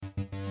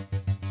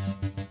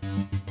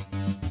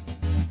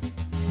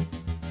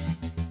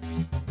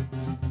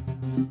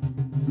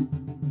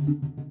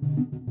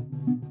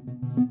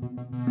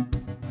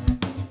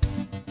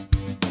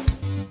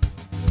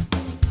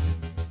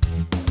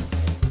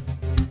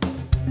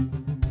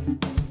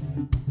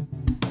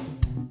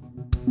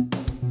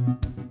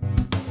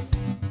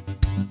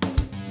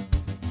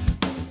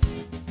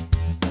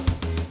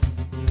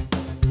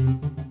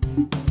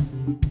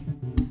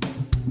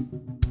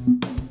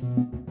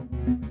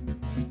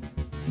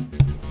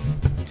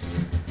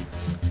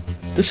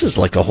This is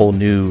like a whole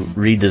new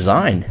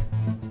redesign.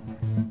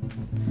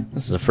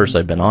 This is the first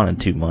I've been on in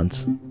 2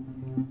 months.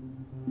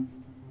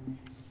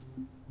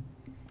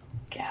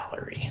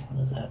 Gallery. What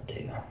does that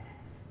do?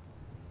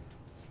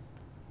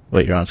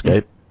 Wait, you're on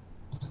Skype?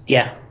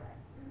 Yeah.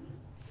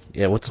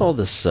 Yeah, what's all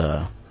this,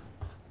 let's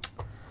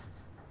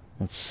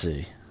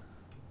see.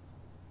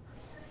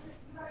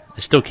 I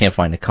still can't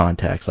find the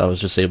contacts.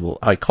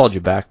 I called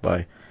you back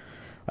I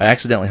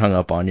accidentally hung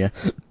up on you.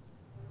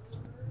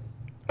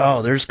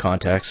 Oh, there's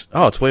contacts.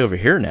 Oh, it's way over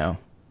here now.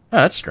 Oh,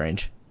 that's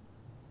strange.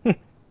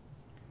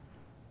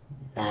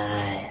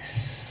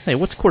 Nice. Hey,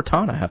 what's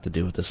Cortana have to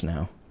do with this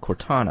now?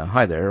 Cortana,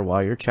 hi there.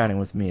 While you're chatting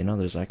with me and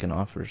others, I can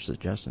offer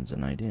suggestions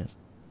and ideas.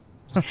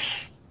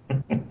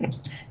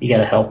 You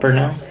got a helper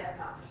now?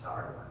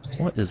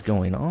 What is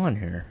going on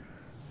here?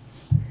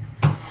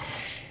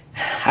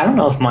 I don't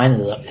know if mine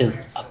is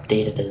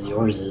updated as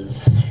yours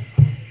is.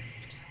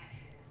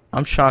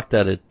 I'm shocked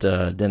that it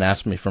didn't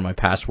ask me for my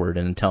password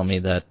and tell me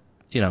that,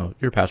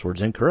 your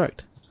password's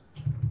incorrect.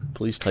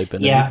 Please type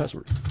in a new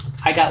password.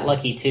 I got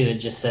lucky too. It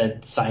just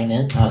said sign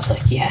in. I was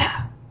like,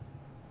 yeah.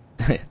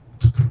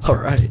 All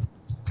right.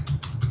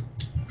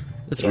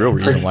 That's the real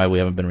reason why we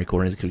haven't been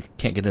recording is because we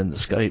can't get into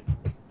Skype.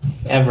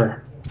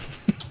 Ever.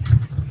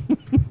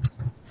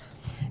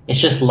 It's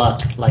just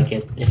luck. Like,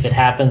 if it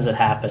happens, it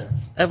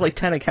happens. I have like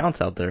 10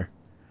 accounts out there.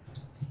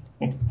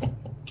 We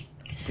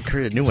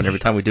create a new one every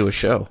time we do a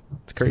show.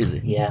 It's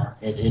crazy. Yeah,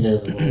 it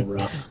is a little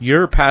rough.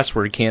 Your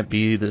password can't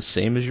be the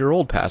same as your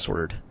old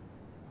password.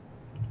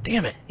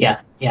 Damn it.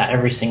 Yeah,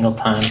 every single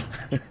time.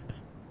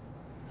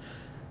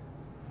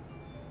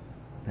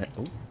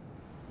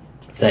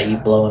 Is that you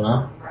blowing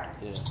up?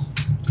 Yeah.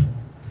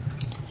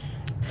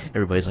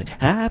 Everybody's like,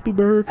 happy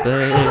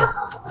birthday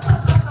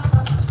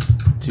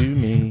to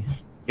me.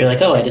 You're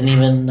like, oh, I didn't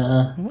even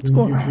What's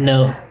going on?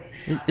 know.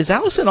 Is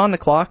Allison on the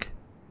clock?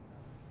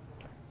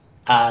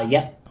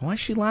 Yeah. Why is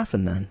she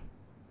laughing then?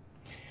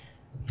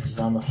 She's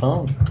on the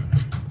phone.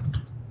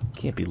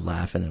 Can't be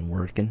laughing and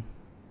working.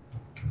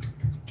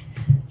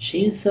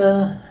 She's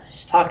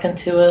talking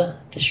to a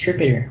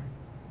distributor.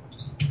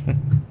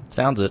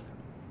 Sounds it.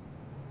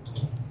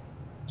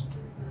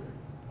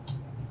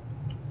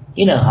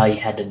 You know how you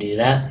had to do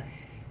that.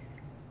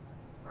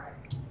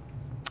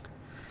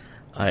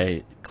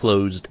 I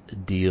closed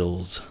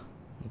deals.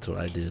 That's what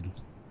I did.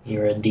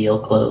 You're a deal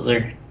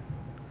closer.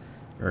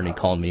 Ernie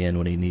called me in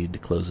when he needed to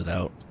close it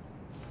out.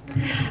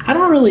 I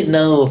don't really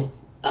know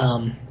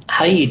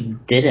how you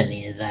did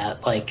any of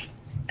that. Like,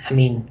 I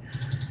mean,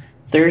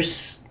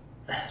 there's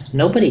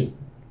nobody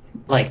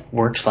like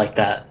works like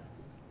that.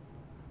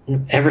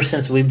 Ever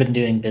since we've been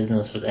doing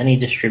business with any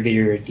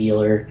distributor or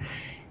dealer,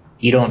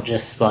 you don't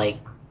just like.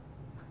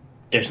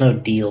 There's no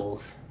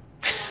deals.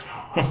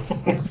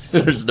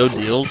 There's no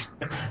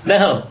deals?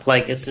 No,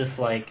 like it's just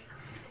like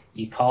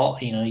you call,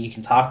 you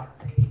can talk.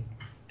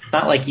 It's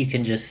not like you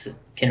can just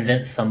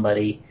convince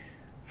somebody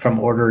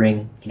from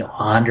ordering,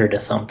 100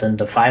 of something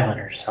to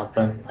 500 or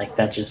something. Like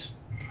that there's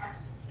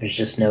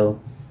just no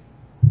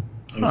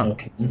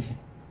convincing.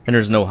 And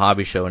there's no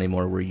hobby show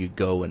anymore where you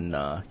go and,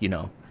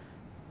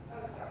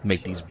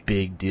 make these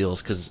big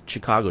deals. Because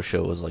Chicago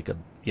show was like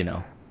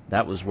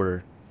that was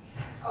where,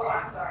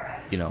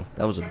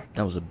 that was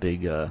a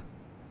big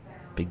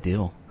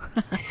deal.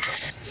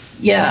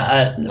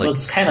 Yeah, it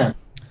was kind of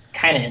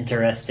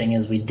interesting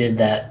as we did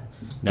that.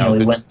 No,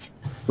 we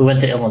went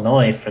to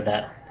Illinois for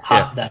that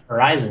that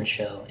Horizon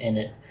show, and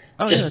it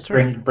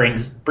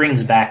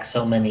brings back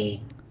so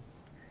many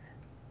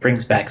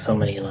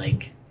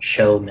like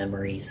show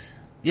memories.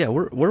 Yeah,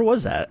 where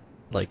was that?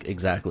 Like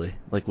exactly?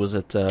 Like was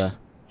it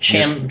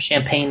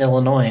Champaign,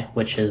 Illinois,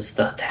 which is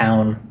the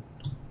town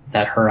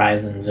that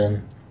Horizon's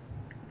in.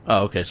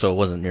 Oh, okay, so it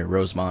wasn't near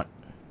Rosemont.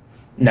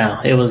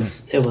 No, it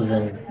was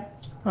in.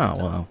 Oh,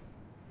 wow.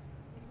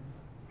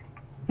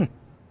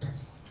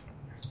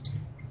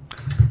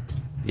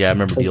 Yeah, I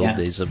remember the old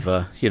days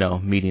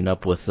of meeting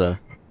up with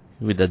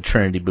the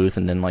Trinity booth,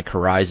 and then like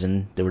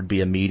Horizon, there would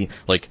be a meeting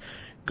like,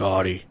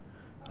 Gotti,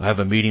 I have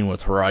a meeting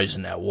with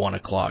Horizon at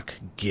 1:00.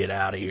 Get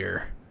out of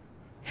here.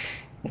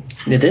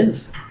 It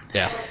is.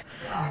 Yeah.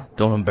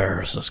 Don't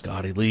embarrass us,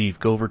 Gotti. Leave.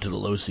 Go over to the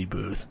Losi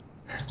booth.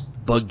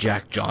 Bug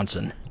Jack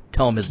Johnson.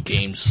 Tell him his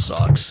game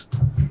sucks.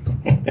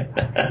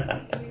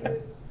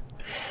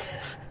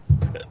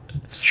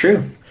 It's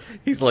true.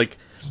 He's like,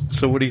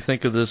 so what do you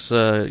think of this?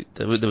 There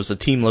was a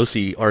Team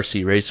Losi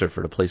RC Racer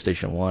for the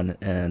PlayStation 1,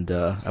 and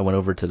I went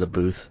over to the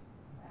booth,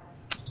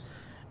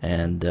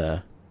 and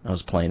I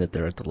was playing it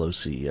there at the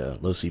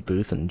Losi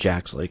booth, and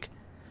Jack's like,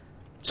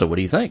 so what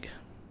do you think?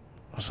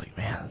 I was like,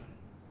 man,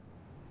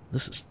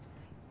 this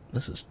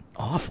is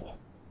awful.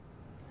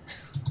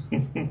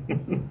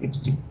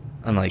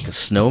 I'm like, a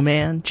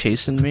snowman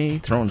chasing me,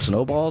 throwing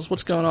snowballs?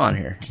 What's going on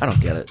here? I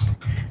don't get it.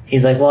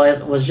 He's like, well, I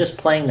was just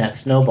playing that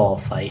snowball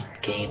fight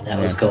game that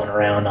was going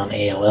around on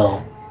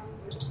AOL.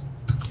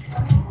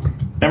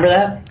 Remember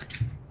that?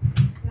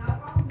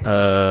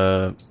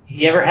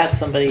 You ever had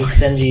somebody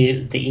send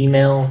you the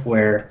email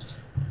where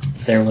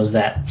there was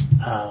that,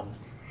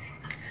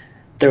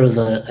 there was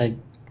a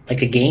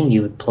like a game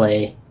you would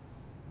play.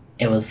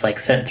 It was like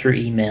sent through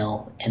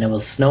email, and it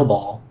was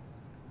Snowball.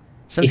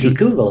 If you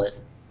Google it,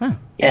 Huh.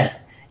 yeah,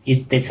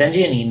 they'd send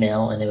you an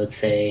email, and it would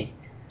say,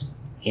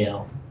 you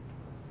know,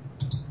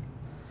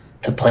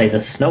 to play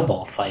the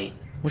Snowball fight.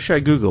 What should I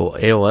Google?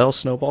 AOL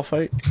Snowball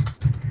Fight?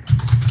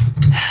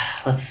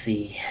 Let's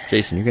see.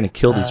 Jason, you're going to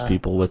kill these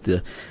people with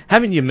the...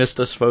 Haven't you missed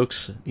us,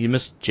 folks? You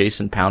missed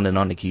Jason pounding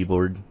on the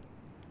keyboard.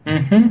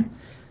 Mm-hmm.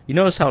 You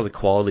notice how the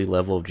quality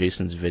level of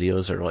Jason's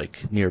videos are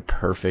like near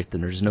perfect,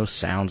 and there's no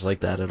sounds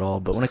like that at all.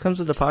 But when it comes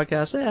to the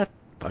podcast,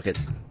 fuck it.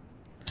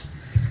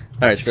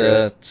 All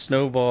right,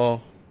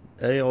 Snowball,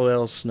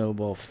 AOL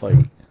Snowball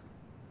Fight.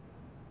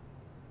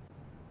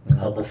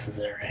 Oh, this is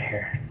it right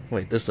here.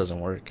 Wait, this doesn't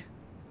work.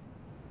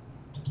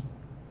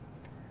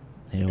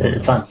 AOL.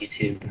 It's on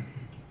YouTube.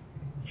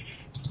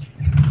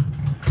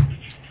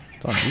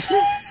 It's on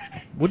YouTube?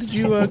 What did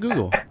you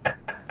Google?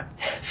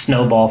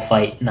 Snowball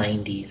Fight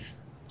 90s.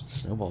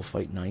 Snowball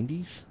Fight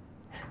 90s?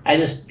 I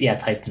just,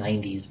 typed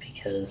 90s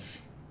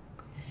because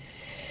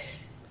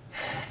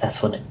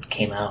that's when it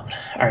came out.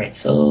 Alright,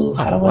 so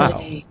how do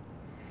I...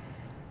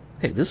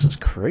 Hey, this is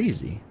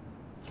crazy.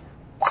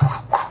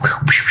 How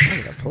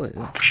did I play it?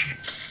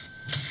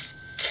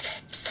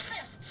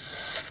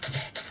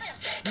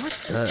 What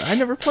the? I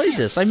never played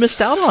this. I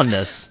missed out on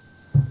this.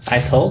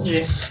 I told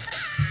you.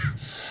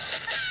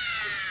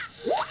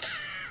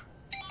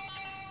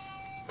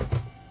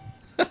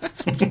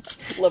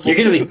 You're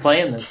going to be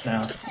playing this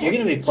now.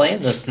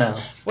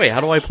 Wait, how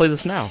do I play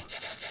this now?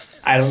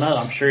 I don't know.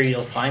 I'm sure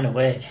you'll find a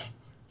way.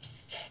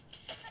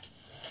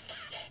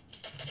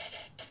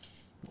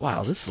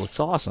 Wow, this looks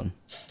awesome.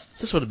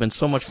 This would have been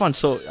so much fun.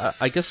 So,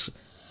 I guess...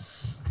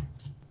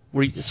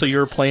 So you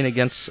were playing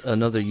against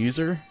another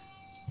user?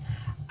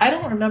 I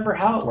don't remember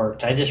how it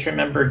worked. I just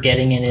remember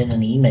getting it in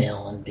an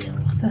email and being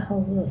like, what the hell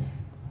is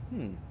this?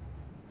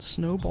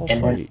 Snowball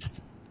Fight.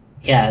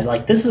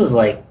 Then, this is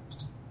like...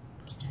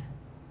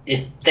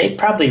 If they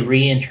probably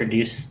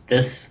reintroduced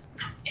this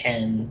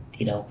and,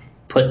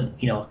 put,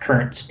 a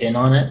current spin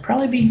on it,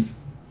 probably be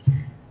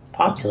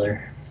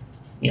popular.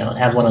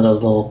 Have one of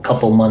those little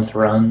couple month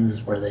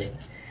runs where they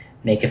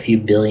make a few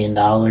 $1 billion.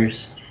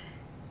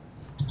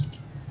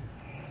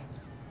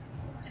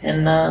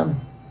 And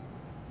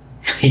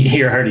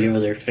you're already over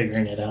there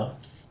figuring it out.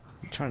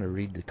 I'm trying to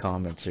read the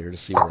comments here to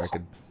see where I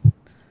could...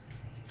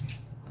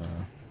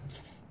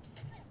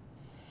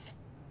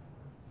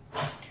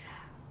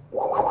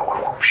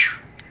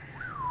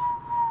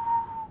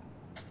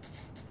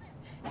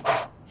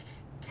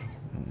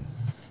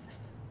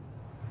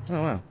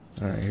 Oh, wow.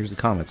 Alright, here's the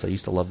comments. I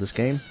used to love this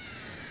game.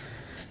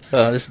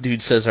 This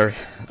dude says, I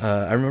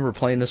remember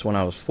playing this when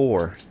I was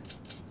 4.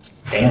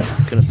 Damn.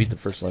 Couldn't beat the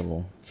first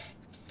level.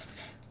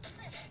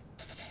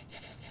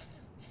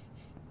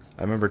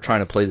 I remember trying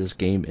to play this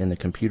game in the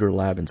computer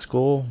lab in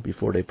school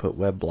before they put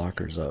web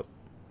blockers up.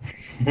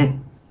 I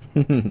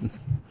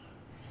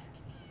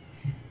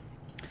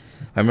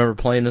remember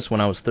playing this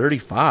when I was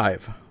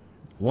 35.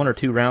 1 or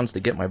 2 rounds to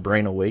get my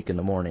brain awake in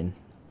the morning.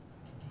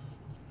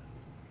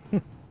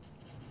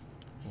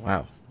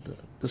 Wow,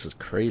 this is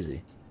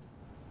crazy.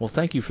 Well,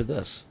 thank you for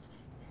this.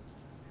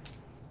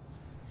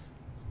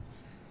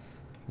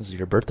 This is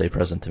your birthday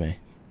present to me.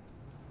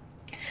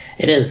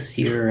 It is.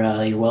 You're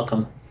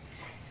welcome.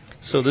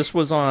 So this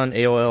was on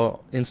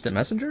AOL Instant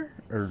Messenger?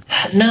 Or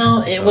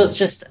no, it was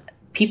just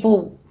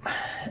people,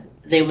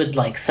 they would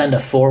send a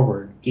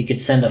forward. You could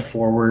send a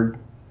forward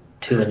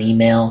to an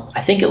email.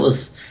 I think it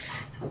was,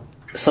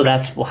 so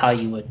that's how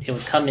it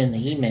would come in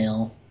the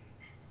email.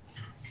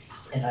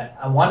 And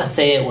I want to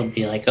say it would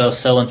be like, oh,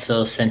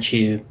 so-and-so sent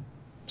you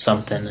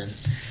something, and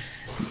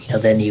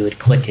then you would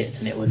click it,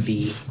 and it would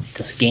be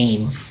this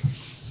game.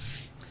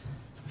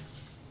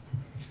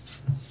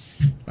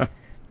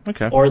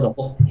 Okay. Or the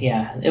whole,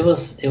 it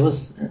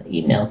was an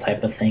email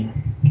type of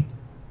thing.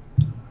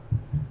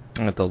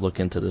 I'll have to look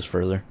into this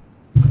further.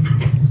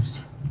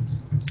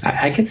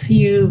 I could see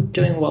you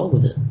doing well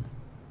with it.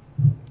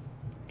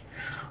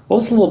 What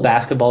was the little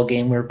basketball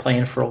game we were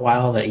playing for a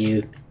while that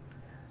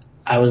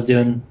I was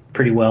doing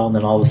pretty well, and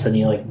then all of a sudden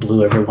you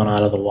blew everyone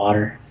out of the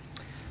water?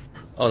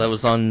 Oh, that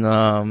was on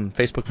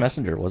Facebook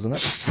Messenger, wasn't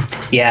it?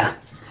 Yeah.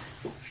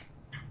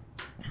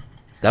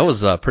 That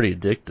was pretty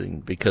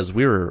addicting because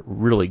we were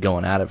really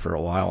going at it for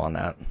a while on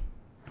that.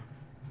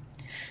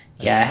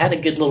 Yeah, I had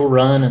a good little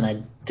run, and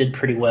I did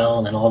pretty well,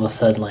 and then all of a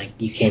sudden,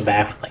 you came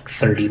back with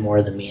 30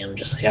 more than me. I'm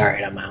just like, all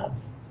right, I'm out.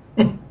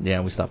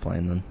 Yeah, we stopped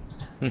playing then.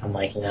 I'm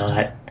like,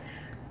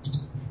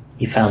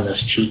 you found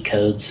those cheat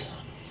codes.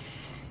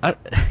 I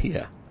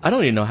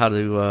don't even know how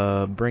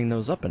to bring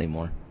those up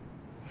anymore.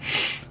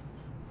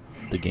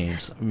 The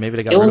games. Maybe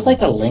they got. It was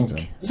like a link.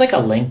 It was like a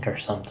link or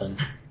something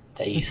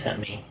that you sent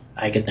me.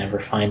 I could never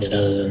find it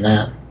other than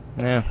that.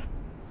 Yeah.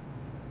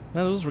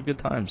 No, those were good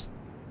times.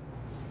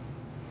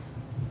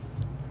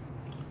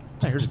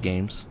 Oh, here's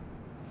games.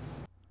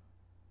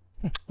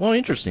 Well,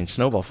 interesting.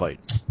 Snowball Fight.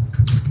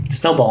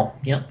 Snowball,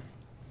 yep.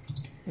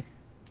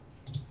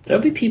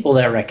 There'll be people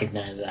that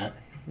recognize that.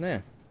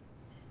 Yeah.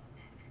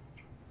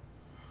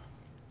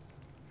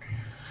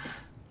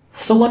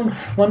 So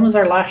when was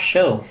our last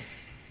show?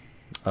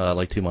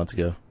 Like 2 months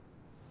ago.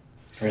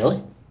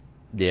 Really?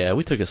 Yeah,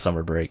 we took a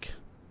summer break.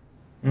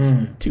 It's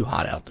Mm. too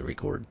hot out to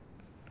record.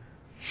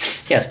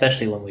 Yeah,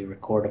 especially when we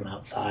record them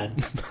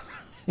outside.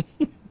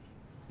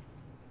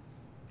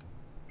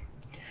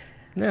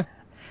 Yeah.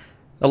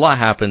 A lot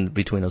happened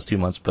between those 2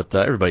 months, but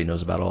everybody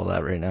knows about all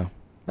that right now.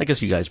 I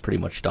guess you guys pretty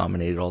much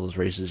dominated all those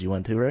races you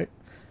went to, right?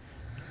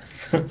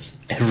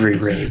 Every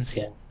race,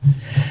 yeah.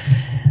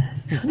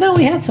 No,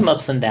 we had some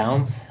ups and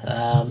downs.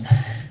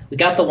 We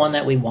got the one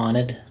that we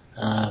wanted,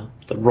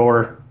 the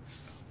Roar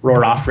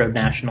Off-Road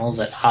Nationals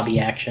at Hobby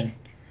Action.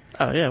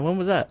 Oh, yeah, when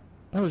was that?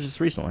 That was just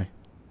recently.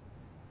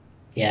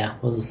 Yeah,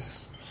 it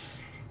was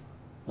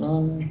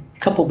a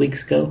couple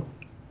weeks ago.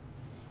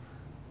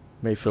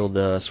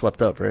 Mayfield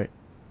swept up, right?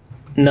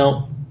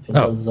 No, it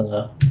Oh. was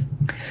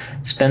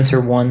Spencer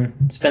won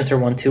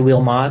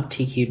 2-wheel mod,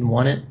 TQ'd and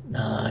won it.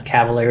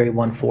 Cavallari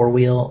won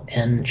 4-wheel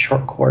and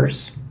short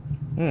course.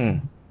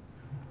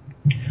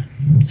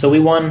 So we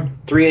won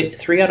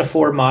three out of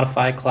 4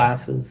 modified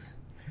classes,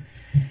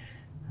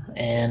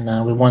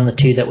 and we won the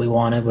 2 that we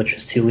wanted, which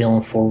was 2-wheel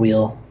and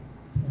 4-wheel.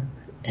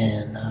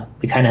 And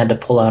we kind of had to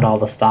pull out all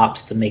the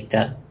stops to make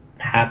that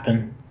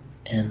happen,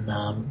 and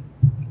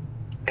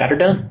got her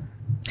done.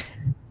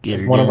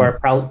 One of our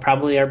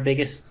probably our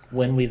biggest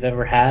win we've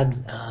ever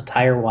had,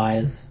 tire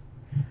wise.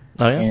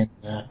 Oh, yeah?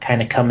 And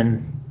kind of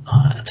coming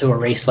to a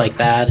race like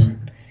that,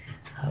 and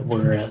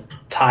where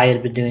Ty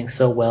had been doing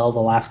so well the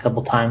last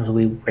couple times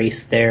we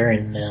raced there,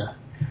 and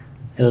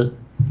it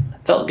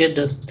felt good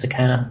to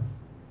kind of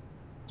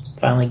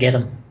finally get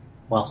him.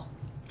 Well,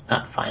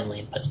 not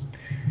finally, but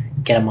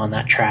get him on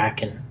that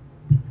track, and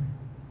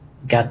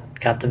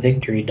got the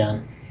victory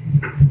done.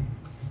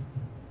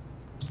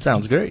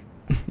 Sounds great.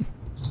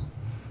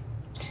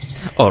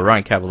 Oh,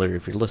 Ryan Cavallari,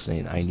 if you're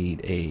listening, I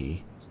need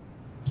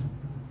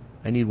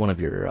one of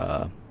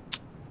your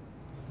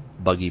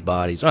buggy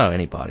bodies. Oh,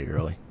 any body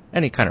really.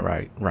 Any kind of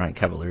Ryan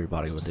Cavallari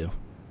body would do.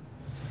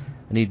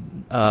 I need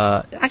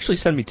actually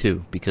send me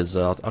 2 because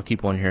I'll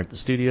keep one here at the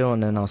studio,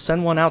 and then I'll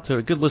send one out to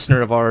a good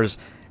listener of ours,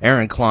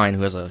 Aaron Klein,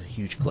 who has a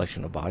huge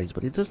collection of bodies,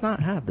 but he does not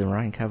have the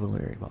Ryan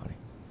Cavallari body.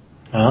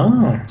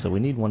 Oh. So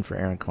we need one for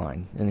Aaron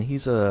Klein, and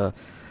he's a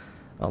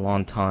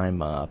long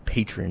time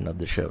patron of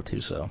the show too.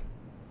 So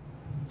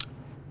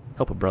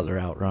help a brother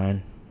out,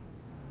 Ryan.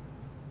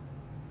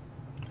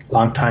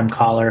 Long time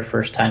caller,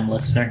 first time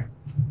listener.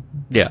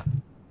 Yeah.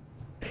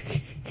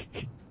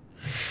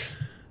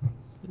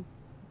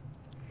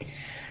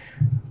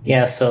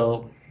 Yeah,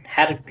 so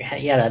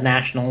the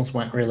nationals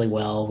went really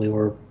well. We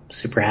were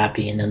super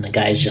happy, and then the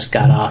guys just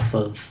got off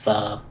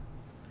of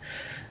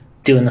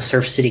doing the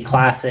Surf City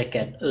Classic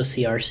at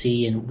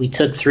OCRC, and we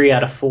took 3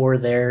 out of 4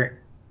 there.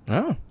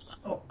 Oh.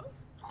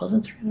 Was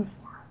it 3 out of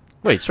 4?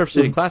 Wait, Surf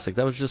City Classic.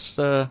 That was just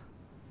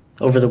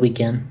over the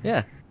weekend.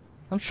 Yeah,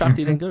 I'm shocked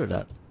you didn't go to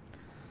that.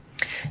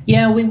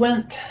 Yeah,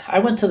 I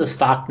went to the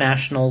Stock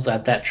Nationals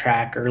at that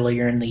track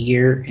earlier in the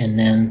year, and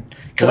then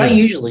because I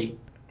usually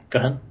go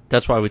ahead.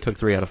 That's why we took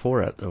 3 out of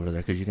 4 over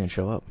there because you didn't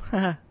show up.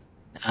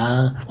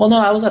 Well, no,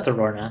 I was at the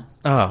Roar Nats.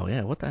 Oh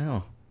yeah, what the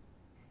hell?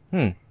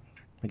 I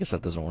guess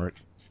that doesn't work.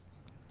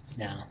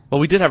 No. Well,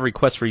 we did have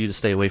requests for you to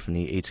stay away from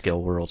the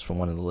 8-scale worlds from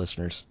one of the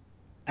listeners.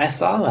 I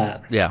saw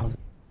that. Yeah.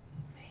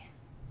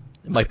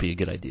 It might be a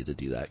good idea to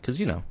do that because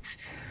it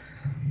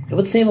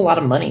would save a lot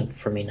of money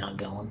for me not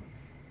going.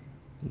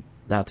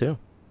 That too.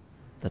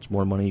 That's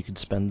more money you could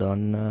spend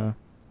on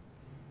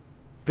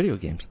video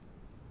games.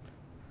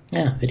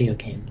 Yeah, video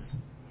games.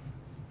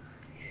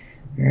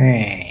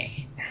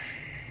 Right.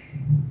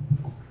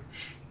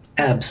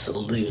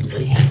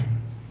 Absolutely.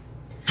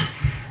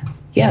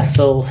 Yeah,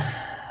 so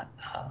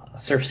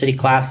Surf City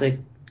Classic,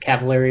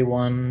 Cavallari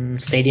won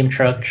Stadium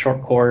Truck,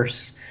 short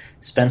course.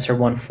 Spencer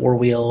won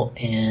 4-wheel,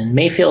 and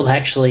Mayfield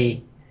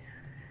actually,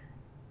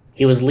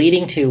 he was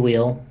leading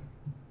 2-wheel.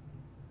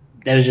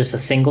 That was just a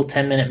single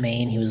 10-minute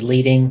main. He was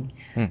leading.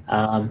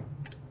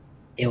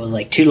 It was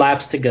like 2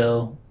 laps to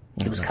go.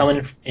 He was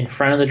coming in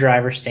front of the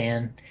driver's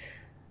stand.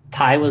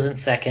 Ty was in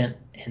second,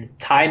 and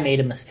Ty made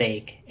a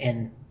mistake,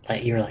 and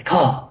you were like,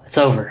 oh, it's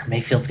over.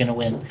 Mayfield's going to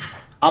win.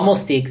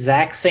 Almost the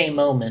exact same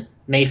moment,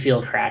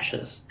 Mayfield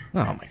crashes.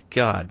 Oh, my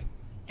God.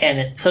 And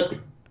it took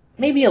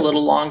maybe a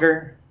little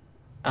longer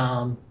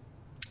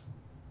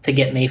to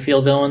get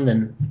Mayfield going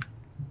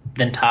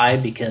than Ty,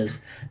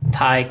 because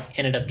Ty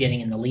ended up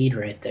getting in the lead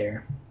right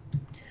there.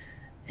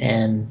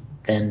 And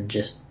then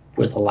just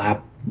with a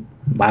lap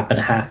and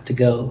a half to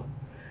go.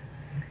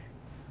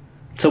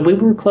 So we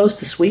were close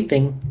to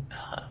sweeping.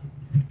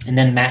 And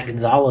then Matt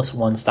Gonzalez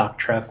won stock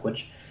truck,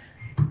 which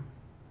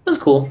was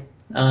cool.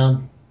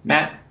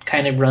 Matt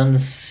kind of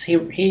runs,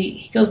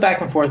 he goes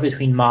back and forth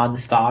between mod and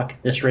stock.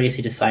 This race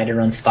he decided to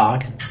run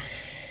stock.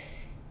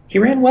 He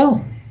ran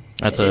well.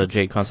 That's a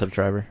J Concept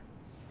driver?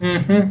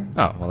 Mm-hmm.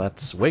 Oh, well,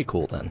 that's way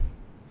cool then.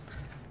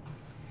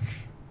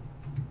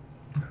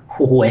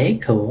 Way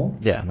cool.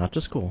 Yeah, not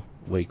just cool.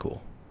 Way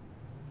cool.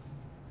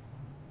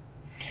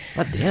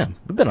 God damn,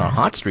 we've been on a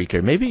hot streak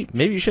here. Maybe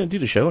you shouldn't do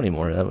the show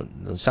anymore.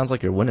 It sounds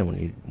like you're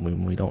winning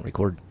when we don't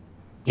record.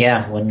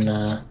 Yeah, when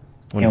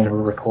When we're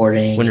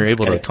recording when you're and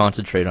able to gotta,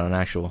 concentrate on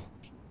actual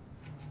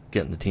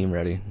getting the team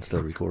ready instead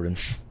of recording.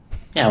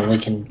 yeah, when we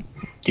can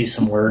do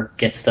some work,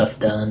 get stuff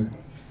done,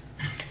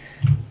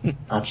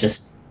 not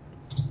just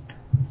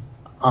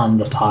on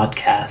the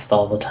podcast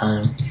all the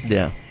time.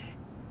 Yeah.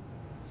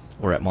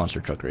 Or at monster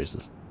truck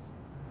races.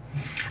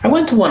 I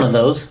went to one of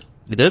those.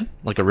 You did?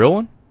 Like a real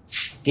one?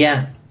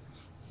 Yeah,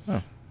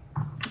 Oh.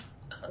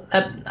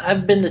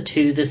 I've been to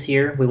two this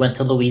year. We went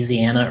to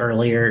Louisiana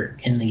earlier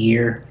in the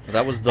year. Well,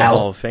 that was the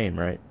Hall of Fame,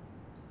 right?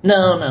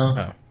 No, no.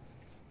 Oh.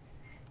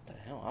 The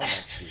hell? I want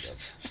to see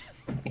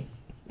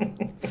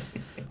that.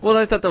 Well,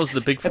 I thought that was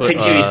the Bigfoot. I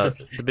think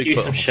The give you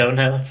some Bigfoot. show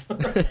notes.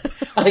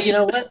 You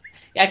know what?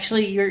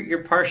 Actually,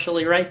 you're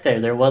partially right there.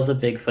 There was a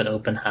Bigfoot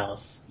open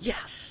house,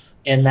 Yes.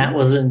 and See? that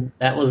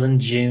was in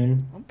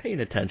June. I'm paying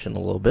attention a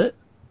little bit.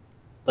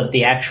 But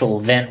the actual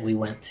event we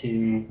went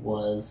to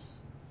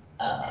was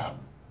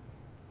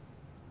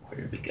where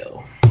did we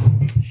go?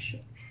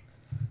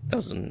 That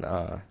was in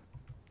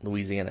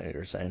Louisiana. You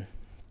were saying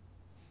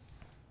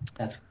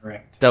That's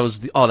correct. that was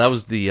the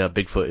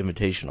Bigfoot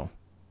Invitational.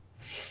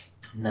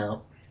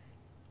 No.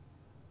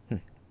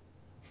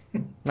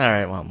 All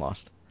right. Well, I'm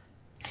lost.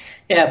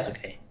 Yeah, it's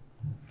okay.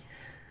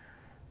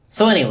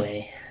 So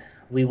anyway,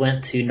 we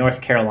went to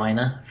North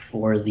Carolina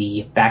for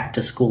the back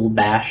to school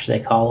bash, they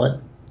call it.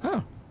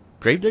 Oh,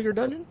 Gravedigger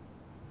Dungeon?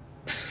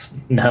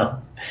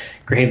 No,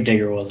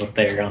 Gravedigger wasn't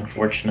there,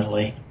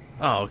 unfortunately.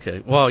 Oh,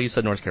 okay. Well, you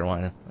said North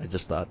Carolina. I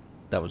just thought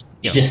that was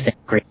You just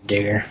think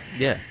Gravedigger.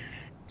 Yeah.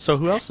 So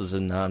who else is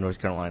in North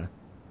Carolina?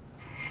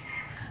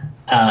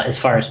 As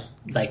far as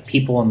like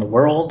people in the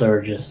world,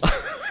 or just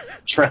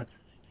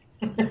trucks?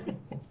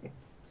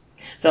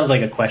 Sounds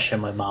like a question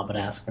my mom would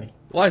ask me.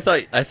 Well, I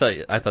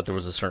thought there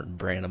was a certain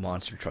brand of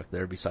monster truck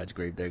there besides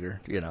Gravedigger.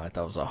 I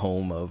thought it was a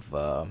home of.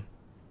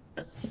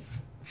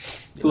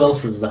 Who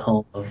else is the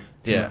home of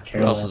North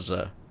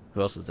Carolina?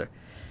 Who else is there?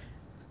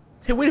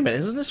 Hey, wait a minute!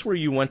 Isn't this where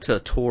you went to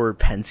tour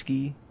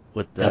Penske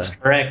with the? That's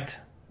correct.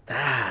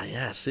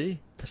 Yeah. See,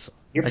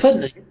 You're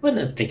putting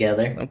it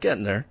together. I'm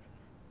getting there.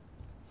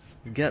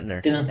 You're getting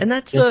there. Yeah, And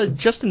that's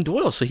Justin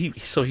Doyle. So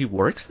he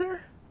works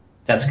there.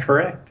 That's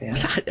correct. Yeah.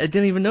 I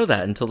didn't even know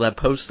that until that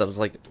post.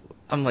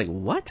 I'm like,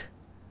 what?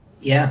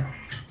 Yeah.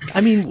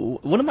 I mean,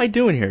 what am I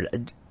doing here?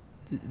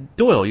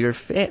 Doyle, you're a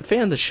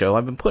fan of the show.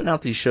 I've been putting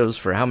out these shows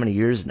for how many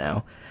years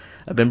now?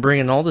 I've been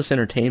bringing all this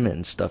entertainment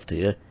and stuff to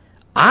you.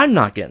 I'm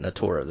not getting a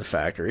tour of the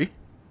factory.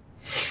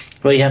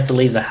 Well, you have to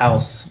leave the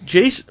house.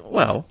 Jason,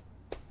 well,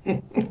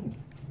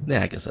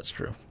 yeah, I guess that's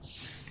true.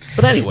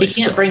 But anyway, he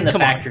can't bring the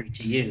factory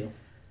to you.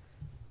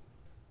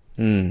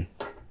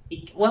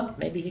 Well,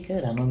 maybe he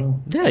could. I don't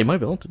know. Yeah, he might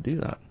be able to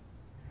do that.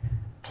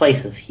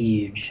 Place is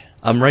huge.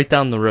 I'm right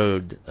down the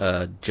road,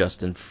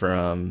 Justin,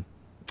 from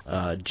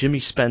Jimmy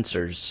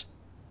Spencer's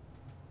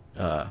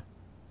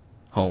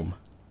home.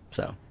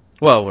 So,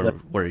 well,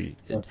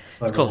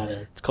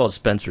 it's called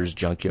Spencer's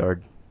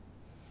Junkyard,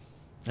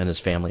 and his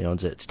family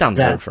owns it. It's down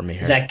the road from me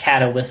here. Is that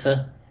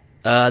Catawissa?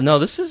 No,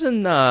 this is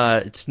in.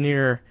 It's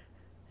near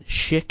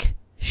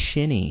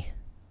Chickasha.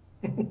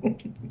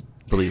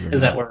 Believe it or not.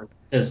 Is that where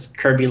does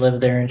Kirby live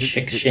there in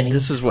Chickasha?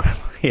 This is where,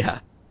 yeah.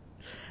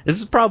 This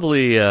is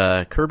probably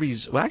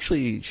Kirby's. Well,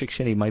 actually,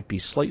 Chickasha might be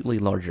slightly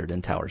larger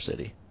than Tower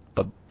City,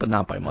 but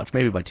not by much.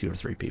 Maybe by 2 or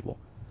 3 people.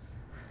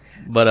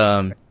 But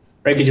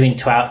right between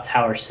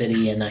Tower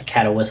City and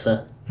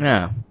Catawissa.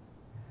 Yeah.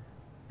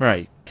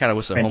 Right,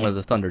 Catawissa, home of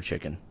the Thunder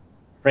Chicken.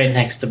 Right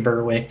next to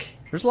Berwick.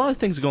 There's a lot of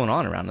things going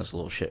on around this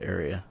little shit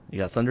area. You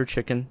got Thunder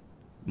Chicken,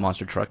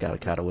 monster truck out of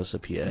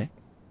Catawissa, PA.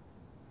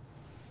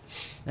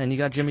 And you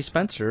got Jimmy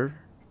Spencer,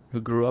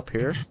 who grew up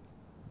here.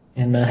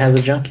 And has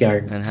a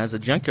junkyard. And has a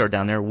junkyard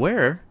down there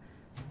where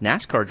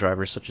NASCAR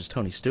drivers such as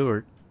Tony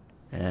Stewart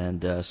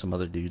and some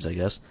other dudes, I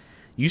guess,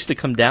 used to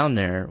come down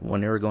there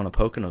when they were going to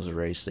Poconos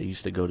race. They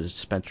used to go to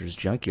Spencer's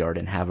junkyard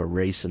and have a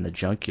race in the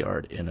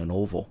junkyard in an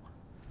oval.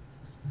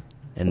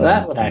 And well,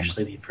 that would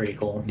actually be pretty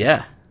cool.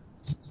 Yeah.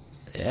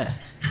 Yeah.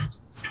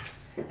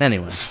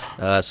 Anyway,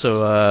 yeah,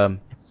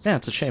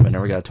 it's a shame I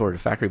never got a tour of the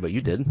factory, but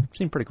you did. It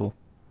seemed pretty cool.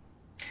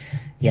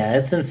 Yeah,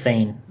 it's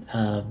insane.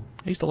 I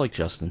used to like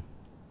Justin.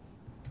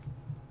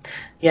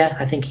 Yeah,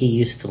 I think he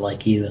used to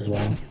like you as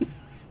well.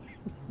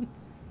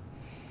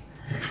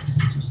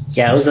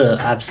 Yeah, it was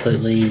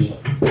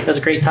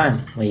a great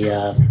time. We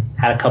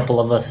had a couple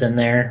of us in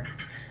there.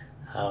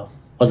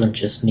 Wasn't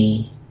just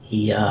me.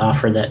 He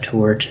offered that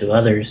tour to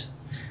others,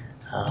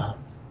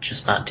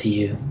 just not to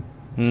you.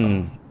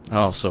 So.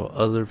 Oh, so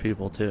other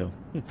people too.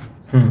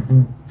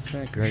 Mm-hmm.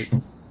 Yeah, great.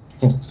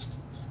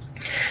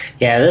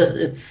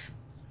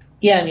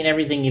 Yeah, I mean,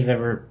 everything you've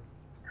ever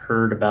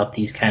heard about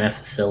these kind of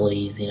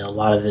facilities, a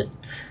lot of it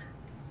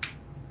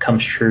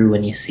comes true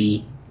when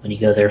you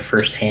go there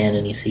firsthand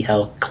and you see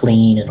how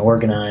clean and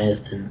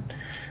organized and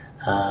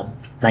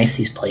nice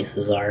these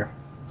places are.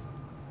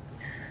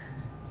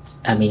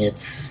 I mean,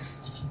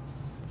 it's,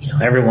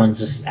 everyone's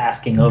just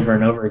asking over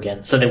and over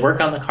again. So they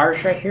work on the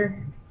cars right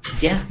here?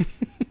 Yeah.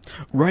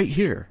 Right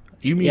here.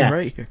 You mean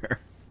right here?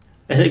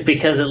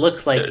 Because it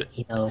looks like,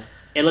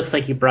 It looks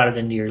like you brought it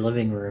into your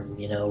living room,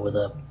 with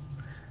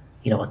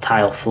a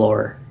tile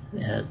floor.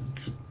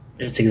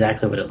 It's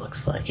exactly what it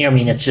looks like. I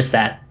mean, it's just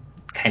that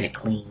kind of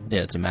clean.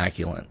 Yeah, it's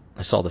immaculate.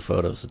 I saw the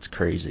photos. It's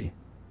crazy.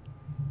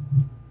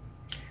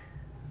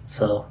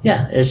 So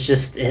yeah,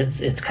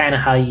 it's kind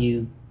of how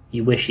you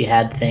wish you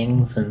had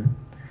things, and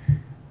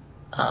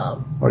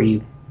or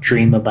you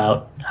dream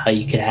about how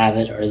you could have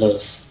it, or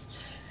those.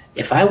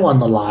 If I won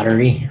the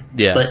lottery,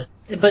 Yeah. but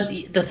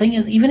the thing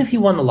is, even if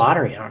you won the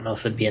lottery, I don't know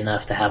if it'd be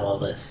enough to have all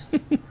this.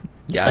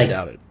 Yeah, I Like,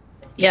 doubt it.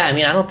 yeah, I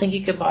mean, I don't think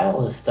you could buy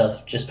all this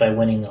stuff just by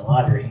winning the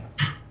lottery.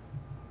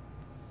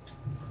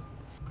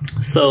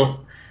 So,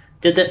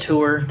 did that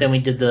tour. Then we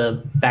did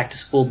the back to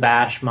school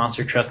bash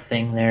monster truck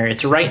thing there.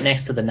 It's right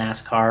next to the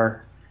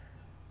NASCAR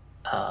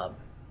um,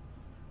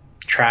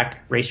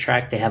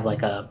 racetrack. They have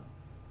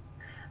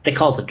they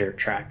call it a dirt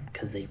track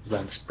because they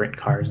run sprint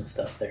cars and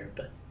stuff there.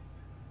 But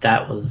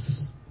that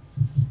was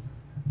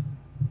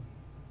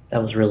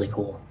really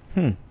cool.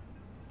 It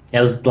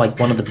was like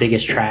one of the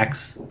biggest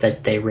tracks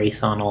that they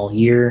race on all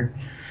year.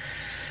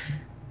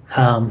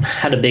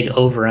 Had a big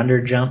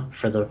over-under jump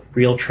for the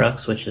real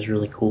trucks, which is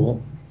really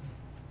cool.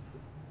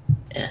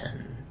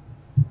 And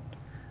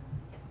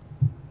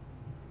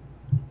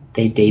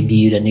they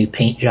debuted a new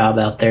paint job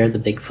out there, the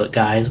Bigfoot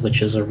guys,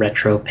 which is a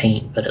retro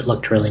paint, but it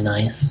looked really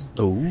nice.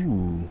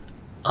 Ooh.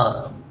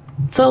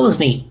 So it was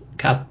neat.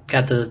 Got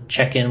to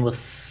check in with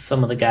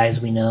some of the guys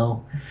we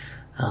know.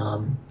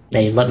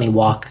 They let me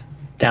walk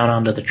down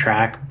onto the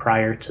track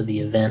prior to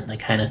the event, and I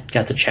kind of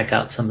got to check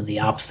out some of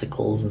the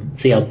obstacles and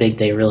see how big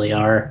they really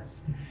are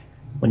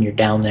when you're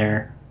down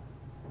there.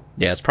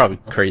 Yeah, it's probably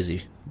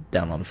crazy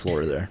down on the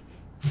floor there.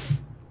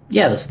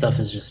 Yeah, the stuff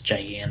is just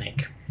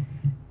gigantic.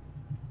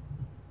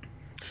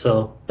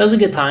 So that was a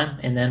good time,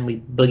 and then we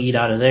boogied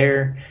out of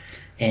there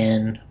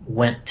and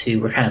went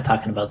to, we're kind of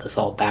talking about this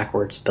all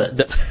backwards,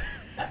 but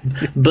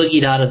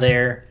boogied out of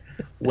there,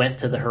 went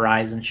to the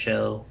Horizon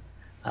show,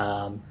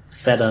 Fred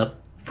set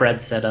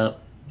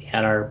up, we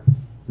had a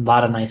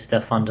lot of nice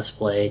stuff on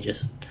display,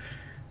 just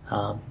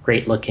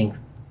great looking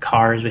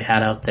cars we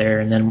had out there,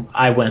 and then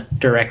I went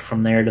direct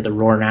from there to the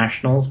Roar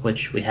Nationals,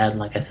 which we had,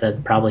 like I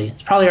said,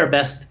 it's probably our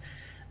best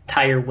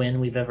tire win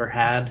we've ever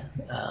had,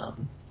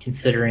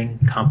 considering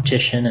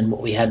competition and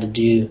what we had to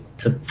do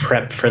to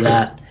prep for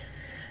that.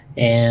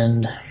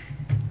 And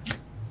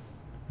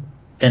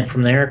then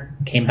from there,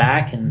 came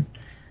back and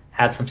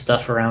had some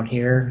stuff around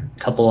here, a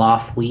couple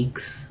off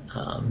weeks.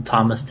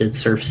 Thomas did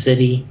Surf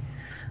City.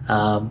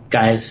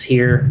 Guys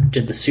here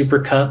did the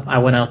Super Cup. I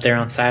went out there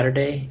on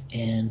Saturday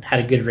and had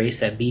a good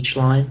race at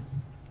Beachline.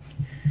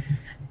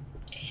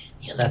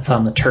 That's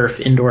on the turf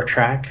indoor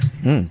track.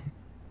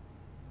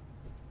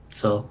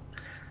 So,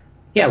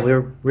 yeah, we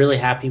were really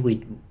happy.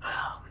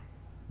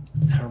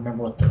 I don't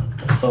remember what the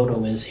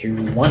photo is here.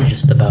 We won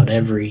just about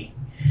every.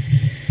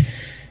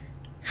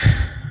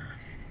 I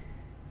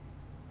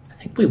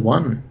think we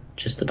won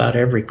just about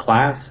every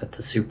class at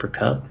the Super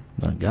Cup.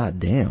 Oh, God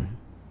damn.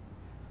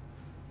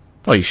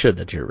 Oh, you should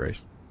at your race.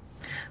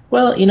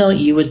 Well,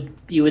 you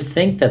would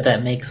think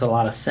that makes a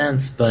lot of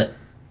sense, but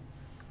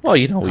well,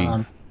 we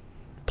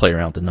play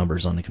around with the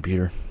numbers on the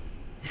computer.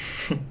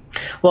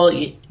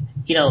 Well,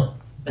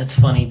 that's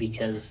funny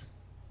because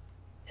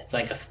it's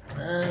like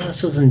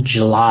this was in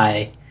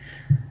July.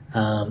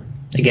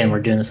 Again,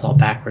 we're doing this all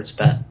backwards,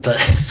 but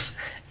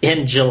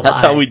in July.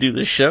 That's how we do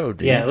this show,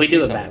 dude. Yeah, we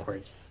do it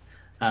backwards.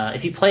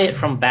 If you play it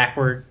from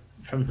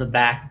the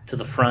back to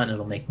the front,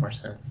 it'll make more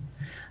sense.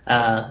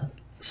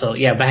 So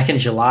yeah, back in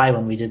July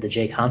when we did the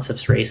J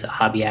Concepts race at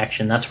Hobby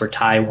Action, that's where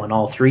Ty won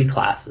all 3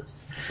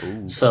 classes.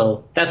 Ooh.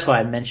 So that's why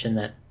I mentioned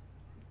that.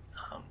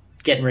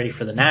 Getting ready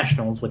for the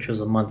Nationals, which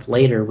was a month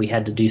later, we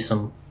had to do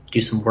some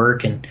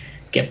work and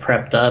get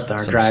prepped up. And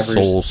our drivers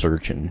soul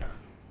searching.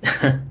 we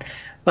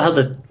had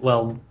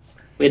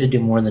to do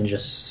more than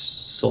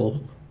just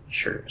soul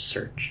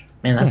search.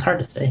 Man, that's hard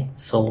to say.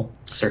 Soul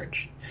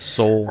search.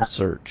 Soul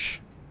search.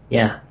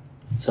 Yeah.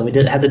 So we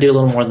had to do a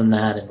little more than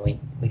that, and we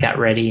got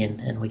ready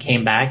and we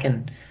came back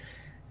and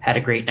had a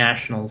great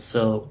Nationals.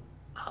 So,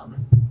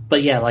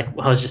 but yeah, like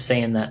I was just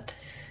saying that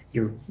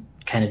you're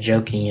kind of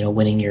joking,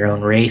 winning your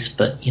own race,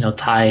 but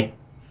Ty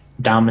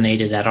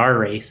dominated at our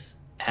race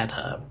at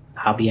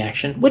Hobby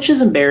Action, which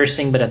is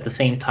embarrassing, but at the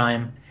same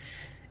time,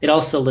 it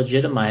also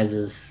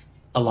legitimizes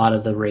a lot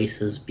of the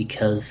races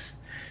because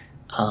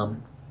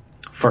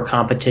for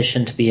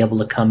competition to be able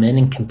to come in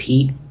and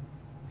compete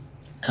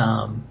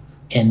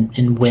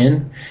and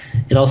win,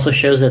 it also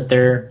shows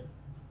that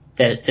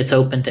it's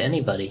open to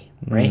anybody,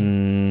 right?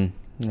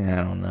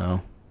 Yeah, I don't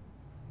know.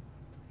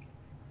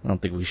 I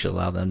don't think we should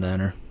allow them to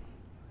enter.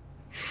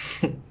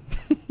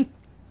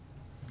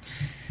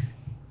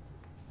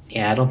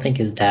 Yeah, I don't think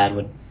his dad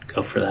would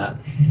go for that.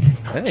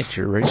 Hey, it's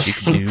your race. You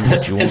can do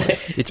what you want.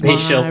 It's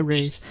my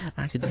race.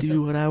 I can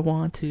do what I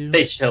want to.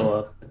 They show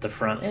up at the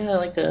front. Yeah, I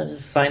like to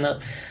just sign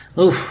up.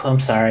 Oof, I'm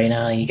sorry.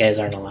 No, you guys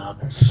aren't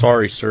allowed.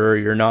 Sorry, sir.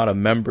 You're not a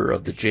member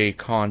of the J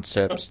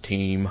Concepts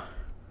team.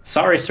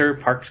 Sorry, sir.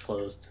 Park's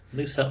closed.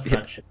 Loose up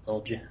front, should have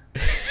told you.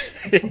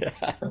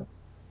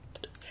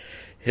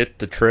 Hit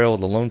the trail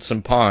of the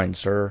Lonesome Pine,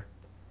 sir.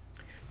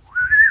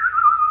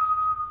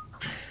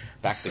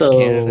 Back to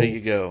Canada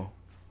you go.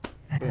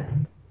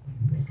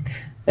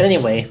 But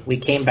anyway, we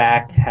came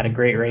back, had a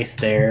great race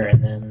there,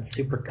 and then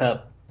Super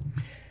Cup.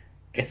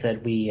 Like I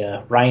said, we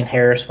Ryan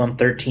Harris won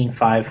 13.5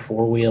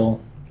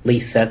 4-wheel. Lee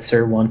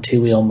Setzer won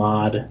 2-wheel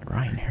mod.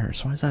 Ryan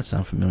Harris, why does that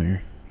sound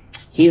familiar?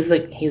 He's a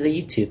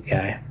YouTube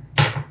guy.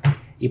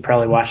 You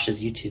probably watched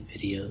his YouTube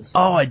videos.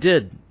 Oh, I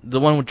did. The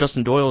one with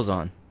Justin Doyle's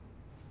on.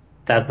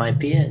 That might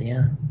be it,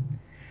 yeah.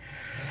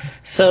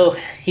 So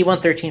he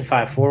won 13.5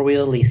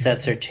 4-wheel. Lee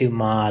Setzer 2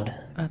 mod.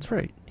 That's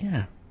right,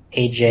 yeah.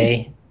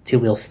 AJ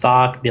 2-wheel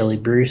stock. Billy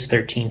Bruce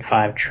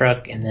 13.5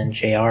 truck, and then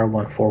JR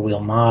won 4-wheel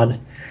mod.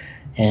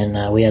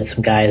 And we had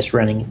some guys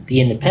running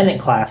the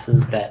independent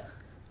classes that,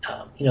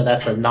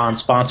 that's a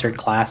non-sponsored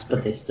class,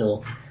 but they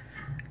still,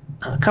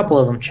 a couple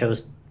of them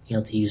chose,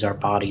 to use our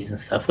bodies and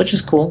stuff, which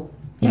is cool.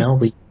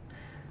 We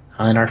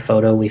in our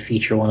photo we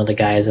feature one of the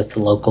guys that's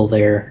the local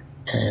there,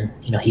 and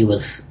he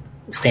was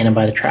standing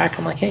by the track.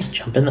 I'm like, hey,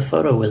 jump in the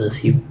photo with us.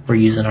 We're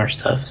using our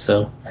stuff,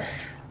 so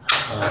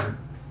it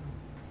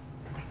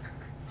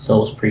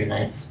was pretty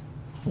nice.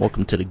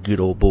 Welcome to the good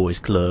old boys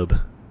club.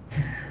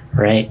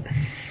 Right,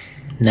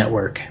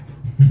 network.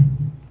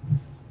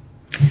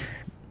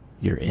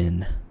 You're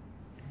in.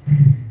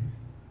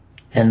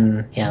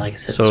 And yeah, like I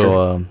said,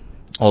 so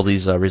all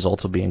these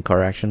results will be in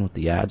Car Action with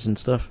the ads and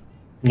stuff.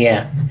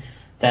 Yeah,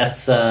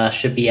 that's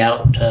should be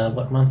out.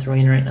 What month are we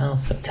in right now?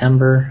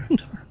 September.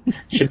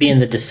 Should be in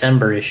the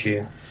December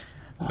issue.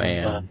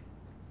 Man,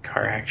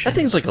 Car Action. That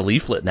thing's like a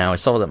leaflet now. I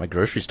saw it at my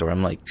grocery store.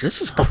 I'm like,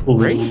 this is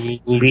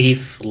crazy.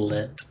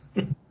 Leaflet.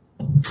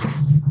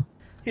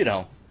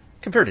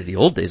 Compared to the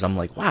old days, I'm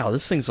like, wow,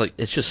 this thing's like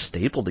it's just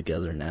stapled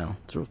together now.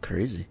 It's real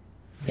crazy.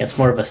 Yeah, it's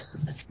more of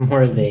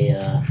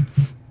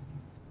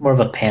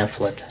a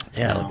pamphlet.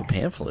 Yeah, like a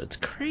pamphlet. It's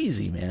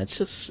crazy, man.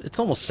 It's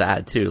almost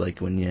sad too. Like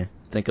when you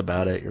think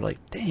about it, you're like,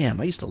 damn,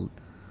 used to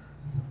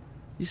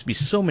be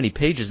so many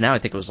pages. Now I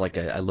think it was like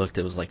I looked,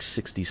 it was like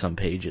 60 some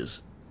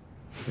pages.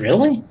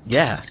 Really?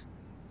 Yeah.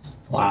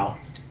 Wow.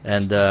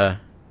 And yeah,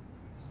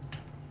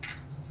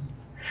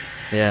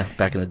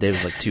 back in the day it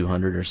was like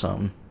 200 or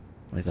something,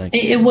 I think.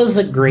 It was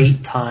a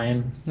great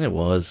time. It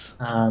was.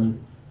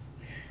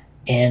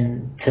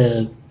 And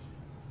to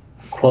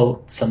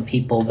quote some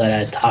people that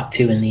I talked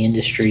to in the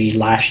industry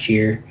last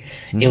year,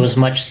 it was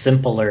much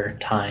simpler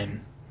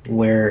time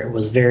where it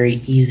was very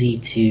easy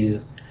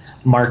to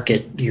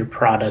market your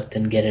product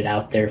and get it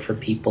out there for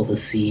people to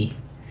see.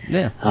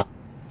 Yeah.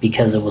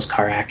 Because it was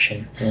Car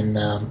Action, and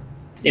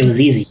it was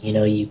easy.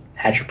 You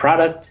had your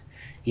product,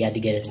 you had to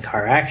get it in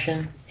Car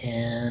Action,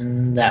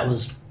 and that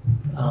was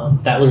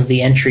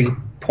the entry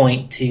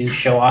point to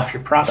show off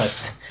your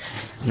product.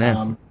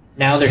 Yeah.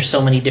 Now there's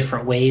so many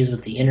different ways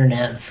with the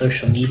internet and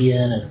social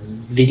media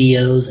and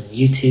videos and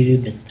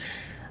YouTube,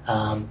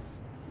 and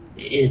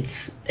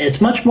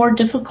it's much more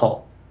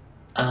difficult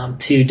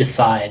to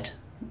decide.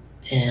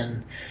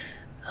 And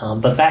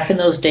but back in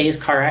those days,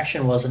 Car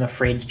Action wasn't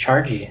afraid to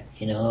charge you.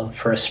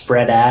 For a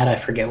spread ad, I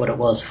forget what it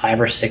was, $5,000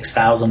 or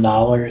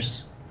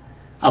 $6,000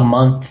 a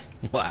month.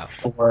 Wow.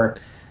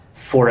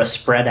 For a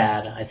spread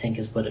ad, I think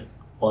is what it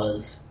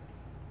was,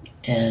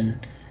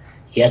 and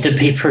you had to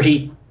be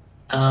pretty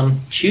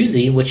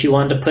choosy what you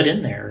wanted to put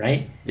in there,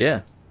 right? Yeah.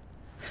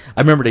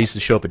 I remember they used to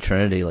show up at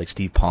Trinity, like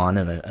Steve Pond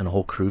and a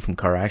whole crew from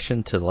Car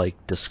Action to like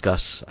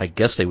discuss. I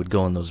guess they would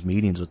go in those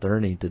meetings with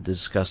Ernie to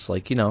discuss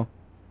like the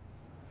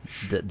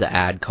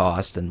ad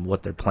cost and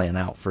what their plan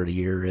out for the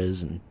year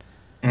is, and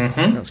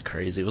that was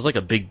crazy. It was like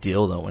a big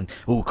deal though when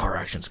Car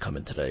Action's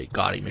coming today.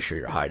 God, make sure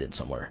you're hiding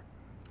somewhere.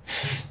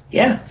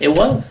 Yeah, it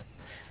was.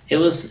 It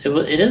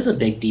is a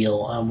big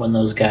deal when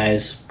those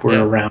guys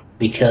were around,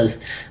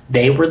 because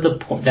they were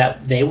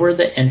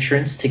the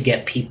entrance to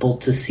get people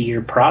to see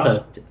your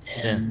product,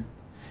 and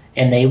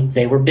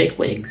they were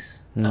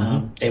bigwigs.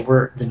 They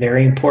were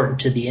very important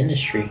to the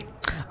industry.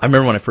 I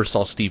remember when I first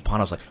saw Steve Pond,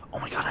 I was like, oh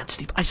my God, that's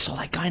Steve. I saw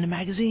that guy in a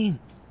magazine.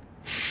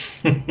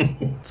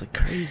 It's like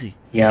crazy.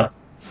 Yep.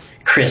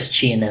 Chris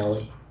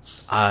Cianelli.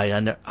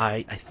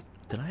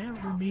 Did I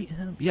ever meet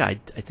him? Yeah, I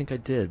think I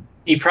did.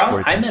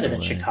 I met him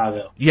in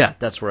Chicago. Yeah,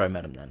 that's where I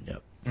met him then.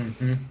 Yep.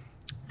 Mm-hmm.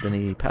 Then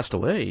he passed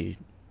away.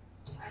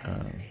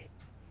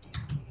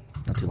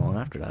 Not too long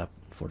after that,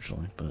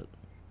 unfortunately. But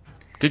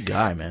good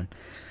guy, man.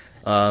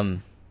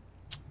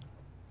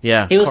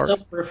 Yeah. He was so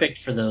perfect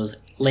for those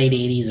late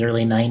 '80s,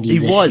 early '90s he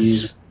issues.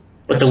 Was.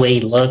 With the way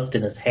he looked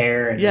and his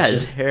hair. And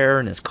his hair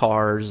and his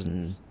cars,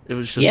 and it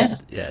was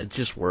just it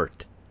just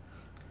worked.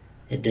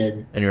 It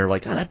did. And you're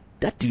like,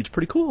 that dude's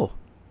pretty cool.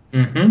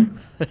 Mm-hmm.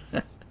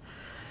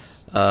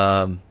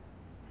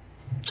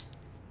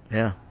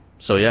 Yeah.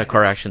 So yeah,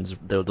 Car Actions,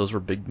 those were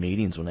big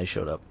meetings when they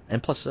showed up,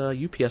 and plus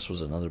UPS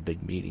was another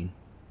big meeting.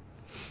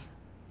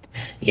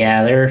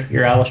 Yeah,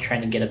 you're always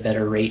trying to get a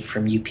better rate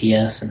from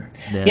UPS,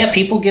 and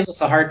people give us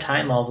a hard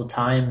time all the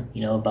time,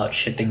 about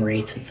shipping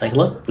rates. It's like,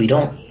 look, we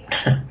don't.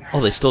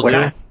 Oh, they still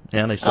do?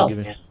 Yeah, they still give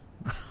it.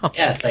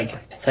 Yeah, it's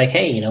like,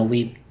 hey,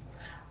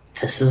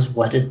 this is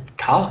what it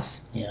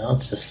costs.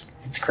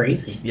 It's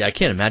crazy. Yeah, I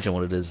can't imagine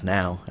what it is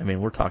now. I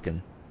mean, we're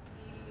talking,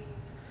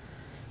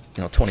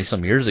 20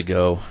 some years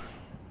ago,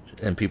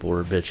 and people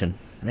were bitching.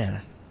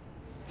 Man,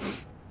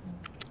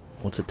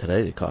 what's it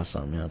today to cost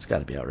something? It's got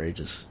to be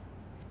outrageous.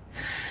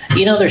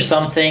 There's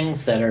some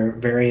things that are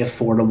very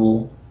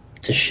affordable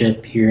to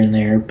ship here and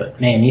there,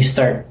 but man, you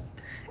start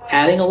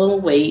adding a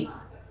little weight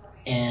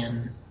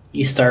and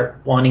you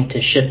start wanting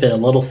to ship it a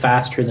little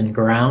faster than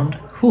ground.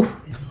 Whew.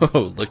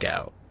 Oh, look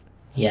out.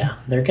 Yeah,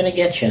 they're going to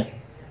get you.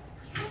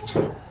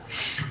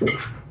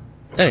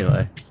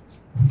 Anyway.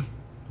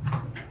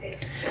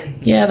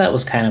 Yeah, that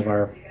was kind of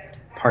our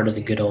part of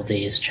the good old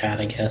days chat,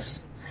 I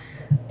guess.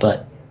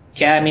 But,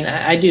 yeah, I mean,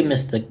 I do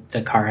miss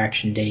the car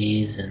action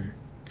days and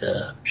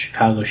the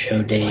Chicago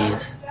show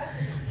days.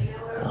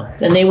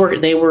 And they were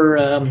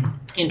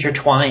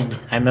intertwined.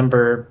 I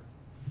remember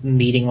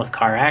meeting with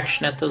Car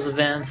Action at those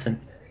events and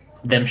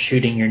them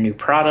shooting your new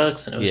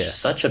products, and it was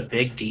such a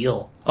big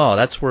deal. Oh,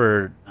 that's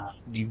where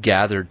you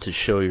gathered to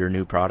show your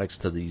new products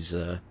to these,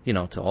 to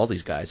all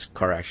these guys.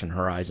 Car Action,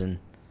 Horizon.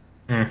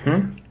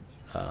 Mm-hmm.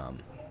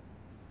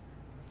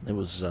 It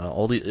was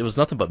it was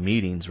nothing but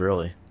meetings,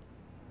 really,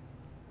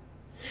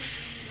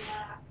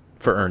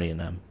 for Ernie and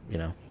them.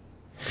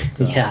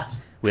 But, yeah.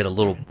 We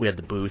had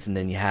the booth, and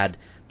then you had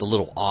the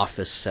little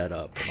office set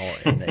up,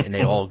 and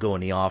they all go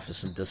in the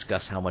office and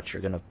discuss how much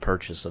you're going to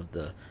purchase of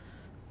the,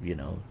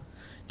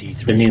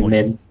 D3. The new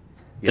Midnight.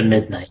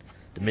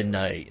 The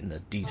Midnight and the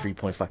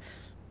D3.5.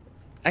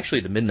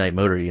 Actually, the Midnight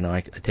motor,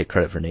 I take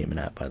credit for naming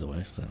that, by the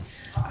way. So.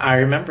 I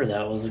remember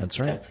that. That's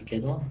right. That's a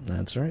good one.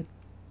 That's right.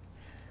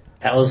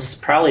 That was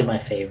probably my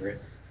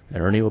favorite.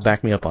 And Ernie will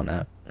back me up on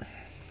that.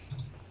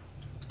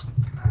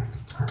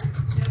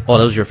 Oh,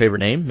 that was your favorite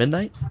name,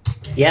 Midnight?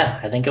 Yeah,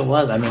 I think it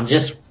was. I mean,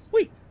 just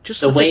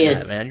the way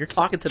that, man. You're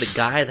talking to the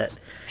guy that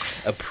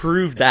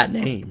approved that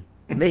name.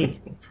 Me.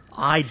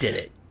 I did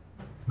it.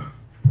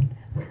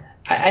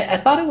 I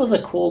thought it was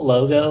a cool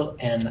logo,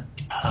 and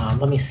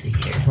let me see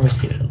here. Let me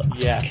see what it looks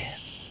like.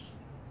 Yes.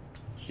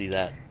 See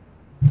that?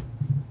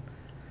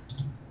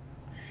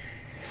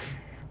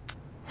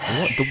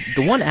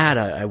 The one ad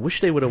I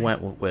wish they would have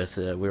went with,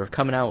 we were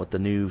coming out with the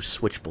new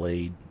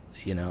Switchblade,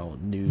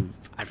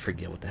 I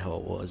forget what the hell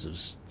it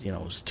was. It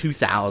was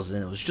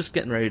 2000. It was just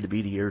getting ready to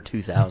be the year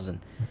 2000.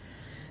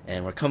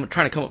 And we're trying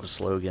to come up with a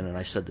slogan, and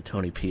I said to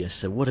Tony P, I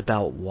said, what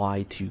about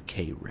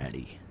Y2K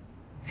ready?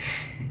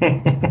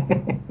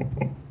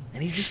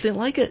 And he just didn't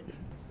like it.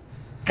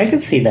 I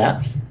could see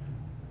that.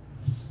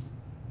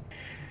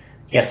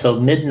 Yeah, so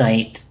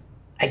Midnight,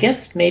 I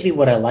guess maybe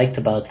what I liked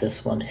about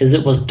this one is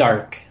it was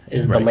dark.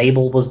 The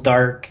label was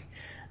dark.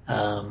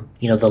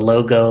 The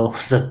logo,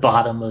 the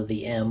bottom of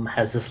the M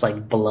has this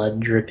like blood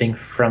dripping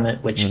from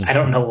it, which I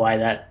don't know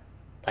why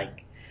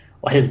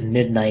why does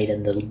Midnight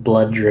and the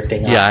blood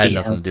dripping off the M? Yeah, I had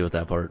nothing to do with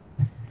that part.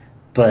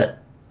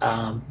 But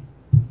I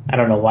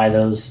don't know why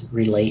those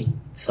relate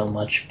so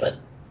much, but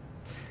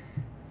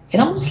it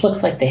almost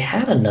looks like they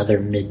had another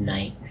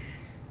Midnight.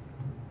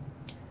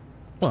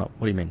 Well,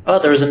 what do you mean? Oh,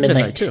 there was a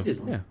Midnight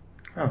 2. Yeah.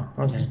 Oh,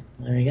 okay.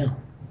 There you go.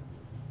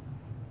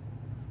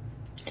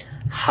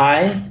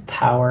 High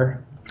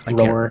power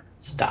rower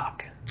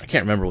stock. I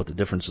can't remember what the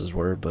differences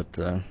were, but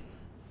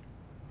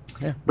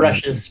yeah.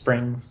 Brushes,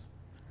 springs.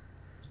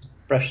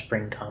 Brush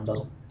spring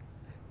combo.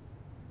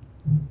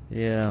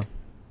 Yeah.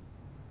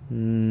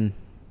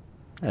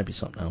 That'd be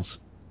something else.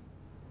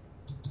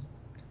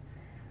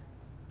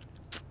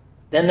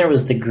 Then there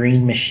was the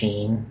Green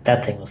Machine.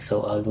 That thing was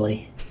so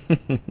ugly.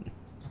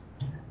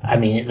 I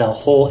mean, the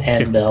whole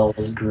end bell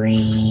was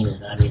green,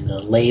 and I mean,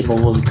 the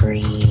label was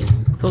green.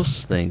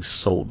 Those things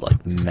sold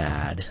like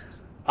mad.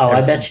 Oh,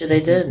 I bet you they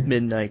did.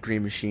 Midnight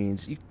Green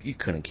Machines. You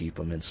couldn't keep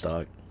them in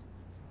stock.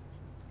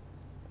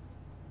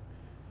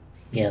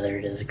 Yeah, there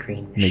it is,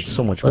 Green Machine. Made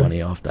so much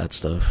money off that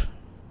stuff.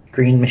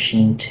 Green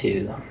Machine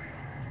 2.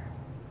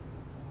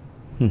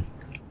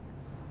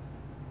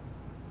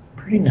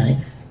 Pretty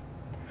nice.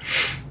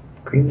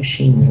 Green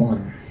Machine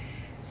 1.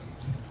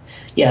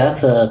 Yeah,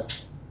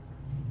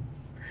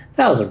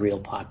 that was a real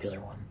popular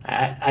one.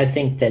 I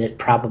think that it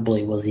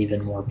probably was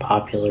even more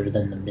popular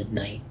than the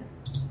Midnight.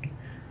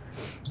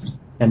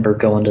 Remember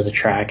going to the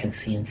track and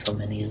seeing so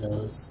many of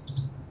those.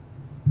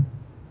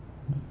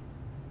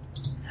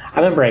 I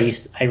remember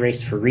I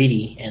raced for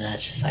Reedy, and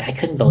it's just like I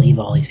couldn't believe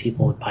all these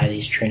people would buy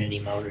these Trinity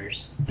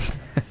motors.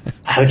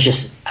 I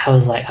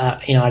was like,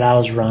 and I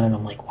was running.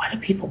 I'm like, why do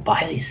people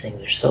buy these things?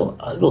 They're so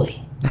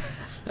ugly.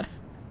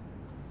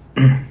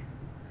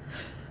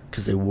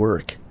 Because they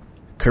work.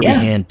 Kirby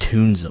hand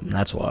tunes them.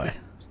 That's why.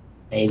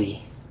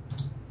 Maybe.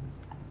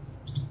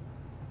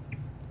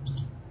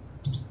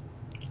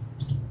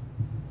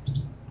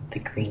 The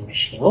Green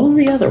Machine. What was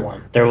the other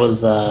one? There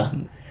was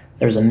a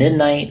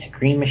Midnight, a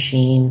Green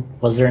Machine.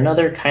 Was there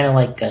another kind of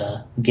like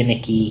a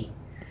gimmicky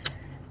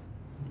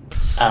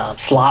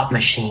slot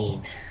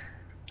machine?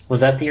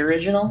 Was that the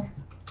original?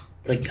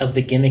 Of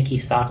the gimmicky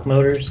stock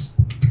motors?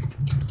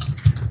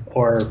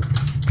 Or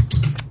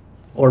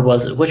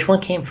was it? Which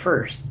one came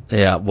first?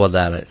 Yeah, well,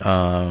 that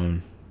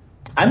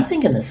I'm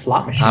thinking the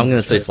slot machine. I'm gonna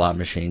was say first. slot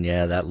machine.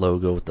 Yeah, that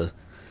logo with the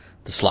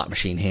slot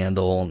machine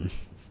handle and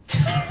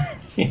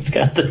It's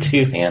got the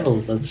two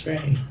handles. That's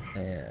right.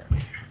 yeah.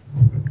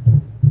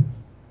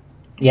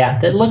 Yeah,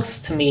 that looks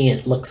to me.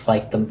 It looks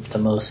like the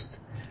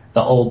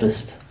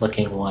oldest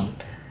looking one.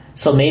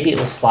 So maybe it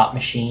was slot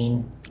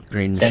machine.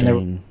 Green Then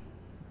machine.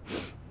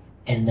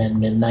 and then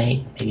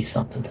midnight, maybe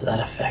something to that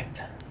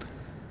effect.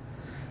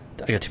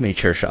 I got too many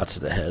chair shots to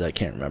the head. I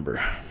can't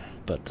remember,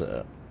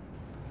 but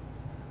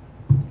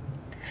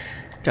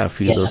got a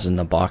few of those in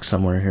the box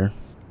somewhere here.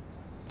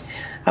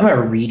 I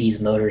remember Reedy's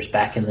motors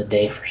back in the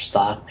day for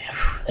stock. Man,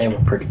 they were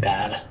pretty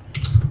bad.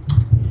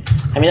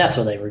 I mean, that's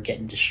why they were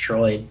getting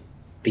destroyed.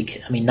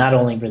 Because I mean, not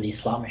only were these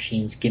slot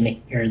machines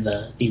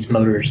these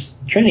motors,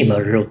 Trinity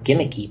motors, real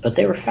gimmicky, but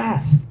they were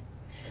fast.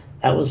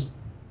 That was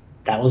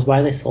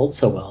why they sold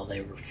so well.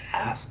 They were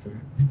fast.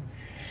 And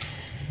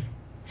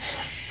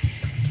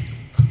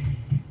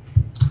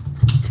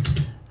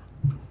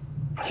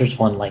there's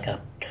one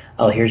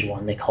here's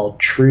one they called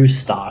True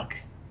Stock.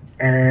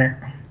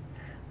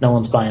 No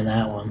one's buying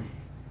that one.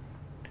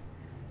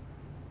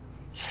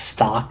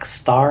 Stock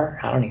Star?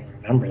 I don't even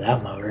remember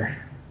that motor.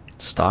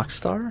 Stock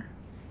Star?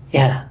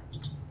 Yeah.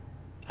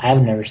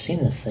 I've never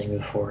seen this thing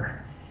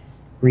before.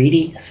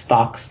 Reedy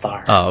Stock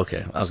Star. Oh,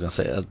 okay. I was going to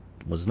say that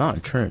was not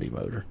a Trinity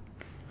motor.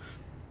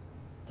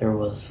 There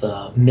was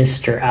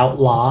Mr.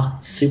 Outlaw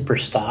Super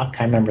Stock.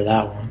 I remember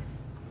that one.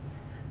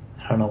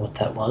 I don't know what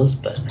that was,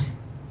 but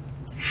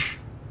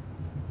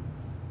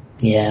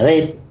yeah,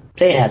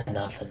 they had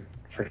nothing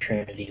for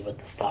Trinity with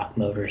the stock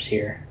motors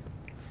here.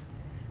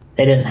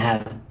 They didn't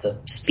have the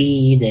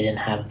speed. They didn't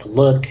have the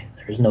look.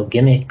 There was no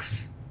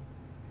gimmicks.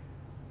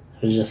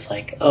 It was just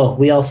like, oh,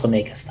 we also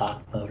make a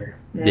stock motor.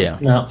 Yeah.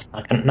 No, it's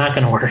not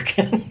gonna work.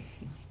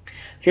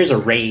 Here's a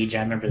Rage.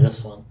 I remember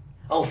this one.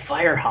 Oh,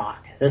 Firehawk.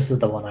 This is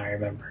the one I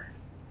remember.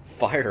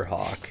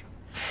 Firehawk.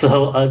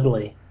 So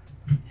ugly.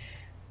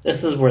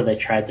 This is where they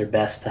tried their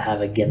best to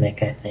have a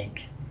gimmick, I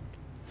think.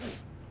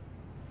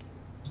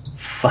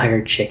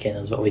 Fire Chicken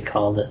is what we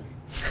called it.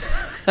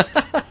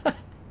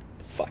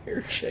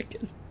 Fire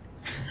Chicken.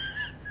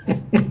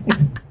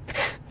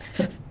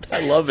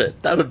 I love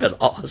it. That would have been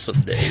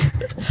awesome, Dave.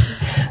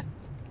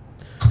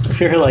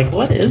 We were like,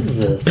 what is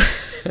this?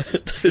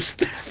 This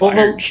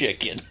Fire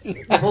Chicken.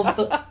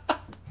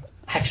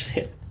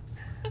 Actually,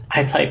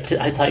 I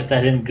typed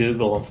that in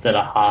Google instead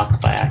of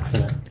Hawk by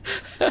accident.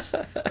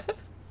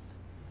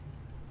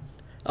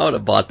 I would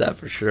have bought that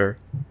for sure.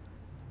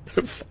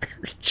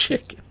 Fire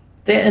Chicken.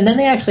 And then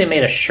they actually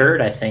made a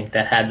shirt, I think,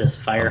 that had this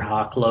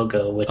Firehawk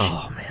logo. Which,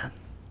 oh man,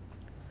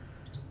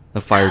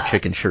 the Fire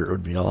Chicken shirt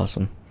would be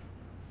awesome.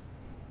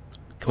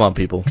 Come on,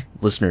 people,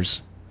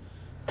 listeners.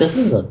 This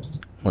is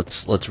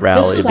let's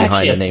rally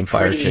behind the name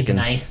Fire Chicken.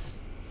 Nice.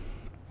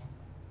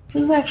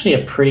 This is actually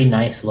a pretty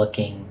nice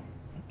looking.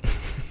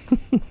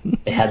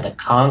 They had the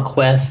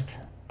Conquest.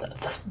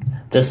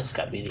 This has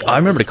got to be the. I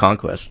remember the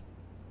Conquest.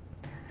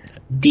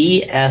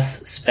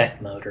 DS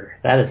spec motor.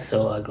 That is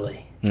so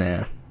ugly.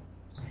 Yeah.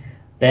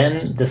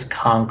 Then this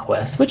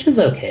Conquest, which is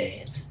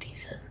okay. It's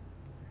decent.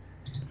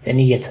 Then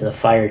you get to the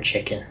Fire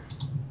Chicken.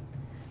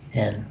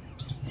 And,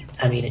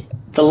 I mean,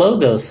 the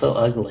logo is so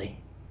ugly.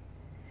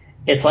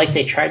 It's like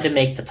they tried to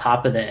make the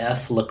top of the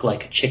F look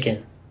like a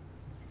chicken.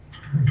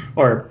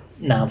 Or,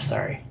 no, I'm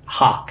sorry.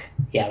 Hawk.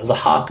 Yeah, it was a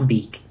hawk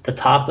beak. The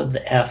top of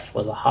the F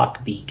was a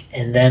hawk beak.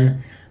 And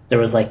then there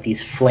was like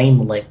these flame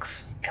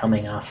licks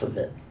coming off of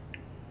it.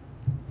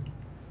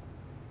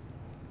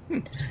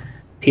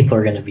 People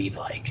are going to be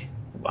like,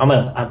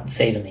 I'm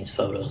saving these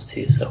photos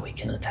too so we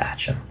can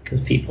attach them because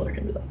people are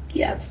going to be like,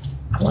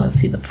 yes, I want to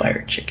see the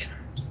Fire Chicken.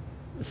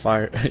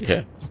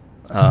 Yeah.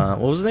 What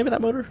was the name of that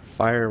motor?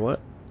 Fire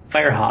what?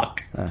 Firehawk.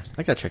 I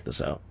gotta check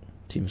this out.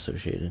 Team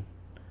Associated.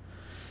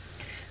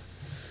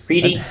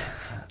 Reedy.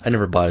 I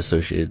never buy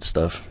Associated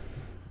stuff.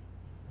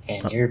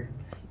 And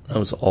that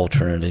was all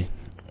Trinity.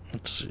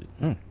 Let's see.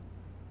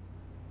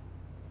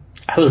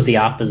 I was the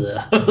opposite.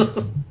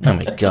 Oh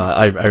my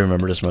god, I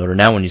remember this motor.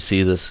 Now when you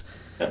see this,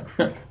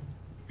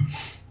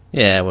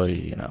 yeah, well,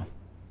 you know,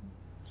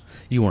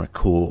 you weren't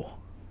cool.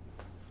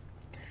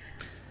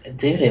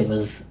 Dude, it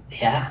was.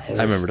 I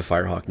remember the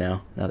Firehawk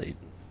now. Now that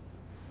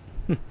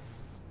I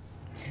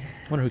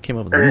wonder who came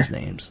up with these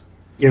names.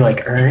 You're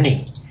like,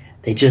 Ernie,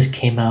 they just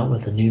came out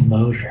with a new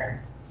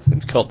motor.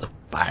 It's called the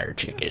Fire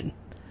Chicken.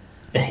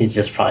 He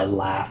just probably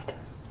laughed.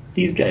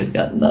 These guys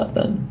got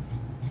nothing.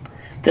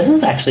 This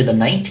is actually the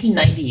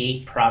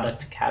 1998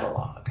 product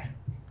catalog.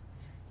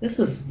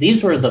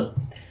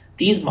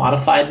 These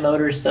modified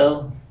motors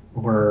though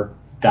were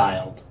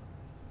dialed.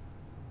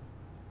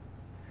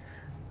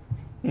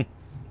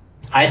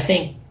 I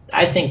think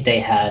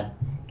they had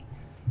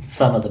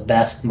some of the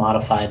best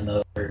modified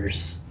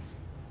motors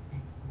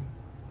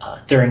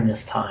during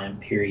this time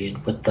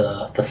period with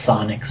the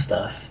Sonic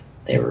stuff.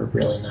 They were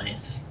really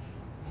nice.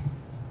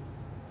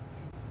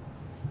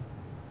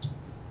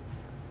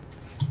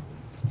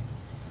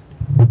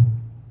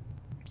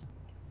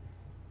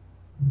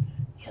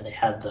 Yeah, they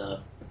had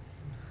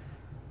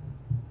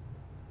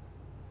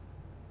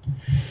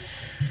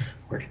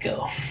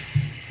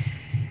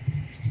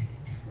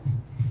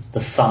the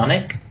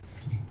Sonic,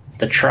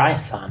 the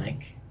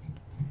Trisonic,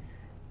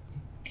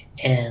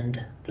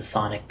 and the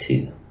Sonic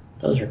 2.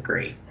 Those are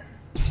great.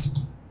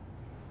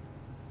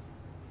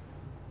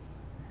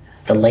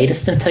 The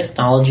latest in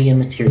technology and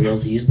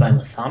materials used by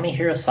Masami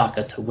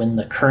Hirosaka to win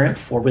the current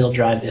four-wheel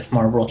drive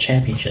IFMAR World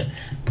Championship.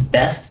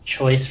 Best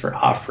choice for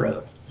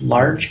off-road.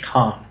 Large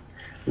com.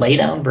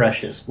 Lay-down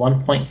brushes.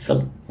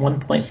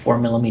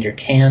 1.4 millimeter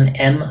can.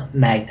 M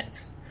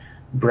magnets.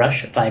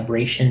 Brush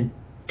vibration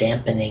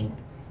dampening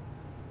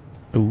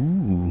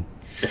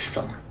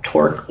system.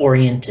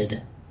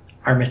 Torque-oriented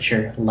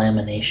armature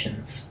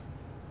laminations.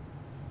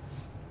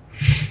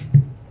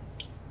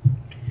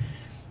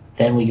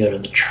 Then we go to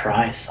the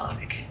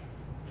Trisonic,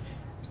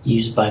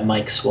 used by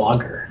Mike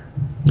Swagger.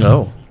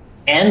 Oh.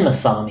 And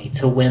Masami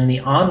to win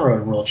the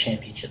on-road world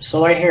championship.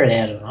 So right here they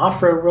had an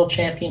off-road world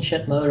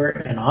championship motor,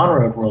 an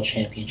on-road world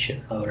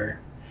championship motor.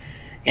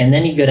 And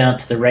then you go down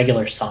to the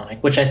regular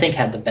Sonic, which I think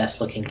had the best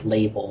looking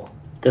label.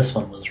 This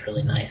one was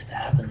really nice to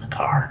have in the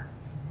car.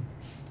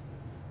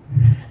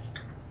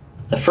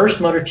 The first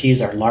motor to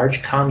use our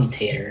large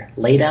commutator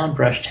lay-down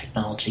brush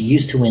technology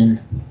used to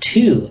win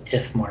 2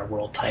 IFMAR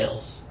world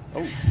titles.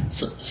 Oh.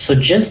 So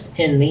just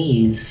in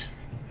these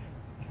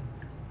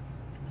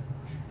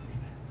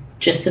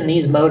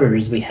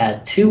motors, we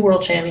had 2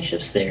 world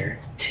championships there,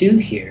 2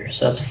 here,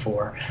 so that's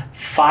 4,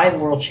 5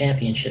 world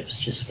championships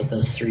just with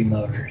those 3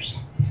 motors.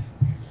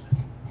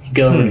 You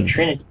go over to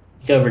Trinity,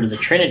 the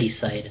Trinity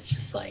site, it's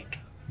just like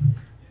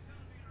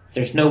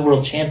there's no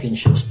world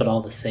championships, but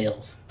all the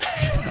sales.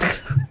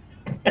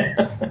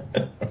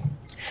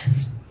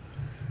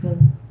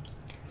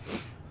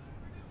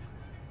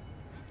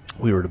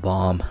 We were the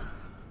bomb.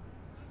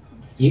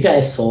 You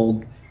guys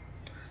sold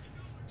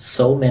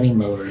so many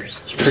motors.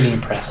 It's pretty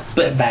impressive.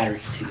 But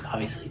batteries too,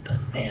 obviously, but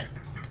man.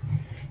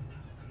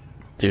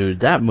 Dude,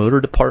 that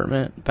motor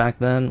department back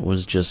then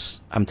was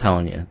just, I'm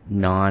telling you,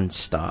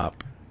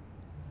 non-stop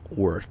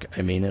work.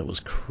 I mean, it was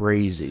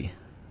crazy.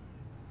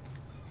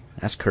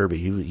 Ask Kirby,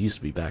 he used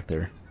to be back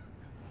there.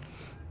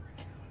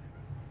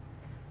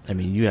 I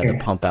mean, you had to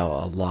pump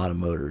out a lot of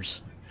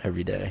motors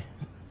every day.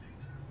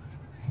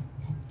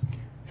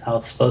 That's how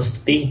it's supposed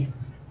to be.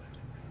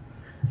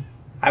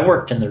 I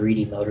worked in the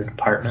Reedy motor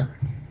department.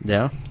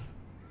 Yeah?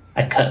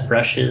 I cut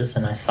brushes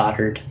and I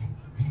soldered.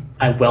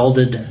 I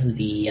welded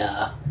the,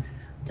 what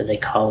do they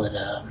call it?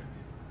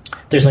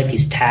 There's like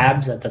these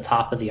tabs at the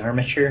top of the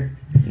armature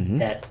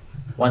that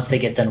once they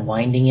get done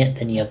winding it,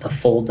 then you have to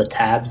fold the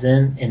tabs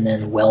in and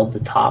then weld the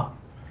top.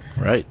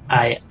 Right.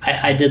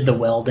 I did the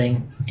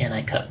welding and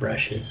I cut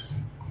brushes.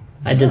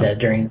 I did that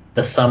during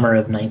the summer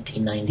of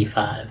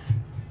 1995.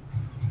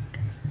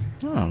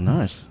 Oh,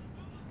 nice.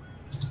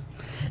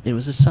 It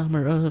was the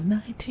summer of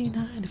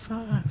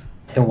 1995.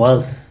 It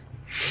was.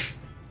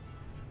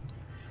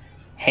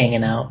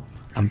 Hanging out.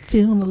 I'm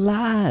feeling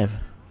alive.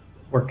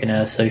 Working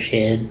at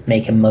Associated,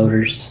 making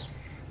motors,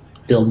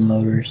 building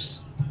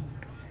motors.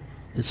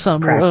 The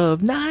summer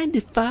of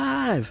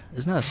 95.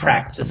 Isn't that a song?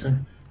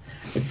 Practicing.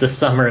 It's the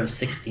summer of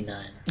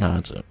 69. Oh,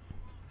 that's it.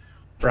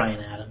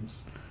 Bryan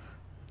Adams.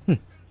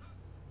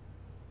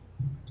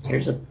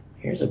 Here's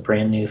a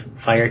brand new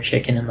fire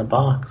chicken in the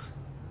box.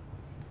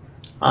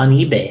 On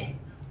eBay.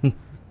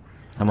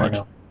 How much?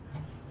 No.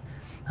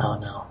 Oh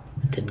no,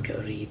 it didn't go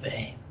to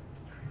eBay.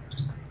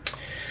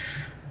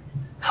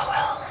 Oh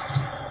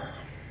well.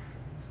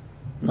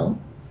 No.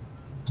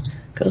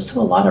 Goes to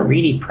a lot of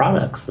Reedy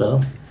products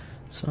though.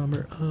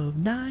 Summer of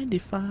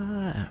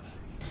 95.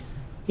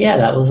 Yeah,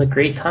 that was a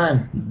great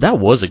time. That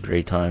was a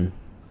great time.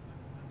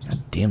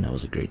 God damn, that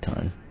was a great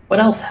time. What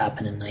else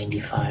happened in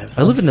 95?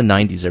 I live in the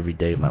 90s every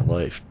day of my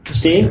life.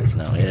 Just so you guys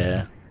know,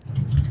 yeah.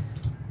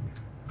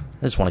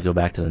 I just want to go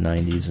back to the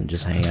 90s and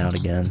just hang out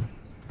again.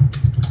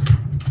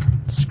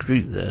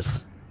 Screw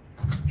this.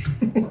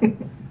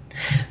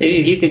 Maybe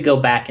if you could go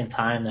back in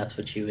time, that's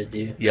what you would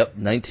do. Yep,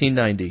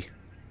 1990.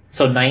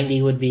 So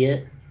 90 would be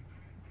it?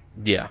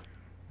 Yeah.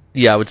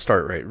 Yeah, I would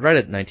start right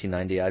at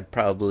 1990. I'd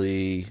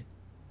probably...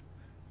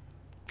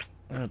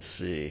 Let's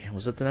see.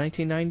 Was it the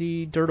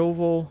 1990 Dirt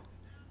Oval,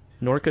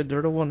 Norca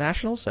Dirt Oval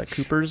Nationals at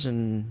Cooper's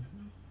in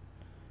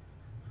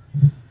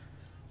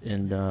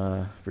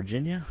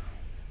Virginia?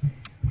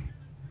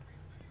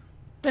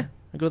 Yeah,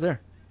 I'd go there.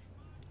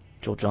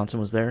 Joel Johnson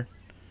was there.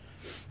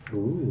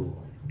 Ooh.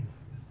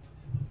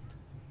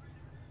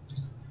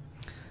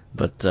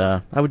 But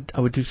I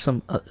would do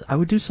some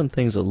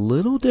things a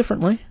little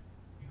differently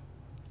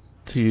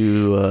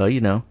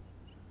to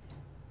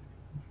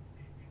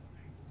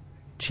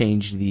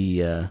change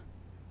the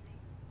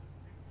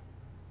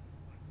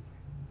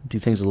do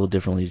things a little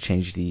differently to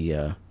change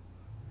the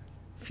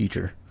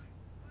future.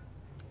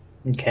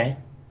 Okay.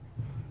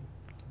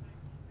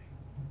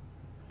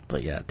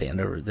 But yeah, Dan,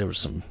 there was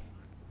some,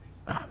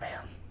 oh man,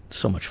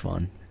 so much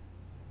fun.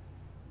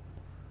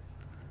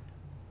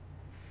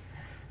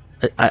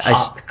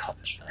 Pop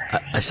culture.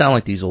 I sound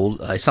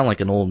like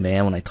an old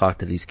man when I talk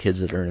to these kids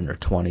that are in their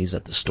 20s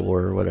at the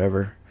store or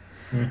whatever.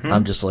 Mm-hmm.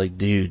 I'm just like,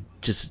 dude,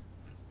 just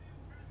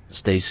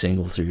stay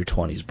single through your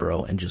 20s,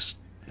 bro, and just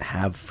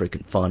have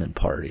freaking fun and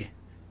party.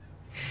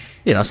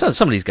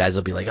 some of these guys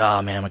will be like,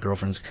 oh man, my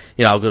girlfriend's,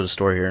 I'll go to the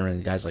store here and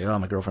the guy's like, oh,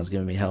 my girlfriend's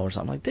giving me hell or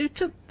something. I'm like,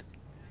 dude,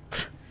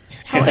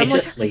 They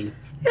just leave.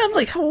 Yeah, I'm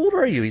like, how old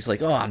are you? He's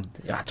like, oh, I'm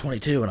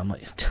 22. And I'm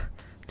like,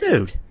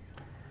 dude,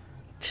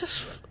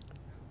 just,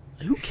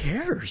 who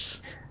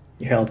cares?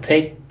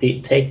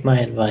 Take my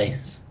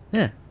advice.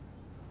 Yeah,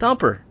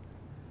 dump her.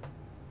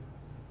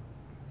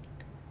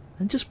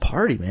 And just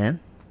party, man.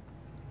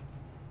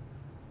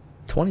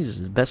 20s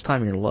is the best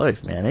time of your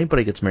life, man.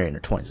 Anybody gets married in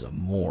their 20s is a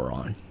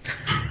moron.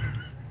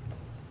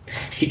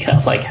 You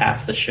got like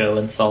half the show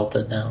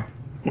insulted now.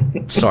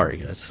 Sorry,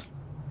 guys.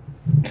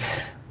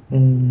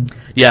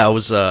 Yeah, I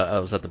was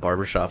at the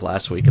barbershop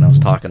last week and I was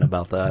talking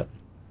about that.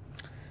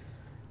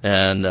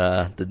 And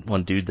the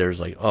one dude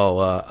there's like,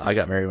 I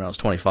got married when I was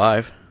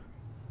 25.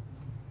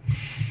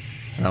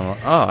 And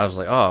I was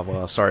like, oh,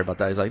 well, sorry about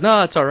that. He's like,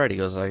 no, it's all right. He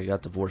goes, I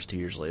got divorced 2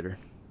 years later.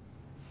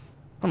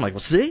 I'm like,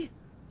 well, see?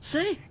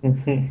 This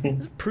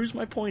proves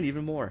my point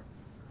even more.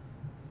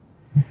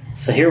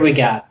 So here we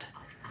got,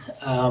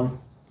 in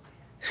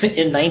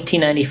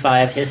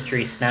 1995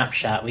 history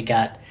snapshot, we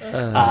got,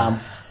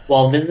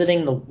 while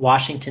visiting the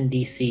Washington,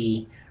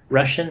 D.C.,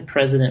 Russian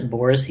President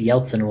Boris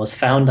Yeltsin was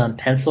found on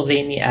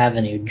Pennsylvania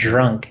Avenue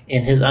drunk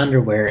in his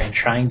underwear and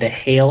trying to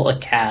hail a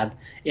cab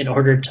in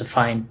order to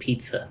find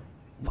pizza.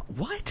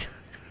 What?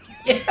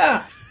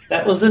 Yeah,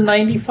 that was in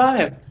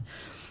 95.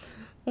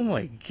 Oh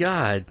my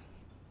God.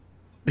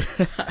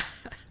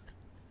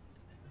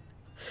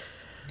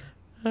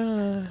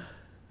 The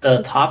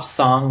top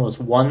song was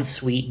One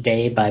Sweet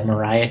Day by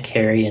Mariah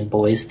Carey and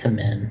Boyz II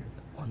Men.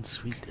 One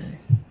Sweet Day.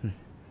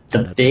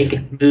 The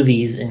big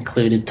movies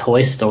included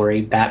Toy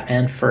Story,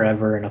 Batman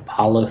Forever, and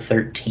Apollo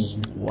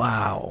 13.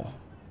 Wow.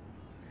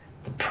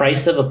 The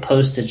price of a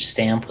postage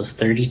stamp was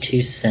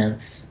 32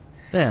 cents.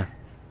 Yeah.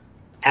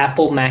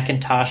 Apple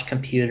Macintosh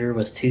computer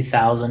was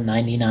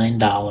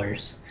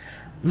 $2,099.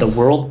 The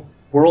world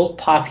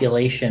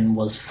population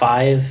was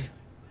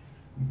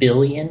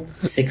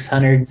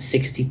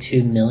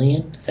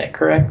 5,662,000,000. Is that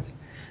correct?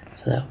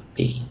 So that would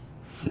be.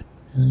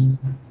 I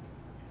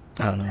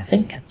don't know. I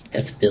think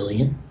that's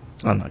billion.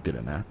 I'm not good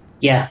at math.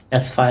 Yeah,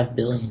 that's 5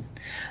 billion.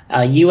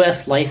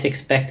 U.S. life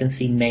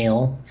expectancy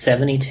male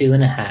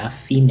 72.5,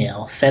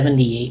 female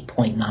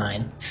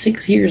 78.9.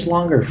 6 years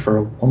longer for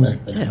a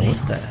woman than a man.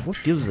 What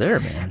gives there,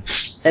 man?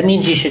 That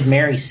means you should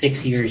marry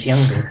 6 years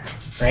younger,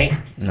 right?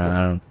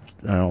 No,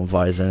 I don't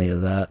advise any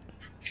of that.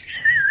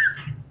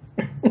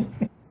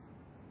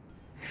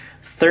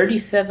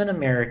 37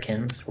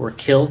 Americans were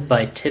killed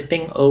by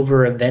tipping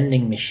over a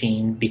vending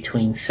machine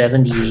between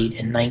 78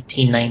 and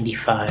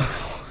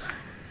 1995.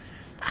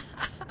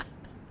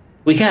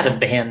 We gotta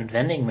ban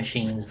vending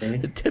machines,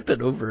 dude. Tip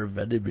it over a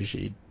vending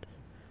machine.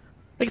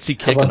 I can see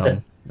kicking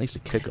them. I used to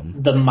kick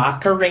them. The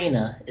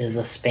Macarena is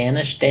a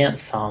Spanish dance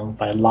song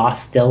by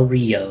Los Del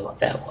Rio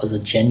that was a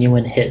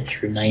genuine hit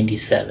through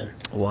 97.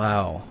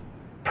 Wow.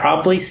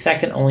 Probably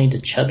second only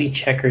to Chubby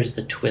Checkers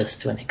The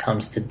Twist when it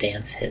comes to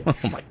dance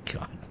hits. Oh my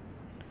God.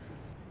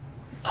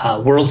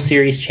 World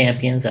Series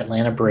champions,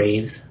 Atlanta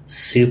Braves.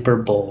 Super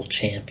Bowl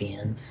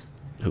champions.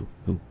 Who?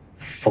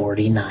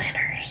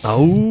 49ers.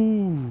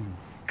 Oh.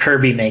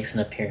 Kirby makes an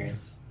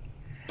appearance.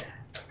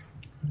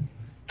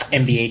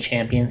 NBA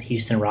champions,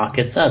 Houston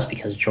Rockets. That's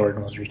because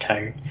Jordan was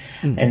retired.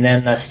 And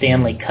then the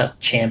Stanley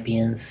Cup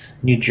champions,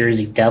 New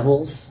Jersey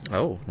Devils.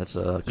 Oh, that's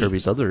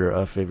Kirby's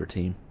other favorite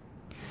team.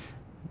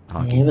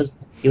 Hockey.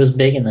 He was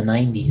big in the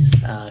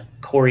 90s.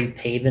 Corey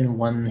Pavin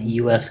won the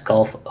U.S.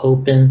 Golf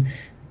Open.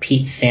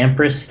 Pete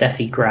Sampras,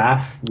 Steffi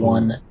Graf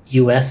won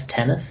U.S.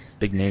 tennis.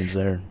 Big names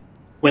there.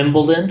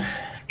 Wimbledon,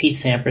 Pete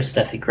Sampras,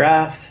 Steffi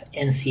Graf.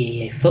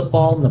 NCAA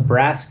football,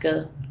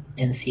 Nebraska.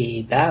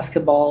 NCAA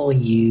basketball,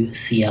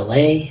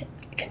 UCLA.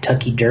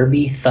 Kentucky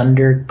Derby,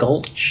 Thunder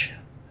Gulch.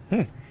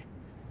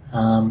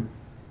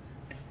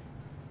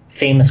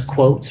 Famous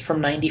quotes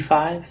from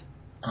 95.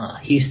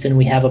 Houston,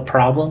 we have a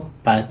problem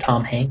by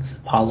Tom Hanks,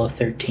 Apollo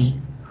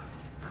 13.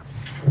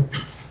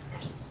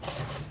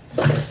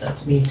 I guess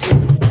that's me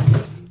too.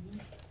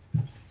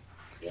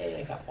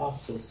 Yay, I got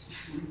boxes.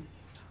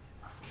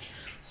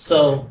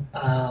 So,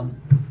 I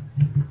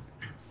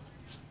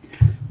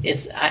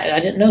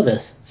didn't know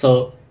this.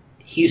 So,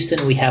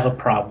 Houston, we have a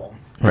problem.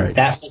 Right.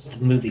 That was the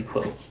movie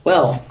quote.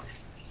 Well,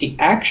 the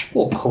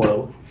actual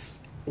quote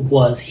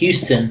was,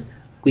 Houston,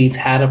 we've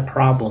had a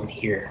problem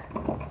here.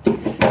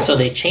 So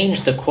they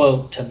changed the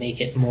quote to make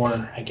it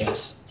more, I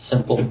guess,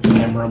 simple,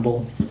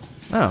 memorable.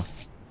 Oh.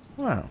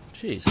 Wow.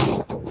 Jeez.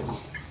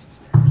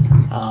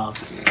 A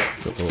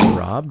little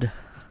robbed.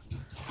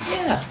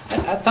 Yeah,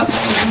 I thought that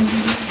was an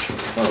actual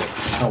quote.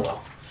 Oh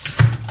well.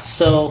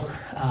 So,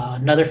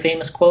 another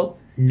famous quote,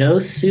 no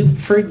soup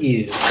for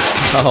you.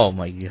 Oh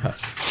my God.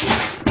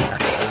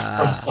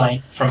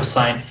 From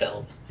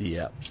Seinfeld.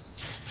 Yeah.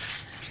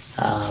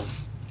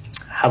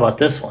 How about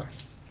this one?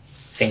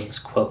 Famous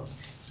quote.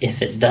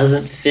 If it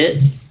doesn't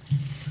fit,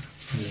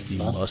 you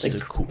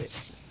must quit.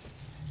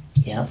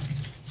 Yeah.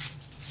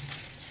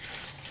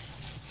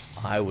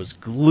 I was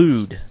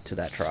glued to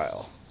that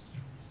trial.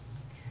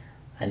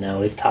 I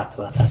know we've talked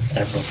about that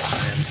several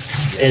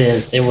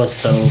times. It was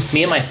so.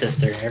 Me and my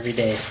sister every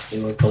day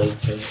we were glued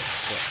to it.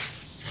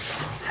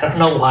 I don't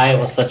know why it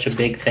was such a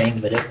big thing,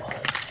 but it was.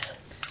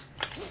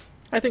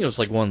 I think it was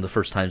like one of the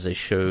first times they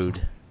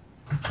showed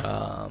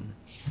the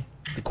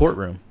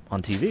courtroom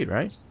on TV,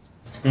 right?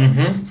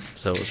 Mm-hmm.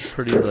 So it was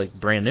pretty like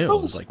brand new.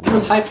 It was like, it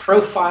was high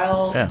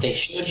profile. Yeah. They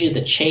showed you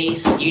the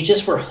chase. You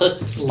just were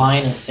hooked,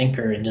 line and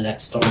sinker into that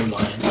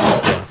storyline.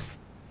 Yeah.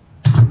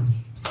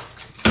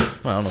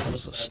 Well, I don't know if it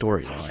was a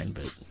storyline,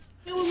 but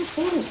It was a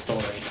total story.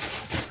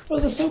 It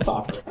was a soap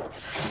opera.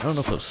 I don't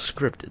know if it was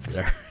scripted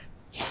there.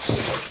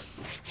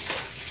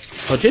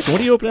 Oh, Jason,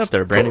 what are you opening up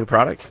there? A brand new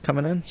product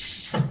coming in?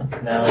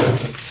 No,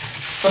 this is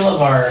some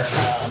of our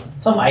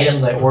some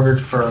items I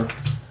ordered for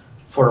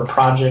a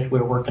project we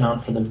were working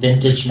on for the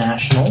Vintage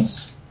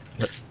Nationals.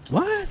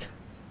 What?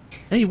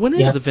 Hey, when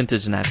is the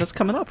Vintage Nat? That's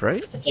coming up,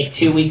 right? It's like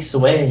 2 weeks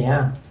away,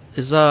 yeah.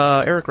 Is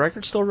Eric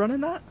Reichert still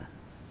running that?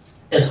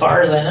 As far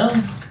as I know.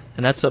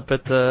 And that's up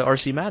at the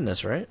RC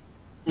Madness, right?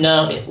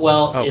 No,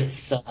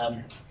 it's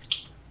at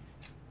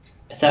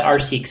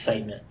RC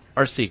Excitement.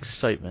 RC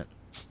Excitement.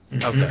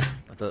 Mm-hmm. Okay.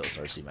 I thought it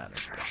was RC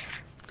Madness.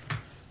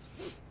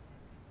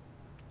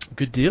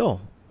 Good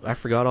deal. I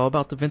forgot all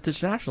about the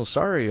Vintage National.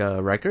 Sorry,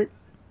 Reichert.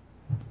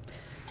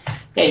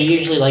 Yeah, he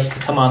usually likes to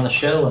come on the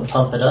show and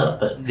pump it up,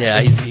 but yeah,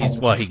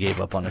 he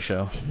gave up on the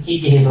show. He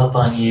gave up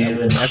on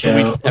you and the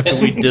show. After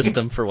we dissed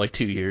him for like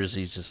 2 years,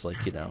 he's just like,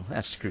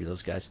 screw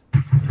those guys.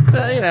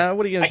 But,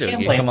 what are you gonna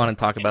do? You come on and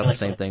talk about the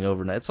same thing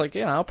over and it's like,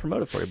 I'll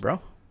promote it for you, bro.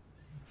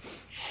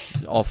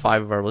 All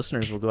 5 of our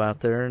listeners will go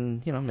out there,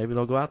 and maybe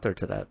they'll go out there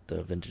to that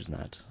Vintage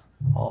Night.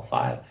 All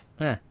 5.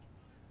 Yeah, I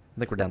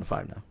think we're down to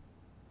 5 now.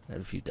 I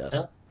had a few deaths.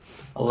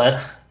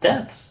 11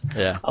 deaths.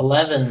 Yeah.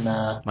 11.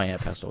 My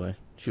aunt passed away.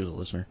 She was a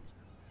listener.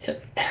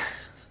 It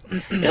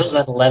was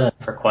at 11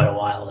 for quite a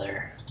while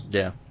there.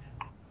 Yeah.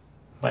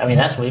 I mean,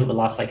 we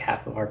lost like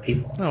half of our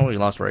people. Oh, we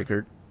lost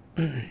Reichert.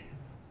 I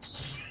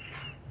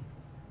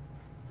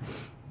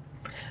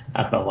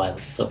don't know why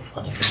this is so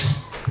funny.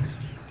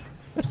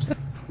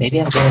 Maybe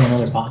I'm getting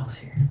another box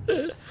here.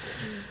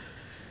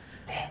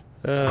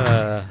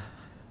 Yeah,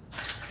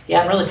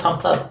 I'm really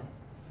pumped up.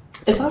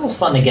 It's always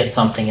fun to get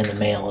something in the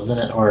mail, isn't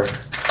it? Or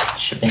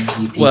shipping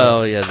UPS.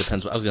 Well, yeah, it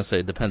depends. I was gonna say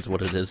it depends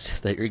what it is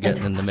that you're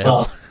getting in the mail.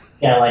 Well,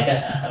 yeah, like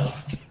I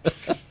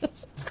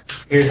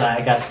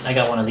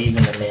got one of these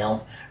in the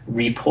mail.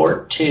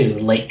 Report to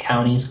Lake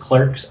County's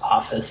clerk's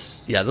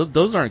office. Yeah,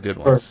 those aren't good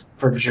ones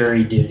for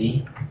jury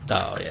duty.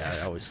 Oh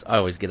yeah, I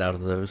always get out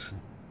of those.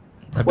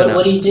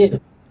 What do you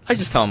do? I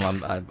just tell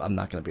them I'm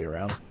not going to be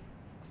around.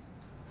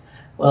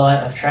 Well,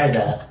 I've tried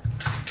that.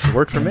 It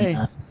worked for me.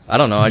 I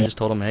don't know. I just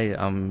told them, hey,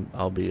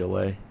 I'll be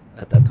away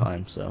at that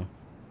time, so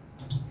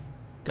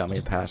got me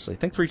a pass. I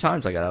think 3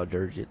 times I got out of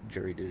jury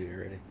duty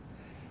already.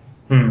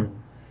 The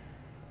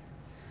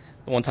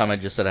one time I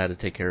just said I had to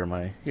take care of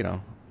my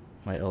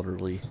my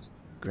elderly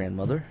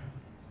grandmother.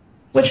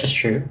 Which is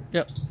true.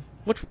 Yep.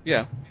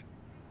 Yeah.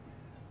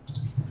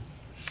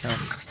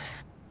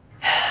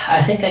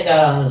 I think I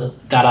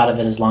got out of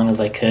it as long as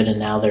I could, and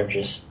now they're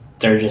just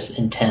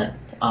intent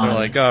on. They're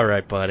like, all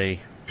right, buddy.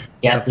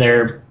 Yeah,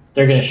 they're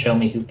gonna show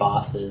me who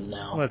boss is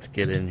now. Let's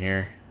get in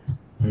here.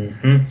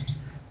 Mm-hmm.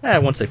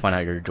 Once they find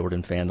out you're a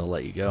Jordan fan, they'll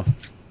let you go.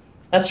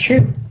 That's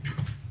true.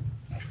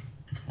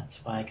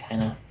 That's why I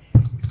kind of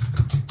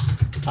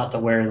thought to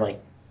wear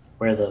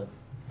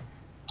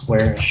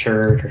a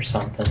shirt or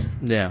something.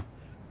 Yeah.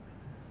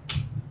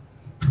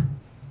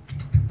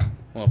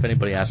 Well, if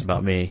anybody asks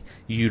about me,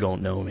 you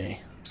don't know me.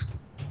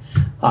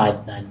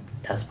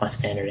 That's my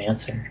standard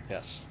answer.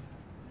 Yes.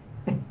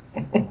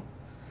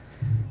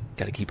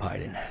 Gotta keep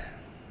hiding.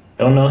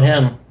 Don't know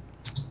him.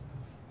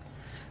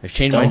 I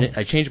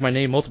changed my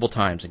name multiple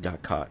times and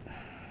got caught.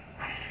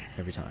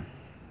 Every time.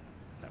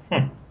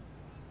 No.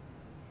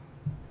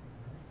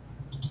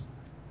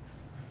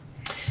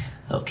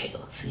 Okay,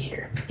 let's see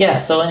here. Yeah,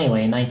 so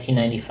anyway,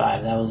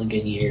 1995, that was a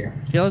good year.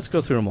 Yeah, let's go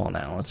through them all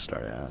now. Let's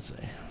start out. Let's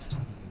see.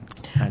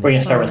 We're going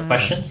to start with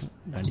questions?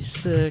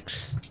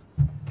 96.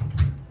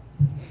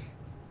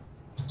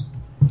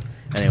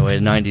 Anyway,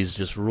 the 90s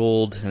just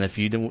ruled, and if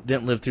you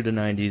didn't live through the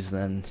 90s,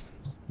 then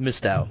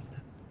missed out.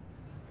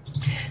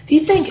 Do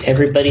you think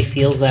everybody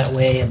feels that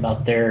way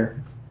about the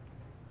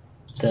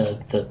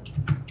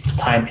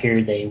time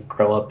period they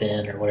grow up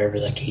in, or whatever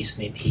the case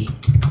may be?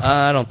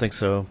 I don't think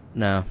so,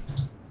 no.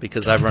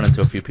 Because I've run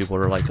into a few people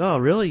who are like, oh,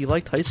 really? You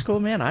liked high school,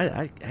 man?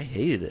 I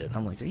hated it. And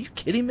I'm like, are you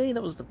kidding me?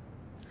 It was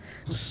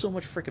so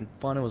much freaking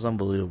fun. It was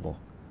unbelievable.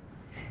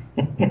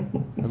 I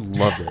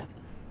loved it.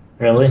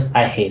 Really?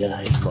 I hated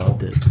high school.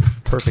 Loved it.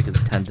 Perfect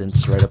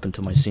attendance right up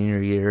until my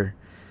senior year.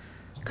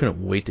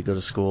 Couldn't wait to go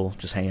to school,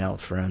 just hang out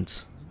with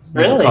friends.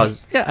 Really?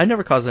 I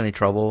never caused any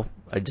trouble.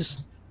 I just,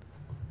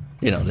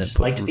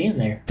 liked being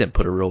there. Didn't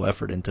put a real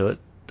effort into it,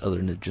 other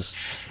than I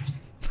just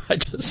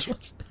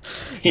was.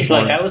 You're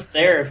like, I was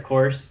there, of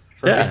course.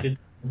 Yeah.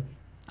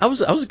 I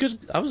was good.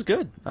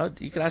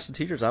 You could ask the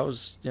teachers. I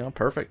was,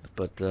 perfect,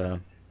 but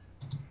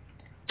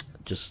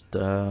just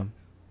didn't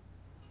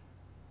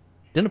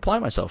apply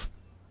myself.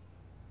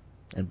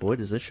 And boy,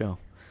 does it show.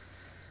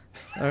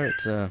 All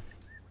right.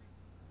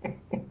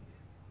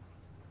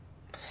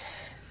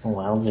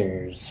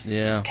 Wowzers.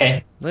 Yeah. Okay.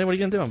 Hey, what are you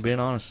gonna do? I'm being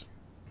honest.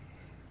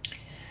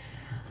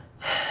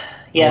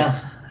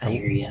 Yeah, I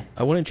hear you.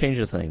 I wouldn't change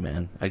a thing,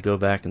 man. I'd go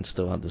back and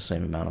still have the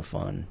same amount of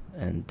fun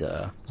and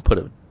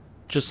put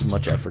just as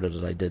much effort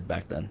as I did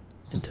back then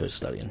into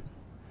studying.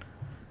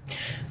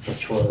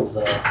 Which was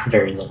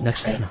very little.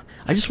 Next right? thing,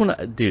 I just want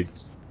to, dude.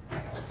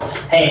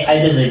 Hey, I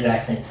did the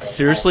exact same thing.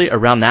 Seriously,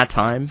 around that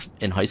time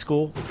in high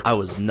school, I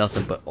was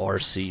nothing but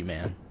RC,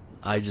 man.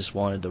 I just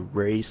wanted to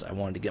race. I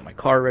wanted to get my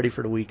car ready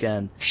for the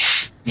weekend.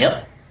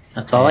 Yep,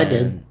 that's all I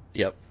did.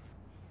 Yep.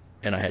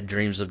 And I had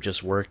dreams of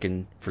just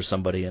working for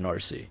somebody in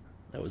RC.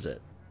 That was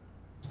it.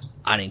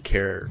 I didn't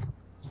care.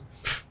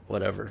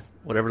 Whatever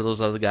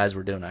those other guys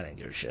were doing, I didn't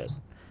give a shit. All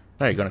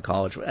right, going to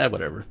college,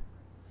 whatever.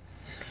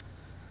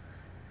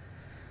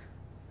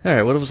 All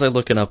right, what was I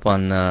looking up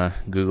on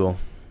Google?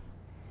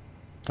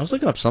 I was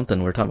looking up something.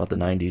 We were talking about the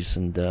 90s,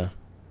 and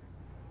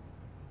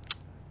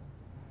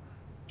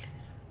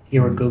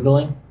You were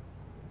Googling?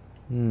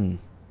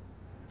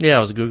 Yeah, I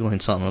was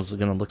Googling something. I was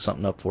going to look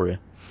something up for you.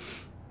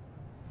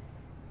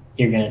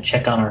 You're going to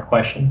check on our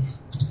questions?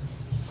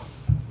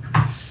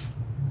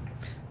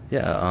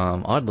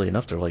 Yeah, oddly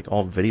enough, they're like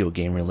all video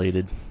game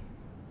related.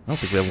 I don't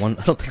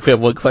think we have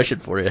one question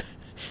for you.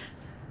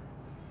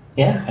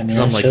 Yeah, I mean,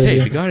 I'm like, hey,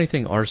 you. if you got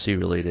anything RC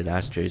related,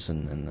 ask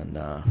Jason, and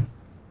then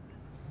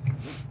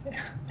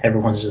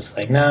everyone's just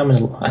like, no,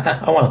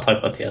 I want to talk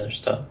about the other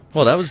stuff.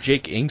 Well, that was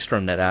Jake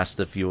Ingstrom that asked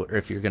if you're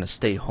going to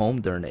stay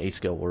home during the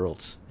A-Scale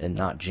Worlds and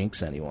not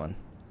jinx anyone.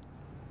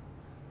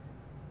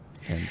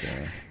 And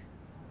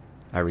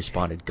I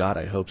responded, God,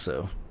 I hope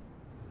so.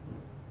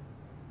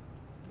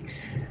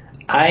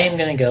 I am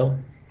going to go.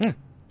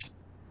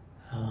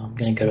 I'm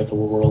going to go to the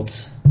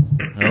Worlds.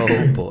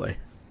 Oh, boy.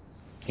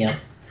 Yep.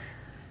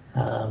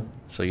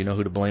 So you know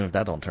who to blame if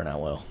that don't turn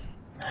out well.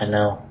 I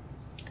know.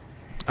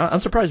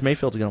 I'm surprised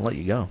Mayfield's going to let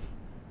you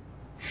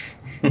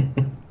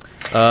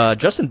go.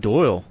 Justin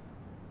Doyle.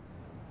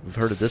 You've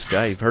heard of this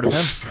guy. You've heard of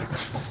him?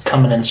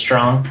 Coming in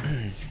strong.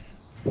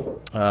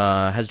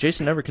 Has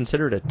Jason ever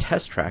considered a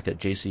test track at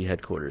JC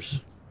headquarters?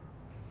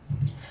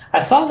 I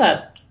saw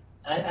that.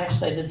 I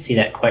did see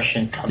that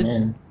question come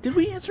in. Did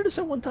we answer this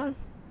at one time?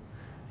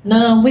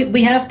 No,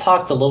 we have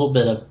talked a little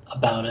bit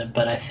about it,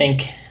 but I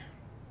think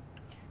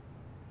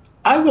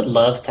I would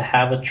love to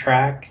have a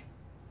track,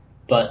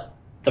 but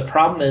the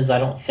problem is I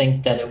don't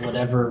think that it would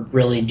ever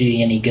really do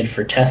you any good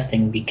for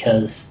testing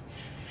because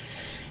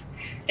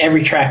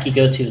every track you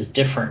go to is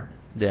different.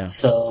 Yeah.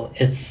 So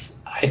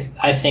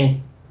I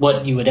think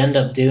what you would end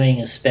up doing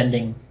is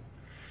spending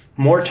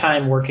more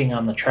time working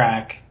on the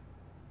track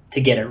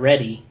to get it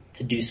ready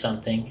to do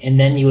something, and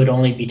then you would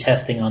only be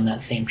testing on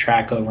that same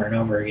track over and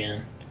over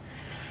again.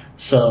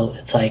 So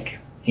it's like,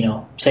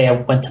 say I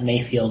went to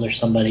Mayfield or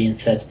somebody and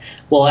said,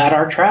 well, at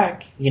our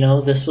track,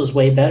 this was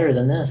way better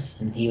than this.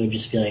 And he would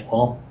just be like,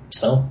 well,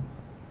 so?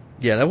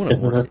 Yeah, that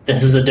wouldn't work.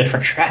 This is a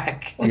different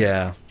track.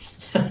 Yeah.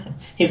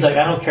 He's like,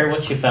 I don't care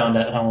what you found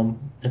at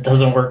home. It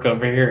doesn't work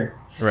over here.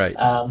 Right.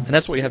 And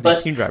that's what you have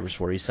these team drivers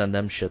for. You send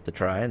them shit to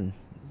try, and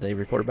they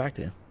report it back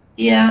to you.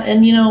 Yeah,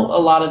 and a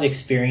lot of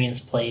experience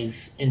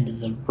plays into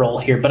the role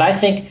here. But I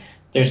think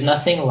there's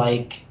nothing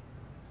like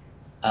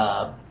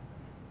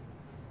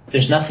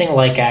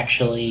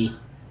actually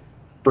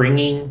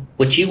bringing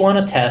what you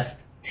want to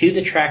test to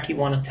the track you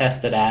want to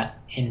test it at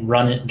and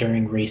run it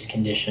during race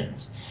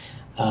conditions.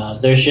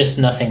 There's just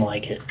nothing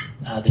like it.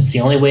 That's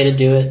the only way to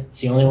do it. It's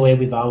the only way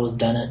we've always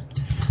done it.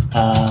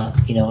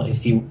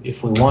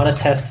 If we want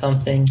to test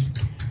something,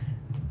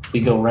 we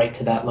go right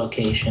to that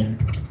location,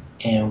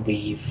 and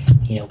we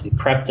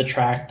prep the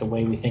track the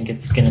way we think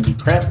it's going to be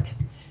prepped,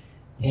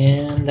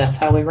 and that's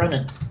how we run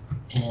it.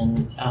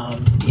 And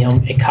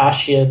it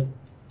costs you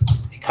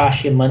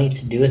money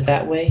to do it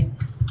that way,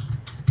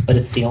 but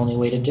it's the only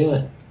way to do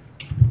it.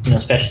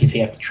 Especially if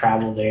you have to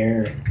travel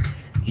there,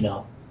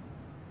 and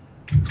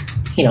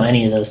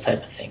any of those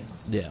type of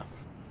things. Yeah.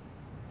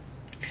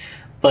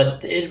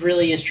 But it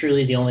really is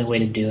truly the only way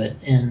to do it.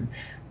 And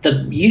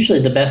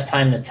usually the best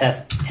time to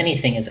test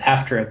anything is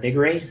after a big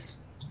race.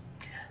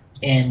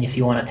 And if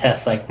you want to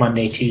test like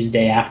Monday,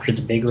 Tuesday after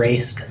the big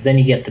race, because then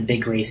you get the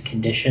big race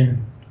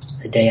condition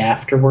the day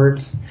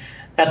afterwards.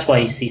 That's why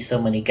you see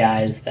so many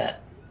guys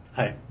that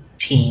are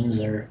teams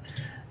or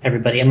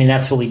everybody. I mean,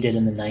 that's what we did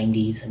in the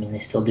 90s. I mean, they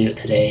still do it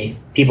today.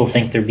 People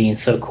think they're being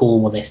so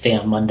cool when they stay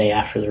on Monday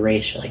after the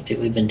race. You're like, dude,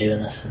 we've been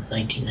doing this since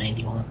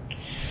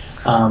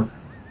 1991.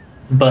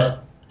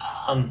 But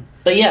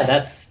yeah,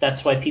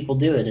 that's why people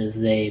do it. Is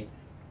they,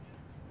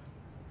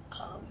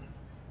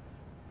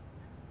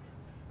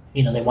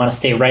 they want to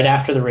stay right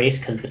after the race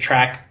because the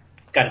track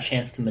got a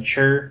chance to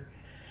mature,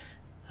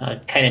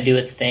 kind of do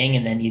its thing,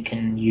 and then you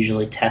can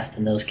usually test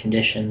in those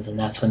conditions, and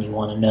that's when you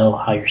want to know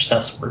how your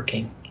stuff's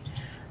working.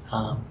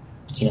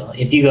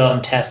 If you go out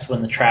and test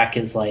when the track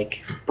is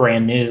like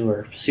brand new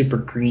or super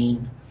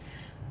green,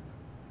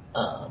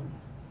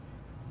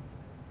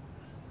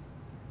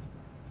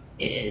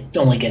 it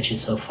only gets you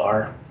so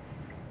far.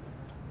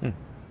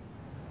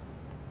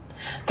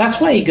 That's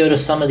why you go to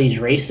some of these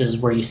races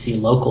where you see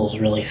locals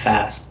really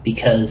fast,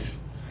 because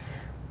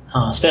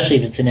especially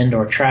if it's an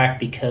indoor track,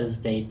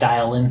 because they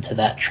dial into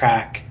that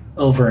track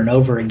over and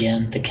over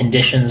again. The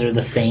conditions are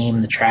the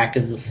same, the track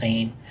is the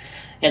same,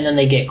 and then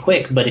they get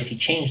quick. But if you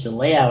change the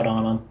layout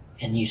on them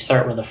and you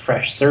start with a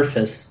fresh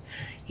surface,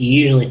 you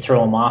usually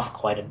throw them off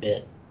quite a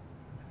bit.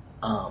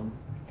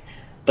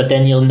 But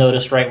then you'll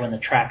notice right when the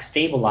track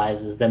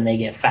stabilizes, then they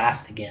get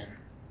fast again.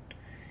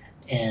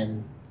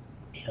 And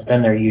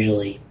then they're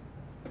usually,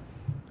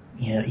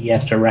 you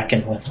have to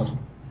reckon with them.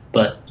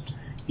 But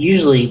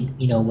usually,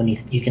 when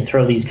you can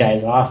throw these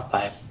guys off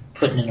by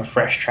putting in a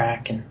fresh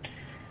track, and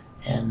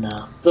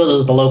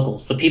those the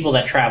locals, the people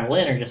that travel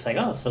in are just like,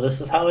 oh, so this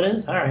is how it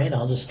is. All right,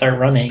 I'll just start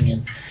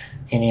running,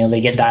 and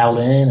they get dialed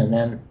in, and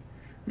then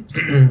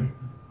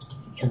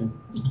and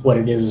what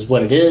it is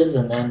what it is,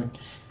 and then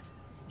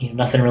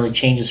nothing really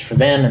changes for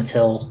them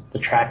until the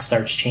track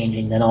starts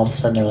changing. Then all of a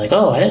sudden they're like,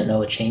 oh, I didn't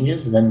know it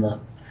changes. And then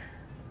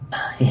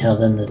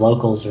then the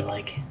locals are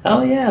like,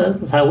 oh yeah, this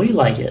is how we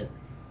like it.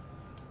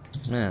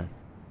 Yeah.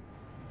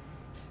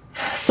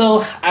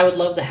 So I would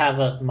love to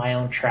have my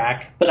own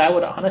track, but I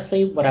would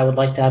honestly, what I would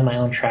like to have my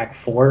own track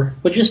for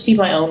would just be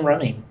my own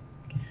running.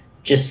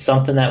 Just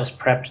something that was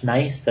prepped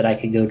nice that I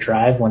could go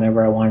drive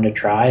whenever I wanted to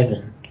drive,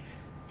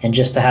 and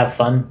just to have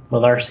fun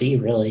with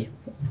RC, really.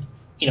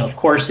 Of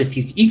course, if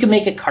you can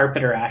make a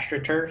carpet or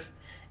AstroTurf,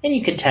 and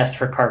you could test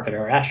for carpet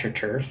or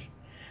AstroTurf,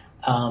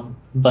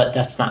 but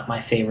that's not my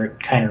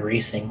favorite kind of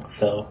racing,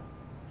 so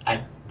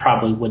I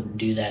probably wouldn't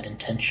do that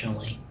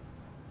intentionally.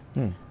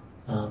 And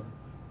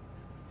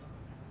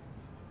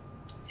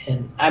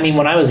I mean,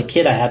 when I was a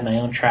kid, I had my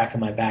own track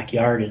in my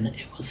backyard, and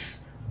it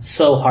was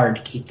so hard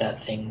to keep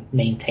that thing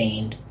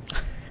maintained.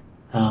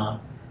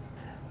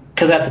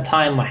 Because at the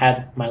time, I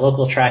had my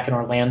local track in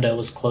Orlando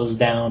was closed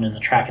down, and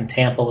the track in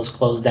Tampa was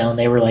closed down.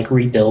 They were like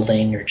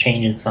rebuilding or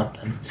changing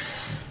something.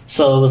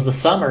 So it was the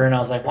summer, and I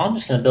was like, well, I'm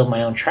just going to build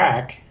my own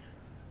track,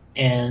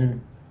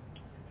 and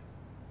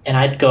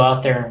I'd go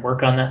out there and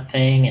work on that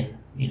thing, and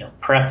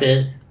prep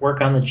it, work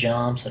on the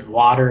jumps, and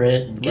water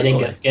it, and get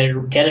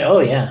it. Oh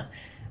yeah,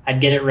 I'd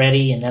get it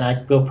ready, and then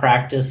I'd go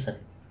practice and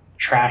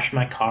trash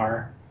my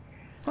car.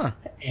 Huh.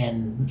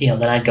 And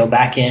then I'd go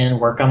back in,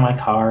 work on my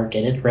car,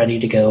 get it ready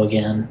to go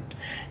again.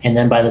 And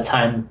then by the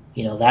time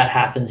that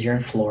happens, you're in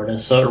Florida,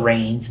 so it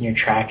rains and your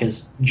track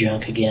is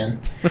junk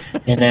again.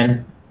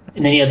 and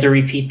then you have to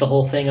repeat the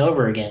whole thing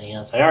over again.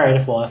 It's like, all right,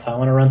 if I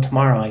want to run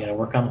tomorrow, I got to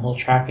work on the whole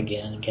track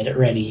again and get it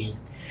ready.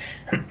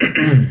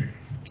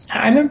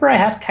 I remember I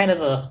had kind of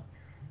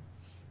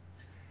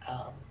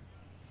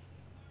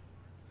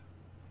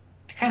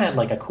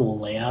like a cool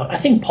layout. I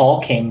think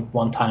Paul came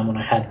one time when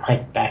I had my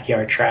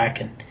backyard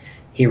track, and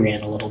he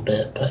ran a little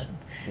bit, but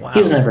wow. he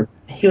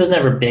was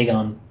never big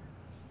on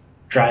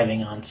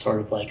driving on sort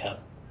of like I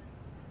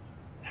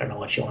don't know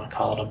what you want to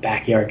call it, a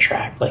backyard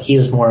track. Like he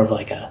was more of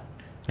like it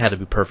had to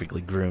be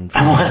perfectly groomed.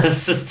 I want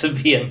this to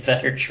be a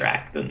better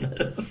track than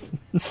this.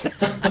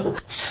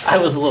 I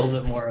was a little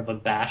bit more of a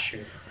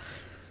basher.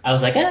 I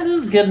was like,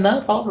 this is good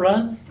enough. I'll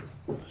run.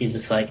 He's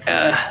just like,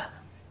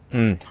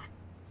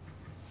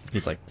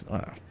 He's like,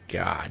 oh,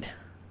 God.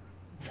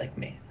 It's like,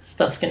 man, this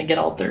stuff's going to get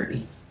all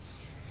dirty.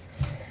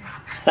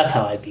 That's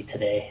how I'd be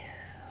today.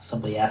 If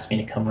somebody asked me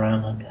to come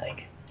around, I'd be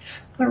like,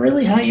 oh,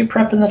 really? How are you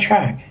prepping the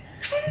track?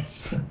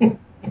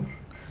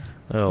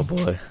 Oh,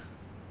 boy.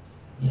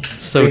 Yeah,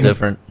 so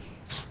different.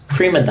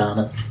 Prima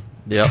donnas.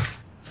 Yep.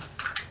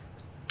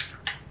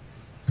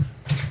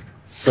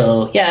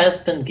 So, yeah, it's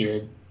been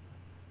good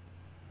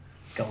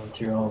going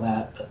through all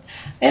that. But,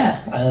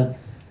 yeah,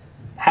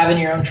 having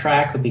your own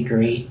track would be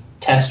great.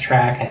 Test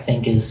track, I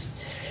think, is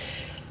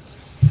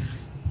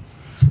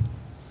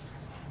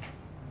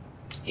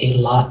a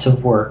lot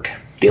of work.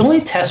 The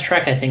only test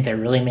track I think that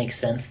really makes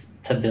sense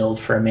to build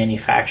for a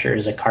manufacturer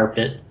is a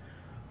carpet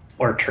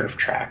or turf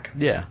track.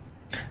 Yeah.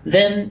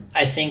 Then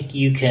I think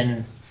you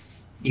can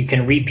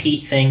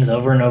repeat things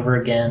over and over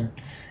again,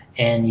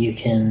 and you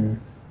can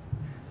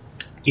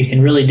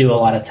really do a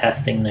lot of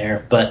testing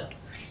there. But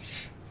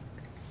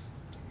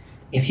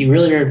if you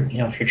really are,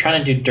 if you're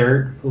trying to do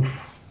dirt,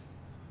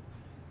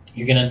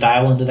 you're going to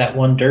dial into that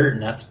one dirt,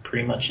 and that's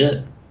pretty much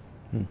it.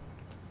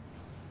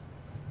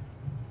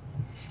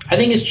 I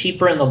think it's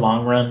cheaper in the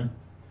long run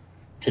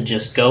to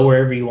just go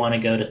wherever you want to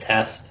go to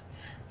test.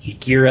 You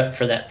gear up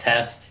for that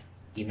test.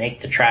 You make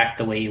the track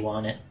the way you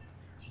want it.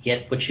 You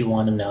get what you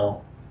want to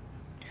know.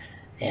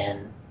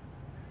 And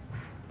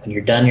when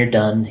you're done, you're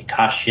done. It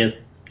costs you,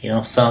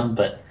 some,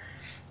 but,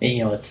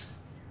 it's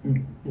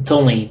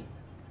only,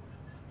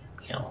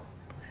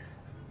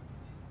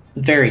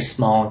 very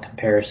small in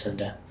comparison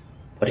to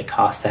what it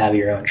costs to have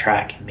your own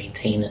track and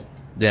maintain it.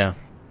 Yeah.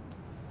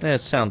 Yeah,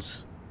 it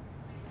sounds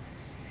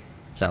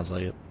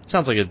like it. It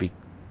sounds like it'd be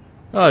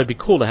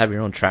cool to have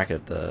your own track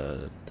at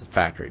the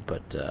factory,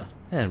 but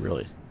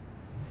really.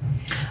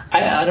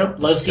 I don't.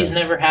 Lowe's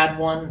never had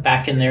one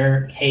back in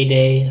their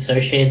heyday.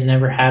 Associated's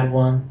never had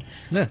one.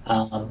 Yeah.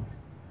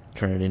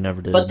 Trinity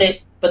never did.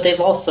 But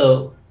they've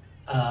also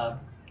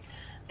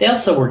they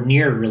also were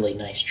near really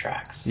nice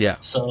tracks. Yeah.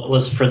 So it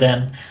was for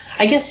them.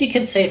 I guess you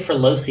could say for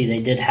Losi,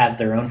 they did have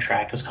their own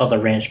track. It was called the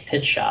Ranch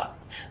Pit Shop,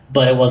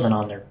 but it wasn't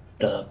on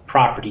the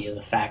property of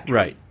the factory.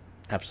 Right.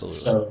 Absolutely.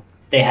 So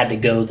they had to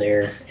go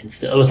there, and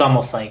it was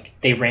almost like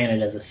they ran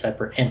it as a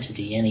separate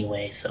entity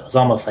anyway. So it was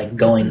almost like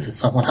going to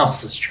someone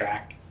else's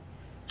track.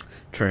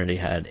 Trinity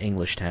had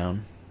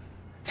Englishtown.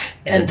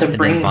 And to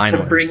bring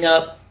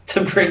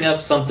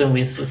up something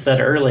we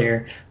said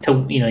earlier,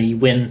 you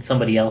win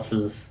somebody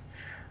else's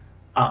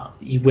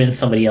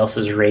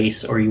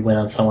race, or you win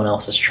on someone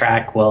else's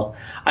track. Well,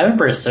 I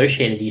remember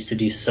Associated used to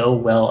do so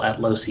well at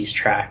Losi's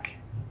track.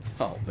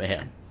 Oh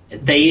man,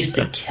 they used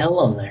to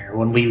kill them there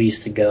when we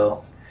used to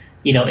go.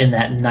 In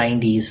that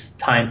 90s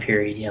time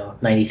period,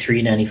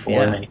 93, 94,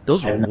 yeah, 95,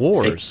 those were 96.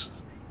 wars.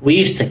 We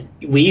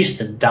used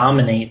to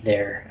dominate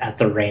there at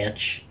the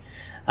ranch.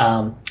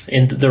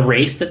 And the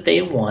race that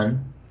they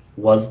won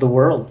was the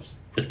Worlds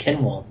with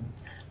Ken Walton.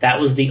 That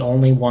was the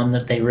only one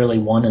that they really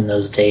won in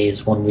those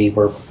days when we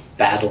were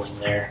battling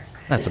there.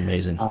 That's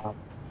amazing.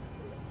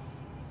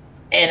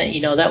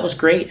 And that was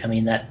great. I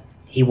mean, that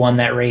he won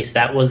that race.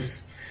 That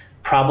was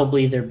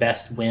probably their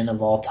best win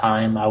of all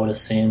time, I would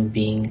assume,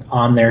 being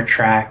on their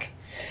track,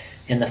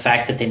 and the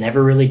fact that they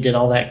never really did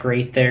all that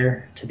great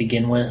there to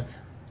begin with.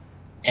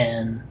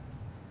 And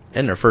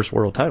their first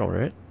world title,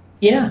 right?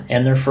 Yeah,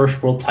 and their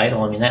first world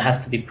title. I mean, that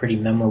has to be pretty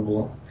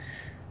memorable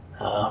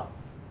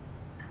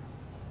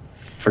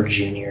for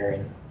Junior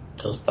and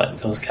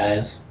those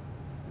guys.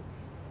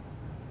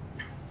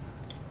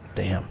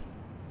 Damn.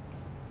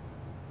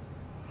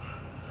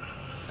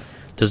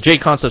 Does J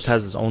Concepts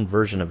has his own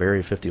version of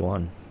Area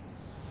 51?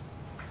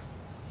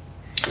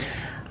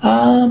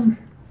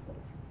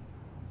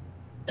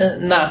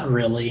 Not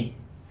really.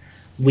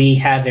 We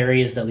have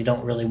areas that we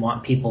don't really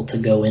want people to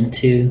go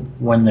into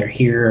when they're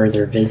here or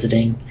they're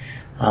visiting.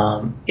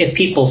 If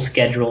people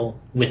schedule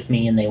with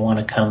me and they want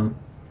to come,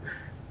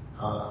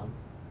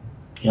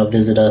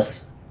 visit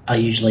us, I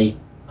usually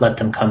let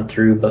them come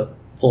through, but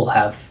we'll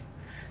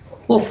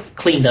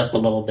cleaned up a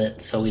little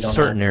bit so we don't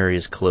certain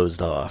areas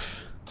closed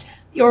off.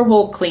 Or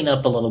we'll clean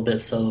up a little bit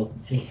so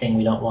anything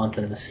we don't want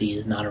them to see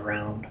is not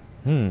around.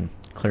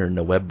 Clearing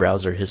the web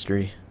browser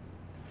history.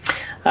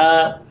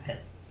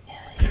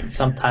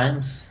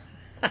 Sometimes.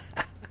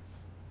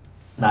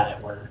 Not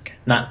at work.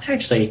 Not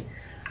actually.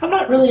 I'm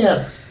not really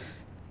a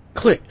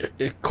quick.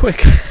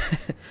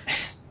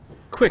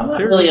 I'm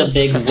not really a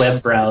big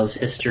web browse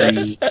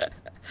history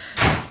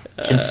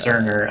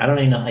concerner. I don't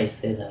even know how you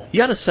say that. You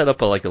got to set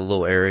up a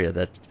little area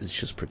that is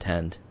just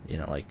pretend.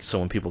 So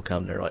when people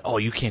come, they're like, "Oh,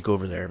 you can't go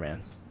over there,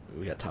 man.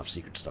 We got top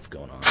secret stuff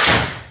going on."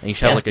 And you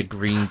should have a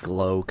green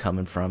glow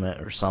coming from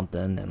it or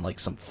something, and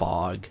some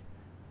fog.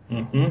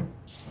 Mm-hmm.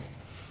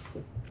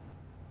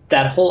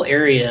 That whole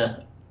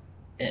area,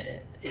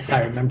 if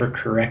I remember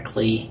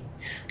correctly,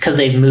 because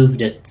they've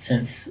moved it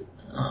since.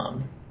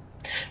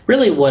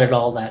 Really, what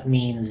all that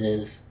means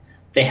is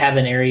they have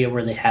an area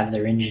where they have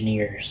their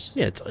engineers.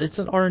 Yeah, it's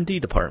an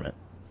R&D department.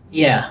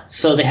 Yeah,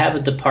 so they have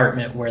a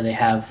department where they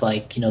have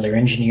their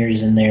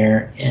engineers in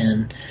there,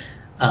 and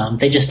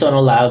they just don't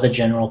allow the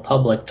general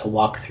public to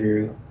walk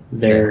through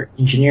their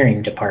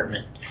engineering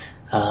department.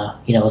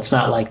 It's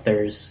not like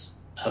it's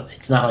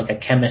not like a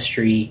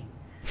chemistry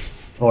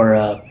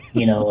or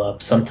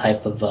some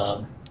type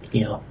of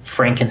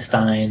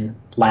Frankenstein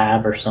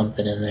lab or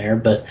something in there,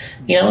 but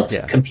it's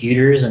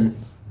computers and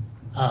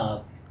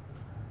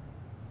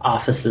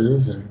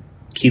offices and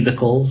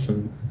cubicles,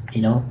 and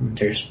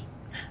there's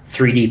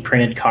 3D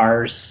printed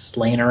cars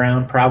laying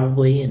around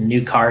probably, and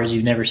new cars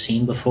you've never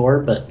seen before,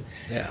 but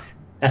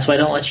that's why I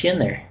don't let you in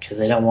there, because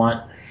they don't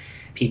want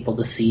people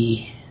to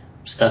see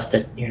stuff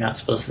that you're not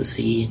supposed to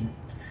see.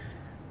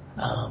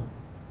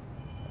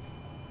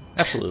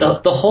 Absolutely.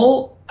 The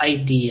whole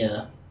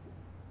idea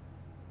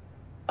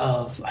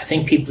of, I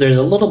think there's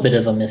a little bit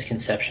of a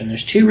misconception.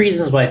 There's two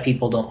reasons why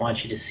people don't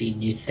want you to see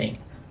new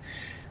things.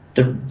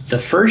 The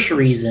first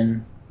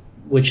reason,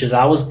 which has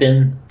always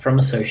been from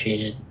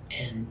Associated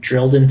and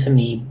drilled into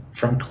me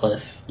from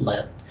Cliff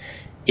Lett,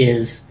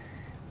 is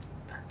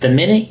the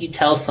minute you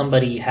tell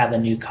somebody you have a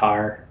new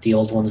car, the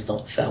old ones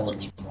don't sell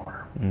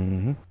anymore.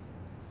 Mm-hmm.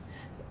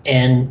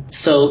 And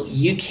so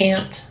you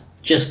can't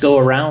just go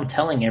around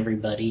telling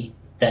everybody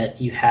that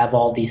you have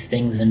all these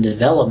things in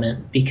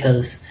development,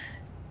 because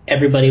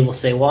everybody will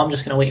say, well, I'm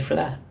just going to wait for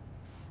that.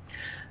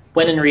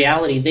 When in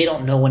reality, they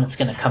don't know when it's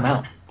going to come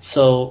out.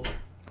 So,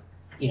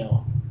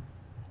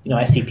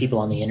 I see people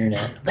on the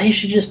internet, they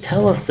should just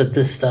tell us that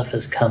this stuff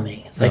is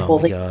coming. It's like,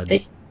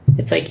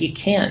 it's like you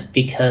can't,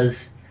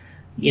 because,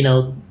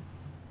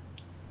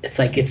 it's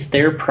like it's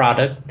their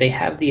product. They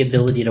have the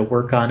ability to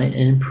work on it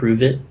and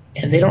improve it,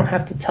 and they don't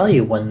have to tell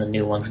you when the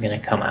new one's going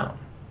to come out.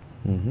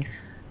 Mm-hmm.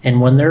 And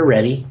when they're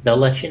ready, they'll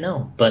let you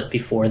know. But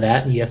before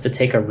that, you have to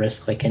take a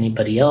risk like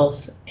anybody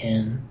else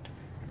and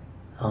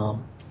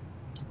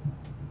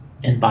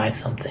buy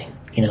something.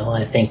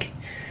 I think,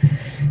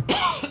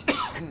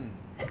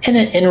 and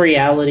in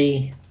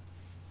reality,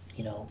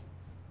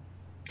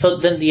 So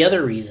then the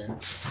other reason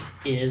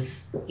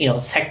is,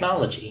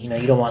 technology.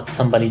 You don't want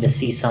somebody to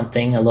see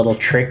something, a little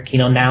trick.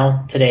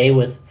 Now today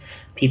with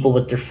people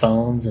with their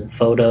phones and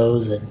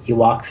photos, and you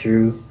walk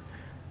through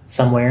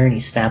somewhere and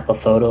you snap a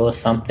photo of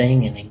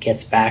something and it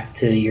gets back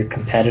to your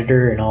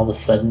competitor, and all of a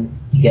sudden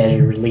you guys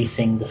are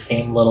releasing the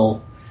same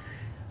little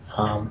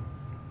hop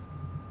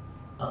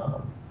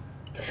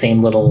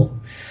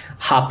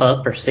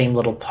up or same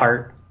little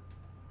part,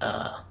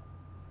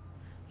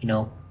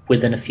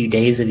 within a few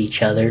days of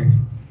each other.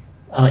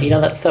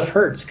 That stuff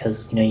hurts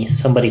because,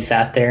 somebody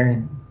sat there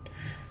and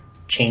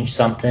changed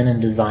something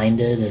and designed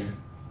it, and,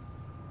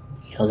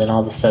 then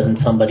all of a sudden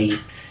somebody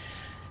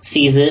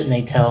sees it and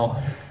they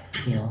tell,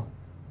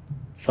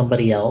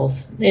 somebody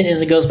else, and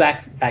it goes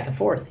back and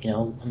forth.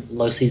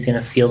 Losi's going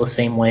to feel the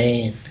same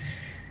way, and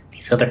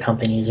these other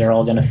companies are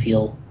all going to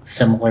feel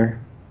similar.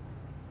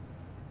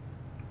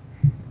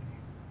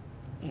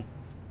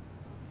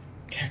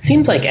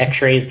 Seems like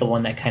X-Ray is the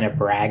one that kind of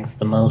brags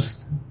the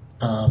most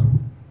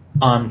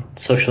on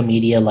social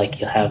media. Like,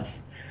 you'll have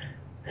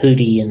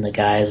Hootie and the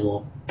guys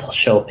they'll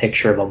show a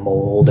picture of a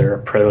mold or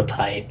a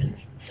prototype and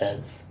it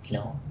says,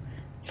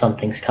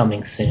 something's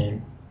coming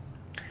soon.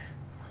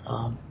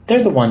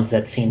 They're the ones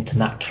that seem to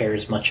not care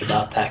as much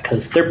about that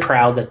because they're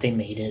proud that they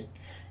made it,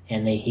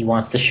 and he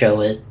wants to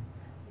show it,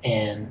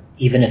 and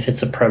even if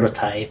it's a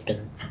prototype,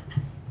 and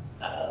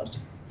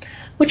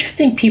which I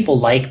think people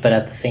like, but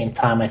at the same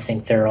time I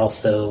think they're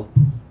also,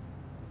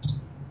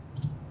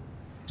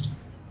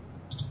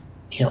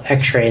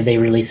 X-Ray, they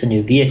release a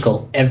new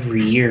vehicle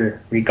every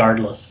year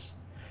regardless.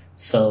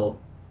 So,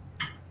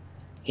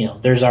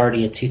 there's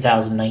already a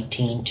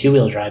 2019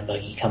 two-wheel drive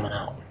buggy coming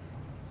out,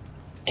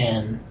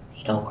 and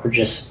we're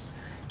just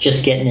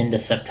getting into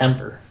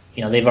September.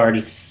 They've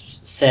already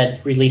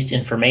released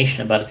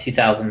information about a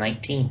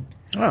 2019.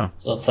 Oh.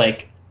 So it's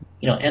like,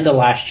 end of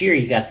last year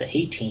you got the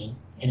 18,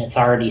 and it's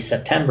already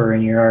September,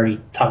 and you're already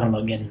talking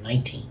about getting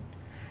 19.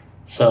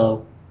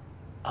 So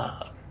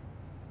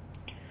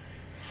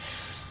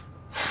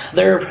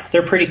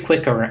they're pretty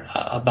quick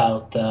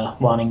about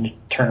wanting to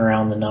turn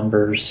around the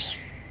numbers.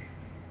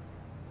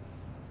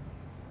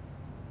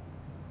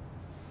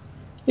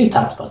 We've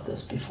talked about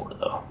this before,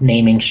 though.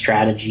 Naming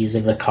strategies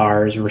of the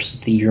cars versus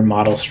the year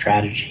model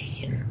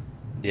strategy.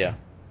 Yeah.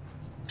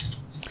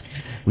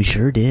 We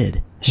sure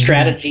did.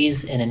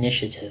 Strategies and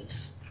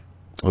initiatives.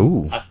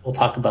 Ooh. We'll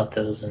talk about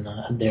those in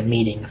their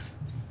meetings.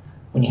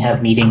 When you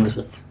have meetings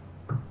with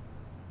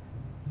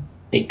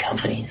big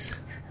companies.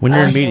 When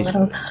you're in meetings.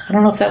 I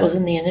don't know if that was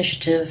in the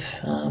initiative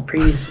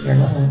previously or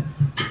not.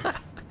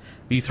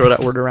 You throw that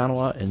word around a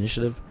lot,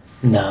 initiative?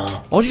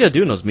 No. All you gotta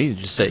do in those meetings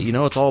is just say,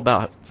 it's all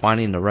about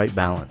finding the right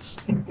balance.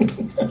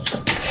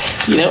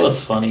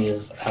 What's funny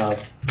is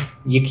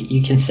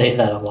you can say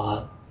that a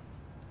lot.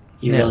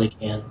 You really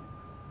can.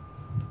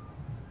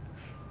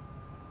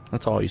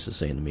 That's all I used to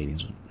say in the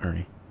meetings with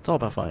Ernie. It's all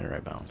about finding the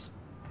right balance.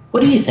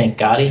 What do you think,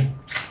 Gotti?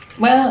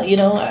 Well,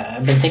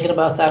 I've been thinking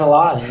about that a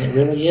lot, and it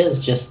really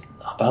is just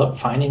about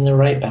finding the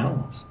right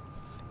balance.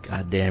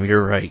 God damn,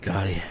 you're right,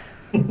 Gotti.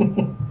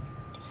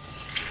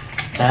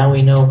 Now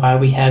we know why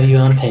we have you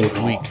on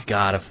payroll. We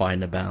gotta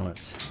find the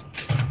balance.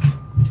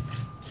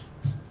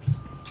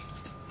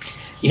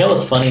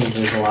 What's funny is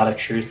there's a lot of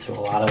truth to a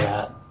lot of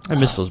that. I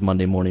miss those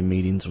Monday morning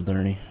meetings with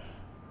Ernie.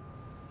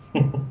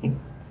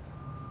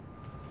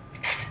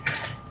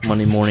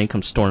 Monday morning,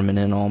 come storming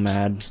in all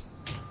mad.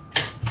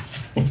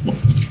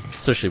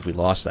 Especially if we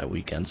lost that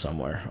weekend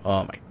somewhere.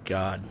 Oh my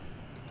god.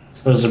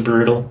 Was it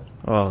brutal?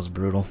 Oh, it was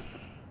brutal.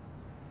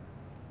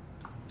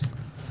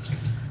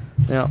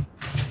 Now,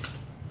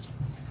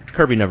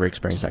 Kirby never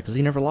experienced that because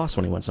he never lost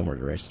when he went somewhere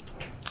to race.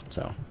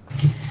 So.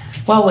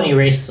 Well, when you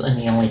race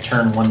and you only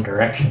turn one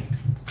direction,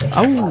 it's a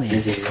lot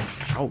easier.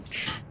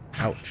 Ouch.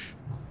 Ouch.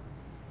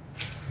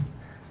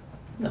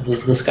 That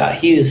was the Scott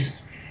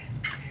Hughes.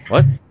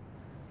 What?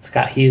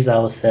 Scott Hughes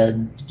always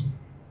said.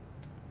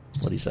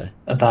 What'd he say?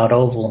 About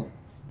oval.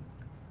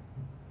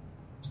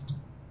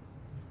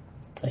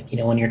 It's like,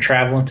 when you're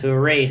traveling to a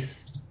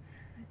race,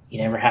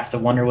 you never have to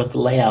wonder what the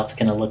layout's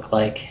going to look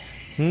like.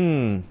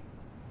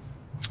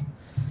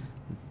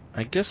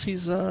 I guess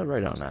he's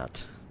right on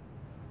that.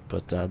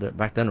 But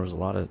back then there was a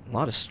lot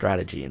of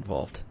strategy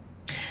involved.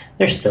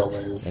 There still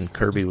is. And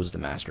Kirby was the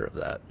master of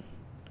that.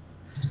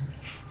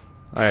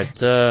 All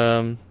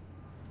right.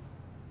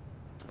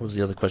 What was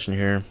the other question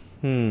here?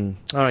 Oh,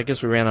 I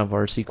guess we ran out of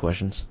RC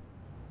questions.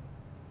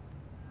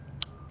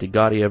 Did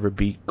Gotti ever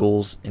beat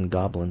Ghouls and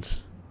Goblins?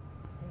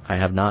 I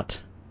have not.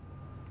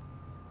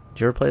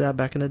 Did you ever play that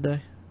back in the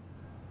day?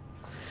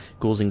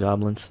 Ghouls and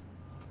Goblins?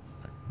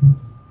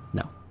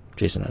 No,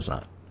 Jason has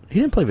not. He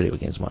didn't play video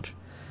games much.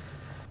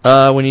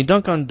 When you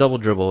dunk on double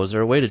dribble, is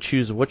there a way to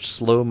choose which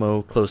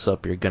slow-mo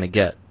close-up you're going to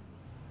get?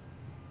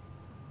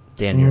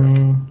 Dan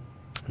Urich.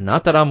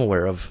 Not that I'm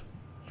aware of.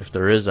 If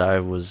there is, I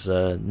was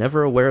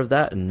never aware of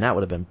that, and that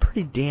would have been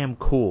pretty damn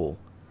cool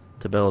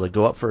to be able to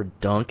go up for a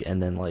dunk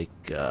and then,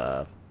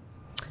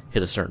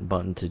 hit a certain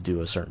button to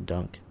do a certain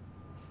dunk.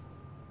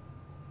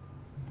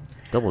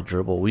 Double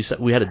Dribble.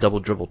 We had a Double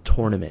Dribble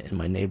tournament in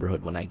my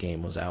neighborhood when that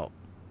game was out,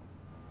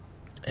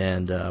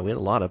 and we had a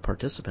lot of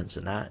participants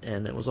in that,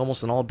 and it was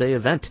almost an all-day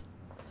event.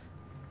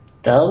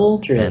 Double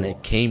Dribble. And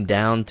it came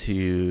down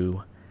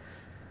to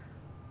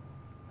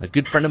a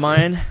good friend of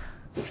mine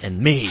and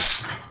me,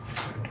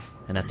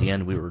 and at the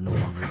end we were no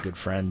longer good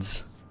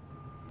friends.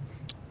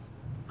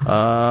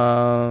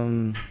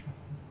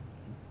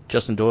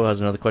 Justin Doyle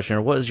has another question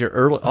here. What is your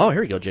early... Oh, here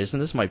we go, Jason.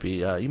 This might be...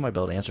 you might be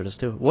able to answer this,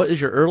 too. What is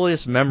your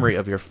earliest memory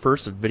of your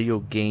first video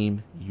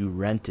game you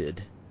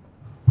rented?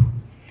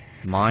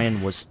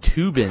 Mine was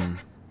Tubin,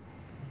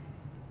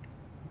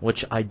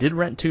 which I did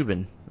rent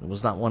Tubin. It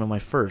was not one of my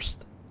first,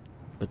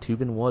 but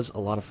Tubin was a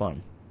lot of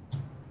fun.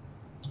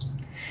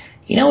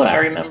 You know what I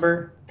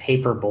remember?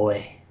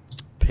 Paperboy.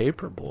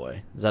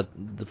 Paperboy. Is that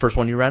the first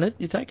one you rented,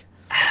 you think?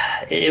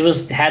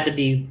 It had to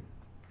be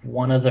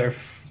one of the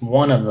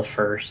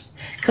first,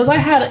 because I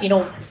had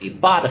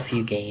bought a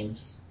few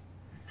games.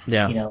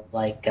 Yeah.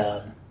 Like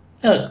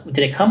did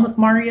it come with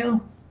Mario,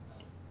 or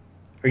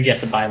did you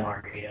have to buy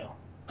Mario?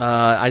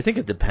 I think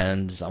it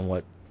depends on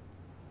what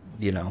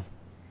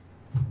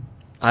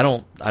I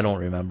don't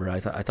remember. I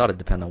thought it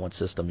depended on what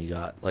system you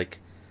got, like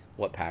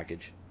what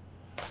package.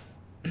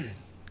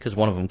 Because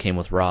one of them came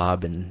with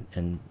Rob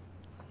and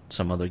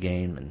some other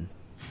game, and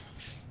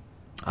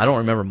I don't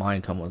remember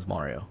mine coming with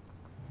Mario.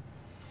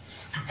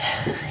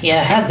 Yeah,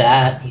 I had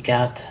that. You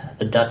got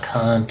the Duck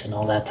Hunt and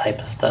all that type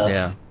of stuff.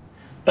 Yeah.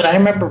 But I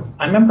remember.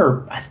 I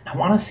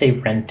want to say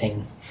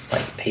renting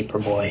like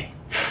Paperboy.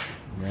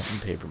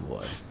 Renting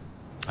Paperboy.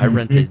 I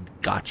rented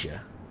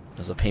Gotcha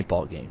as a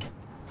paintball game.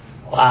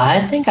 Well, I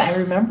think I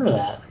remember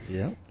that.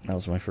 Yeah, that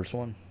was my first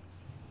one.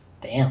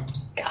 Damn,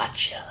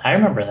 Gotcha. I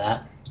remember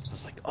that. I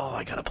was like, oh,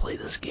 I gotta play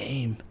this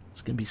game.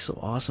 It's gonna be so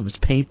awesome. It's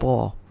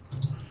paintball.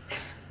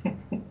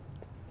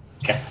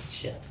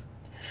 Gotcha.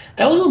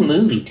 That was a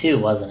movie too,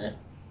 wasn't it?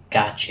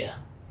 Gotcha.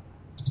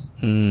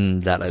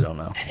 That I don't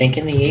know. I think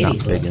in the 80s.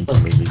 Not big into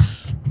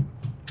movies.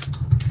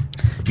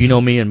 You know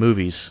me and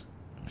movies.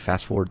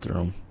 Fast forward through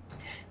them.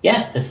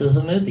 Yeah, this is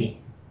a movie.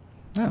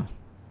 Oh,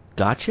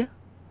 Gotcha?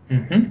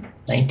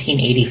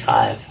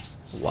 1985.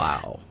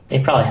 Wow. They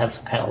probably had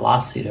some kind of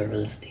lawsuit over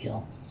this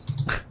deal.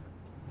 Have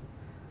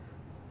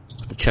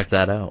to check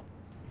that out.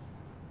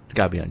 It's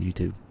gotta be on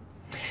YouTube.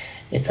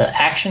 It's an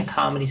action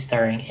comedy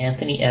starring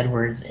Anthony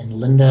Edwards and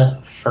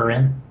Linda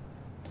Foriento.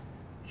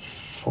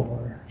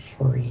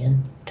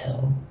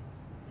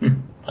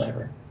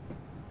 Whatever.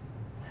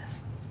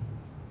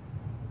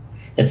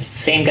 It's the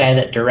same guy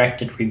that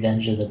directed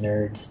Revenge of the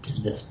Nerds did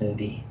this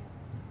movie.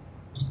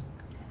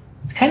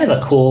 It's kind of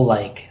a cool,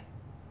 like,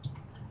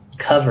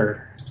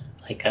 cover.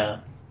 Like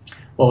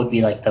what would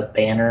be like the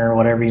banner or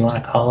whatever you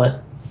want to call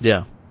it.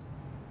 Yeah.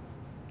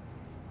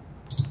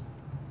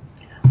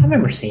 I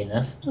remember seeing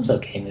this. It was an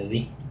okay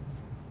movie.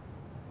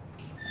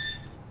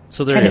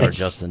 So there you are,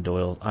 Justin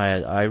Doyle.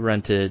 I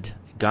rented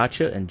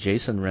Gotcha and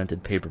Jason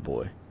rented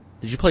Paperboy.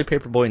 Did you play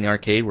Paperboy in the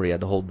arcade where you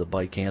had to hold the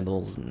bike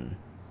handles and...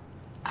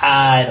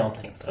 I don't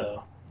think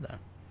so. No.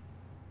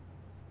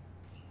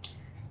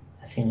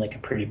 That seemed like a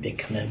pretty big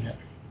commitment.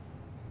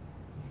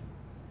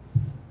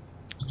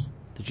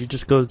 Did you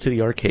just go to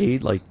the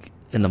arcade, like,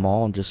 in the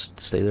mall and just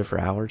stay there for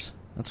hours?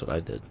 That's what I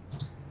did.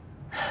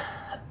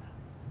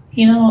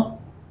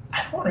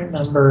 I don't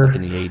remember. Like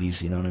in the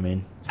 80s, you know what I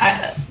mean?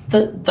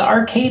 The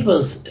arcade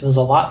was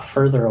a lot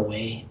further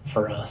away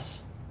for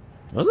us.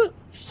 Was it?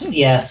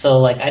 Yeah, so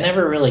like I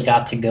never really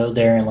got to go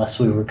there unless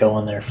we were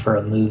going there for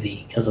a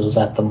movie because it was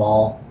at the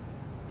mall.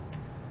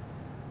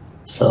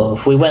 So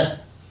if we went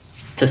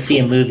to see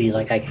a movie,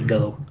 like I could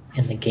go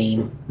in the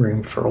game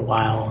room for a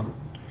while.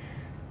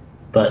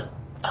 But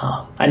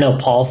I know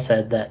Paul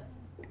said that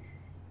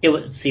it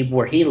would see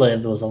where he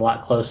lived was a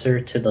lot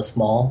closer to the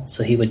mall,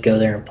 so he would go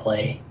there and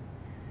play.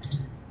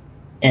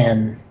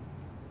 And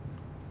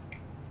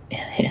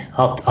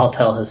I'll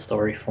tell his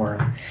story for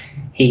him.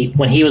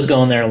 When he was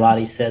going there a lot,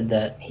 he said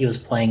that he was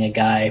playing a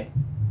guy.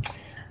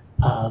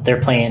 They're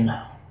playing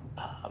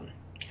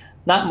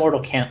not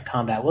Mortal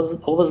Kombat.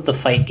 What was the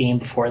fight game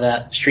before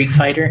that? Street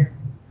Fighter.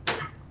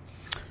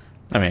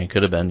 I mean, it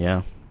could have been,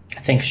 yeah. I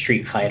think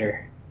Street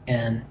Fighter.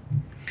 And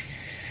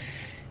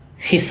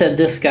he said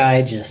this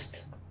guy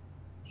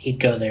he'd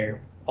go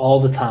there all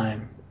the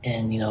time,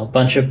 and a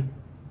bunch of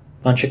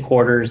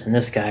quarters, and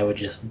this guy would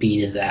just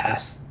beat his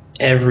ass.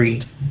 Every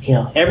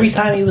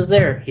time he was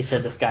there, he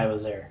said this guy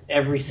was there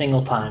every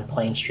single time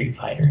playing Street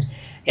Fighter,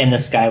 and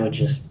this guy would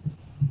just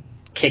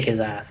kick his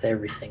ass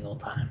every single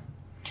time.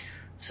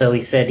 So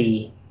he said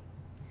he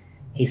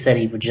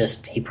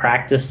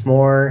practiced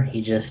more.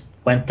 He just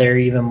went there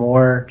even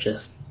more,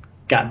 just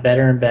got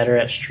better and better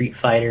at Street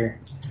Fighter,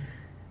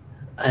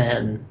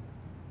 and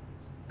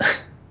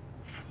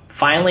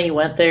finally he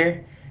went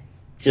there,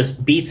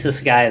 just beats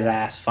this guy's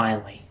ass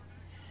finally.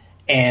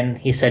 And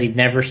he said he'd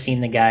never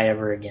seen the guy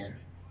ever again.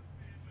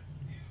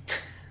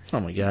 Oh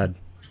my God.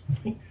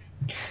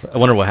 I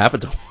wonder what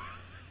happened to him.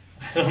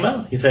 I don't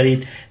know. He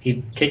said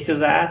he kicked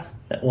his ass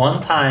at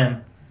one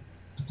time.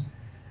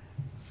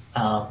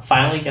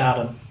 Finally got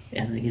him,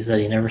 And he said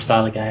he never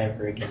saw the guy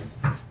ever again.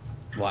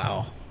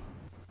 Wow.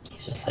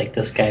 He's just like,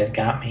 this guy's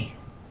got me.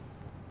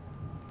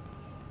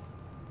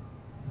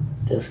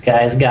 This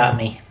guy's got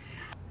me.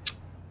 All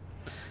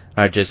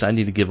right, Jason, I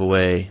need to give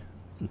away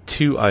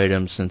 2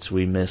 items since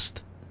we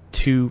missed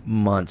 2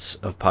 months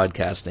of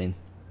podcasting.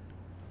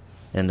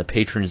 And the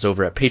patrons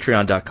over at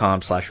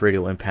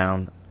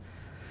patreon.com/radioimpound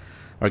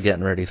are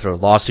getting ready to throw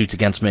lawsuits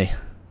against me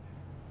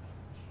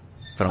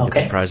if I don't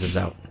get these prizes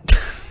out.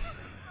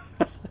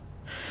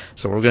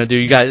 So what we're gonna do,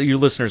 you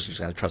listeners, just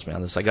gotta trust me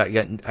on this. I got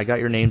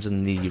your names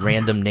in the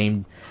random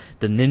name,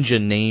 the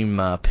ninja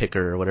name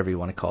picker or whatever you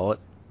want to call it.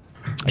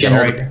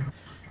 Generator.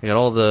 I got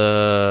all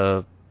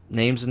the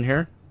names in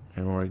here,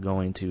 and we're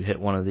going to hit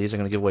one of these. I'm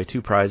gonna give away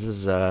 2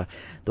 prizes. The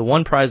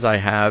one prize I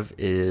have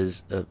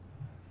is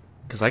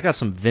because I got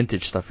some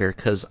vintage stuff here.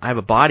 Because I have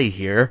a body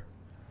here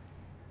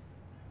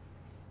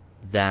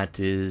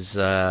that is,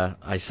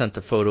 I sent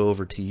the photo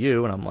over to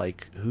you, and I'm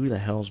like, who the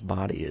hell's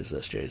body is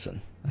this,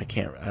 Jason? I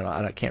can't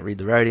read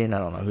the writing. I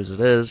don't know whose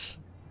it is.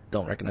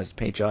 Don't recognize the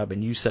paint job,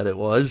 and you said it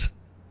was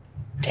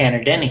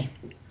Tanner Denny.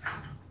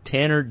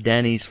 Tanner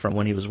Denny's from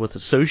when he was with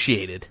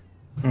Associated.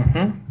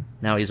 Mm-hmm.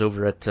 Now he's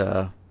over at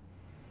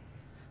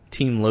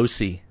Team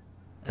Losi,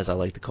 as I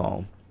like to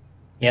call him.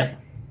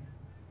 Yep.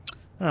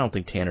 I don't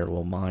think Tanner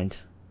will mind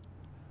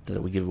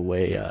that we give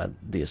away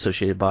the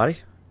Associated body.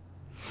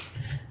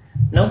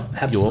 Nope,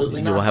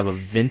 absolutely not. You will have a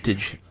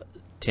vintage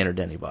Tanner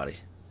Denny body.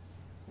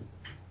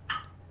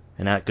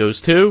 And that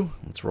goes to,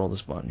 let's roll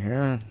this button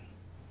here.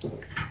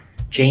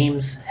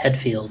 James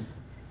Hetfield.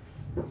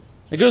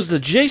 It goes to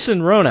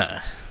Jason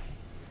Rona.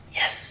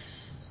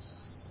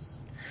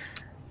 Yes.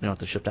 You don't have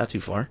to ship that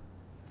too far.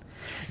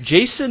 Yes.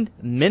 Jason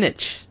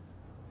Minich.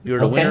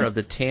 You're the winner of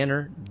the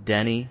Tanner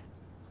Denny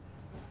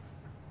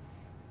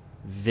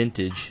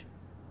vintage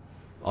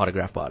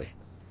autograph body.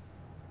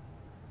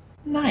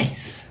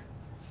 Nice.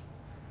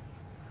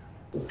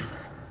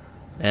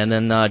 And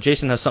then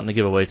Jason has something to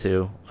give away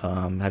too.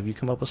 Have you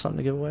come up with something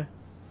to give away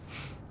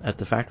at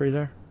the factory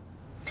there?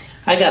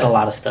 I got a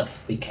lot of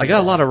stuff. I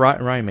got a lot of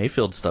Ryan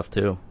Mayfield stuff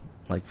too.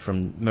 Like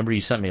remember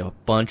you sent me a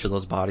bunch of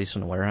those bodies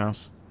from the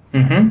warehouse?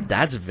 Mm-hmm.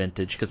 That's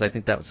vintage because I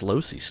think that was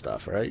Losi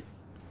stuff, right?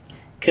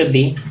 Could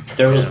be.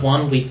 There was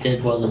one we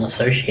did was an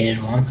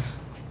Associated once.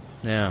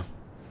 Yeah.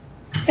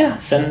 Yeah,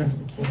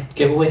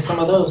 give away some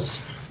of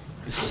those.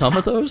 Some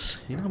of those?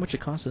 You know how much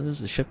it costs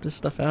to ship this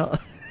stuff out?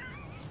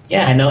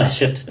 Yeah, I know. I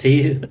shipped it to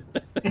you.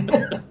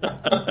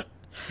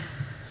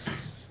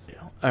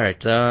 All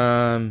right.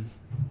 I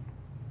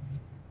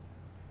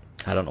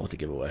don't know what to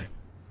give away.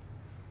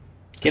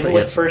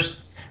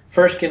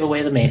 First give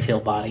away the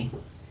Mayfield body,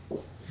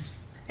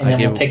 and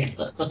then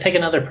let's pick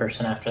another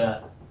person after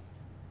that.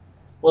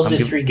 We'll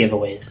do 3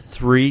 giveaways.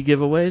 3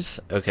 giveaways?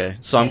 Okay.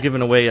 So I'm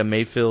giving away a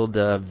Mayfield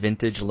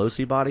vintage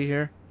Losi body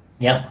here?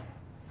 Yep.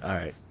 All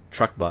right.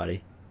 Truck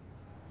body.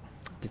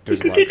 I think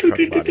there's a lot of truck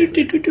bodies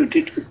there.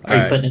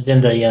 Are you putting it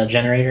in the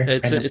generator?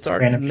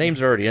 The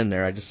name's already in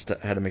there. I just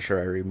had to make sure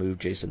I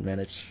removed Jason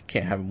Minich.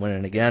 Can't have him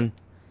winning again.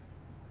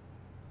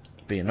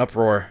 Be an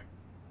uproar.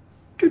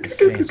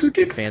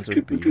 Fans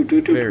would be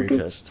very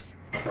pissed.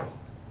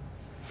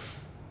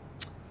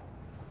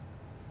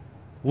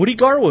 Woody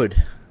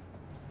Garwood.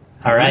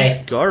 All right.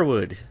 Woody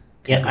Garwood.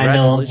 Yeah, I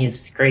know him.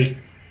 He's great.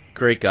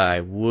 Great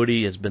guy.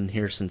 Woody has been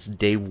here since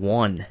day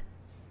 1.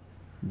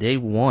 Day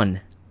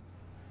 1.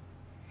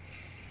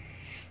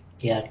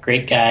 Yeah,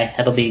 great guy.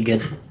 That'll be a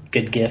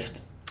good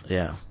gift.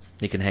 Yeah.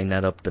 You can hang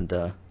that up and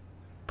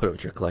put it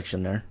with your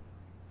collection there.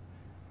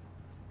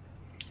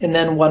 And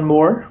then one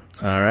more.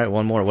 All right,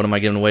 one more. What am I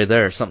giving away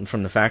there? Something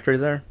from the factory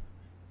there?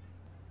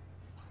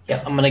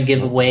 Yeah, I'm going to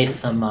give away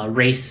some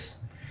race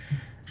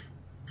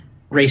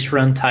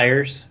run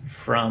tires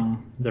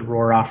from the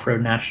Roar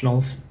Off-Road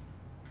Nationals.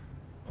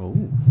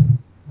 Oh.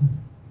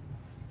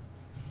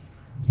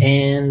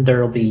 And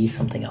there'll be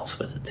something else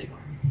with it too.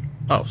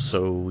 Oh,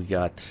 so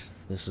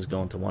this is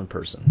going to one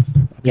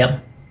person. Okay.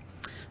 Yep.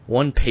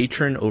 One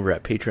patron over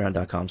at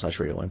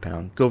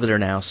patreon.com/radioimpound. Go over there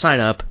now, sign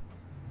up,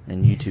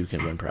 and you too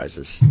can win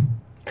prizes.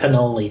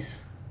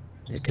 Cannolis.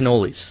 Yeah,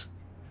 cannolis.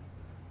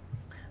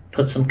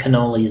 Put some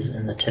cannolis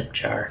in the tip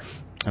jar.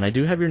 And I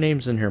do have your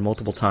names in here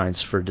multiple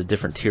times for the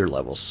different tier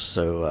levels,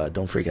 so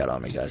don't freak out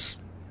on me, guys.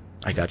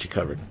 I got you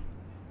covered.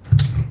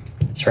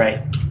 That's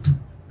right.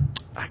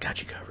 I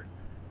got you covered.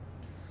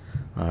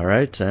 All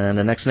right, and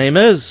the next name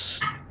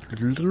is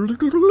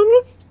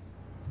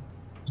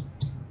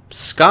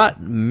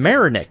Scott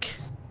Marinick,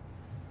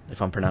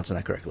 if I'm pronouncing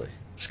that correctly.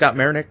 Scott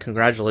Marinick,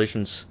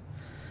 congratulations.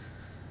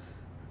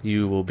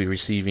 You will be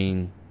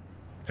receiving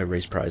a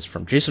race prize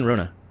from Jason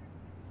Rona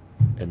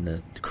and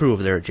the crew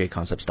over there at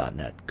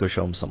jconcepts.net. Go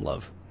show them some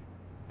love.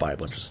 Buy a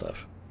bunch of stuff.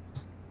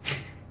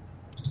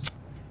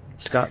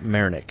 Scott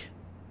Marinick.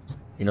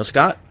 You know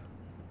Scott?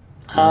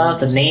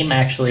 The name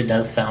actually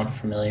does sound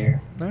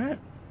familiar. All right.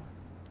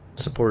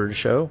 Supported the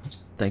show.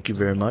 Thank you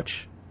very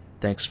much.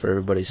 Thanks for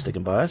everybody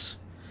sticking by us.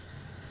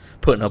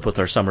 Putting up with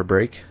our summer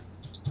break.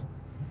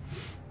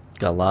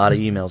 Got a lot of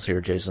emails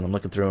here, Jason. I'm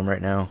looking through them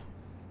right now.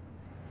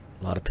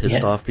 A lot of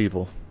pissed off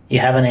people. You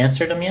haven't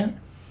answered him yet?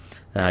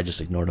 I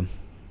just ignored him.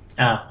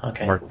 Oh,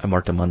 okay. I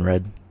marked him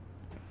unread.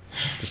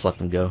 Just let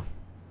them go.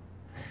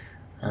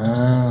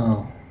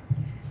 Oh.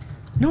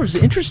 No, there's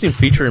an interesting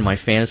feature in my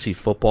fantasy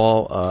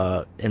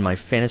football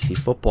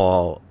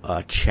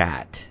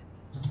chat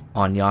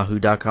on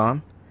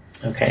Yahoo.com.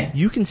 Okay.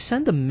 You can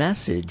send a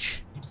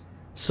message.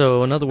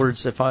 So in other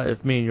words, if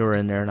me and you are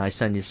in there and I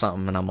send you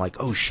something and I'm like,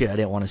 oh shit, I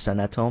didn't want to send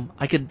that to him,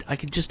 I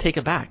could just take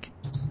it back,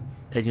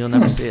 and you'll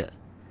never see it.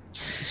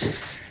 It's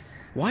just,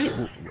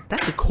 why?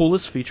 That's the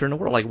coolest feature in the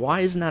world. Like,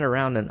 why isn't that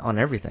around on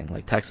everything,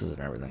 like Texas and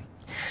everything?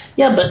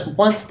 Yeah, but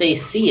once they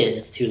see it,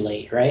 it's too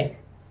late, right?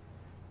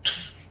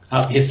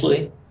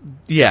 Obviously.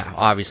 Yeah,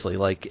 obviously.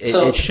 Like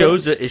So, it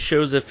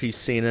shows if he's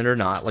seen it or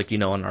not. Like,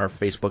 on our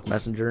Facebook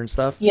Messenger and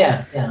stuff.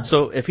 yeah.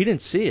 So if he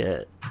didn't see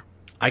it,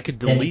 I could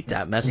Then you delete can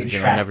that message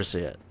and I'll retract. never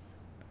see it.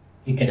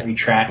 You can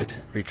retract.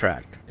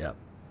 Retract. Yep.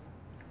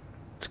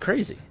 It's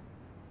crazy.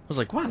 I was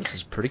like, wow, this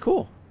is pretty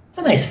cool. It's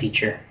a nice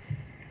feature.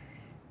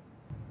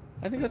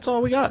 I think that's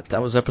all we got.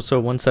 That was episode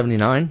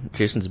 179.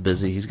 Jason's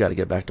busy. He's got to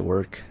get back to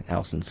work.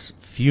 Allison's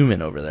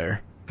fuming over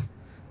there.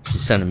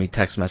 She's sending me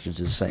text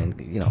messages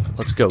saying,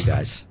 let's go,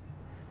 guys.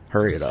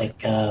 Hurry it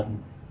up.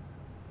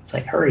 It's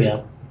like, hurry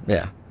up.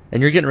 Yeah.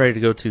 And you're getting ready to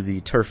go to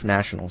the Turf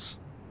Nationals.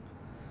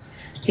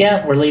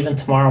 Yeah, we're leaving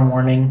tomorrow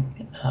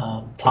morning.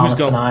 Thomas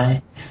and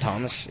I.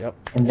 Thomas, yep.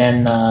 And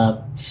then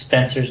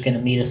Spencer's going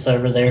to meet us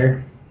over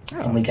there.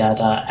 Oh. And we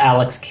got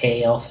Alex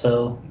K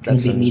also going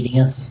to be meeting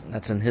us.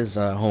 That's in his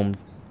home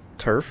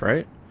turf,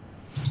 right?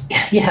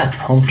 Yeah,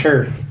 home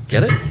turf.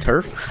 Get it?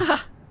 Turf?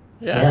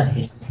 Yeah.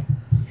 He's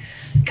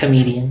a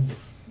comedian.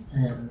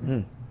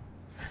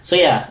 So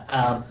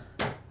yeah,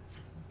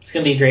 it's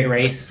going to be a great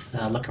race.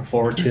 Looking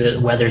forward to it. The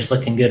weather's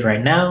looking good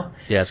right now.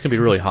 Yeah, it's going to be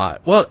really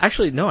hot. Well,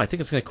 actually, no, I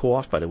think it's going to cool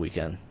off by the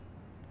weekend.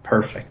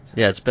 Perfect.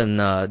 Yeah, it's been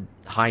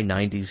high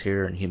 90s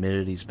here, and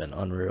humidity's been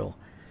unreal.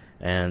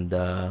 And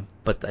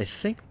but I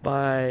think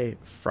by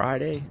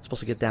Friday, it's supposed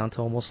to get down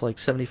to almost like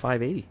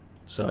 75, 80.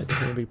 So I think it's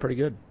going to be pretty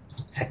good.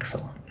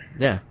 Excellent.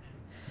 Yeah.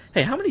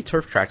 Hey, how many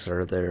turf tracks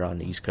are there on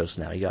the East Coast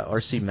now? You got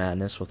RC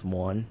Madness with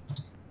one.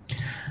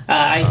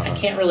 I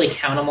can't really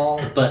count them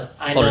all, but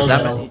I know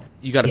that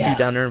you got a few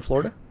down there in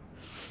Florida?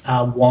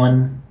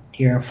 One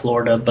here in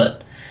Florida,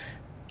 but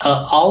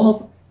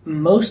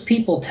most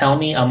people tell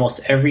me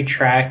almost every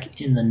track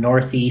in the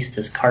Northeast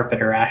is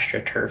carpet or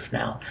AstroTurf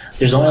now.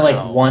 There's only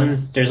like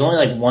one. There's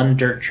only like one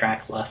dirt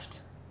track left.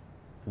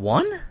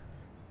 One?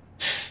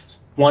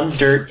 One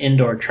dirt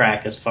indoor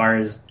track, as far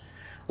as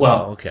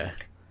okay.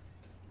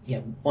 Yeah,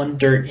 one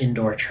dirt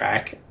indoor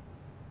track.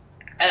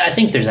 I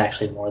think there's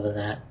actually more than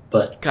that,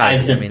 but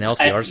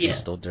LCRC is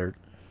still dirt.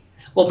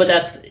 Well, but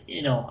that's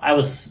I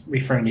was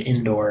referring to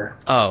indoor.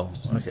 Oh,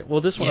 okay.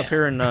 Well, this one up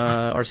here in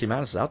RC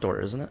Madness is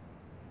outdoor, isn't it?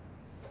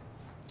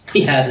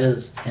 Yeah, it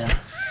is. Yeah.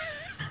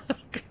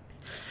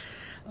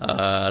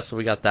 So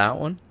we got that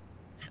one.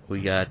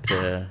 We got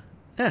there's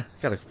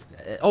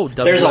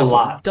a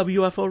lot.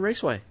 WFO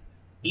Raceway.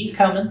 He's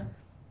coming.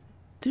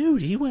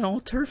 Dude, he went all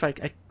turf.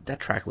 That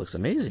track looks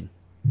amazing.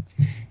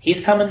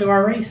 He's coming to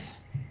our race.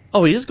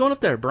 Oh, he is going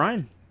up there,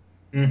 Brian.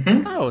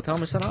 Mm-hmm. Oh, tell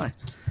him I said hi.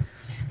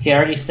 He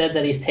already said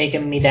that he's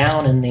taking me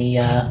down in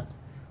the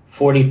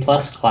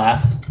 40-plus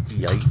class.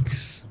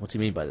 Yikes. What's he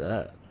mean by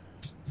that?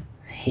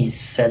 He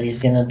said he's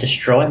going to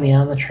destroy me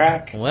on the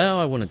track. Well,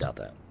 I wouldn't doubt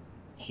that.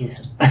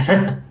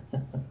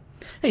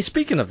 Hey,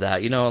 speaking of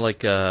that,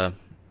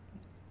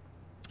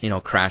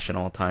 crashing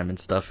all the time and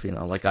stuff,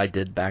 like I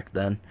did back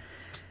then.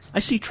 I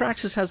see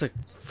Traxxas has a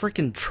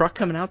freaking truck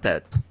coming out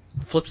that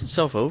flips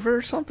itself over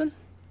or something.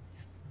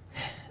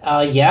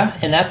 Yeah,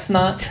 and that's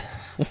not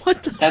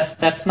what?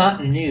 That's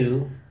not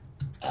new.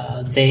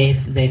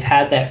 They've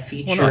had that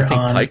feature. Well, no, I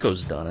think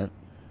Tyco's done it.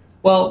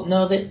 Well,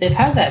 no, they've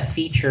had that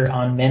feature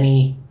on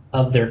many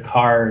of their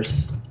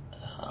cars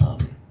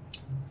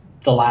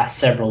the last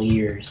several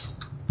years.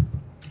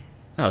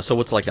 Oh, so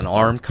what's like an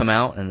arm come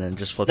out and then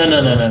just flip it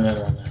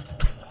over?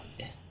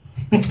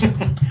 No.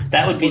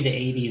 That would be the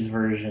 80s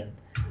version.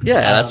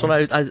 Yeah, that's what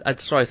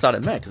I thought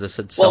it meant, because it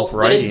said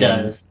self-righting.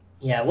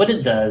 What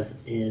it does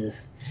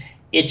is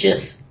it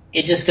just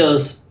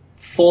goes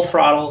full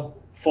throttle,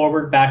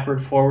 forward,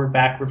 backward, forward,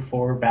 backward,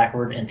 forward,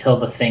 backward, until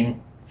the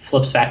thing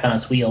flips back on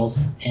its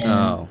wheels.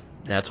 And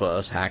that's what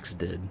us hacks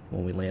did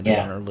when we landed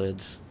on our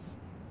lids.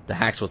 The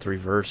hacks with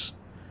reverse.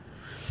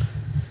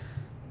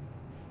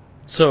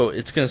 So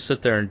it's going to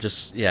sit there and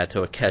just,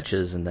 till it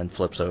catches and then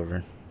flips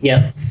over.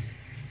 Yep.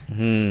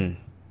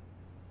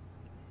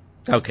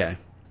 Okay.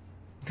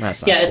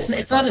 That's not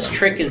it's not as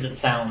trick as it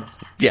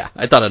sounds. Yeah,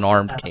 I thought an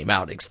arm came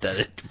out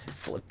instead. It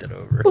flipped it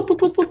over. I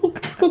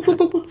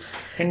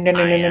am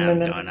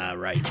gonna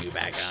write you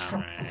back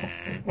on.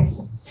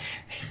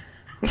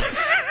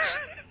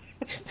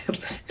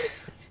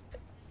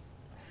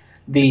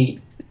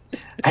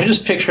 I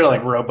just picture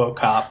like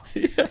RoboCop.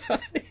 Yeah.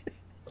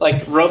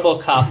 Like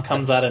RoboCop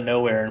comes out of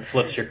nowhere and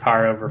flips your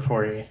car over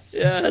for you.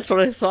 Yeah, that's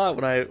what I thought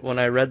when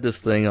I read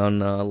this thing on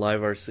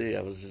Live RC.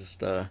 I was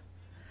just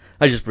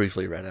I just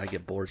briefly read it. I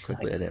get bored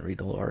quickly. I didn't read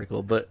the whole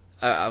article, but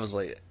I was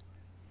like,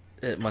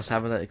 It must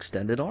have an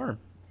extended arm.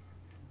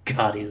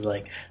 God, he's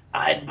like,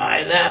 I'd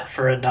buy that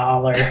for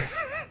 $1.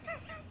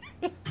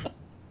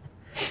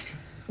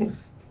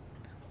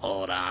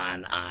 Hold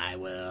on, I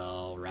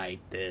will right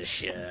this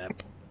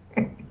ship.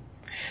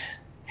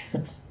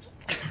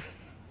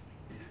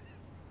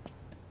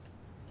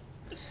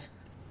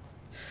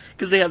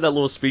 Because they have that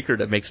little speaker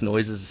that makes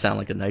noises that sound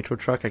like a nitro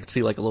truck. I could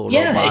see like a little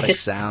robotic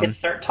sound. It could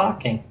start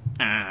talking.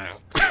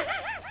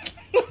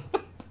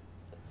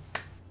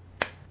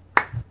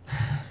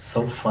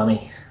 So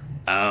funny.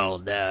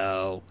 Oh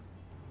no.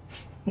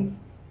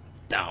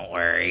 Don't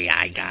worry,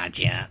 I got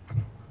you.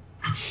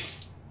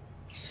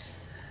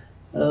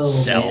 Oh,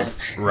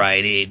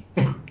 self-righted.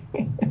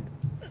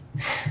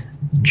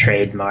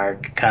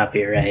 Trademark,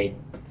 copyright,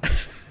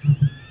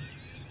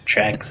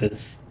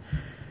 Traxxas,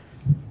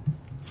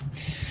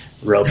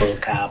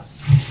 RoboCop.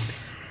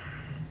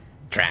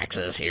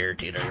 Traxxas here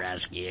to the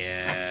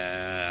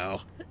rescue.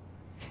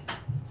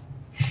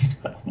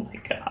 Oh my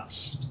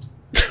gosh.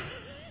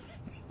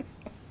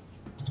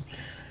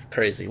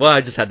 Crazy. Well,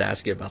 I just had to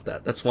ask you about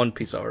that. That's one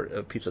piece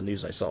of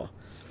news I saw.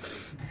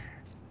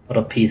 What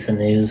a piece of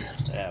news.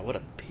 Yeah, what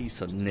a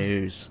piece of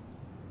news.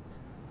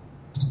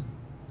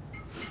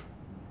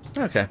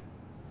 Okay.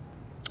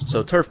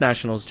 So Turf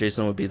Nationals,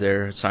 Jason would be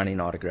there signing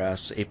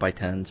autographs,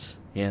 8x10s,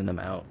 handing them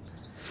out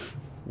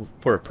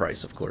for a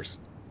price, of course.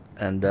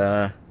 And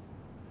then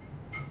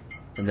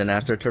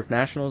after Turf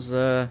Nationals,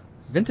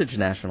 Vintage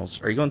Nationals.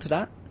 Are you going to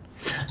that?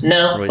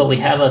 No, but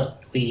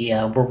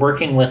we're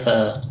working with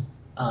a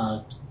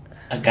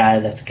guy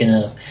that's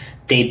gonna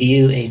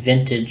debut a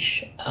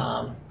vintage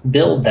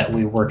build that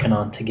we're working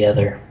on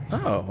together.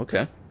 Oh,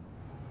 okay.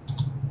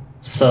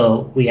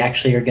 So we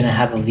actually are going to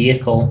have a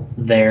vehicle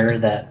there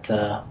that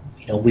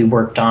we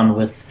worked on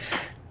with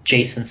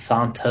Jason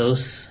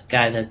Santos,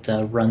 guy that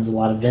runs a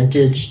lot of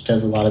vintage,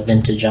 does a lot of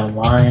vintage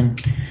online,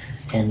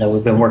 and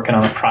we've been working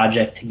on a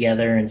project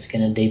together, and it's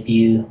going to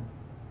debut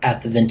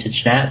at the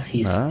Vintage Nats.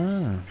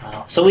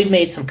 So we've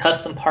made some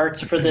custom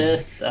parts for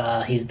this.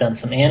 He's done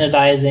some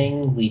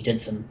anodizing. We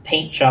did some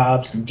paint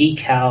jobs, some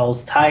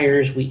decals,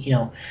 tires. We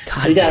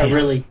got a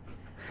really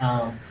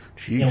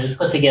we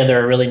put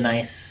together a really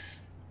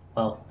nice.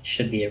 Well, it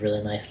should be a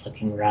really nice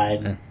looking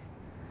ride.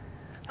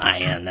 I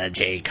am the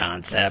J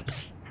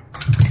Concepts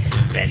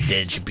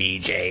Vintage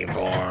BJ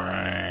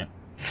for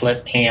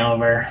Flip me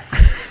over.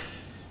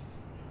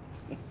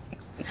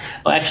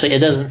 Well, actually, it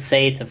doesn't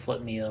say to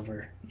flip me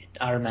over. It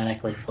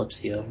automatically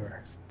flips you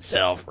over.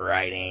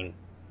 Self-writing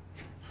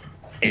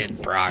in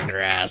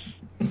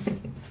progress.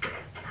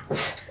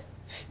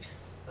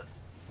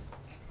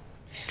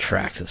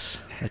 Traxxas,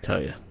 I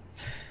tell you.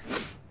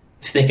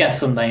 They got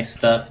some nice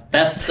stuff.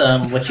 That's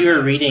what you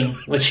were reading.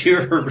 What you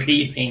were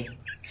reading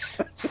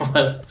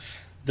was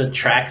the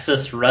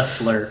Traxxas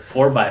Rustler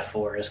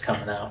 4x4 is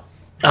coming out.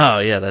 Oh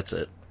yeah, that's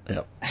it.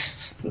 Yep.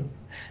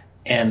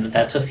 And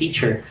that's a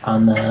feature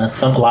on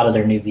a lot of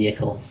their new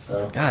vehicles.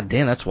 So. God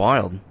damn, that's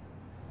wild.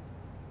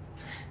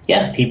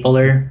 Yeah, people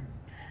are.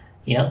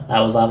 That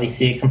was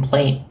obviously a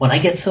complaint. When I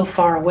get so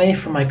far away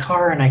from my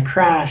car and I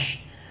crash,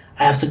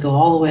 I have to go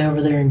all the way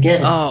over there and get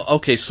it. Oh,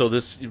 okay. So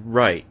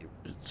right.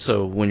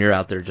 So when you're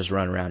out there just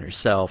running around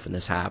yourself and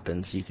this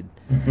happens, you could.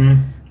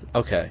 Mm-hmm.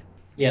 Okay.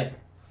 Yep.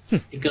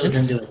 It goes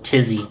into a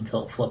tizzy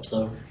until it flips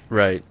over.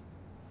 Right.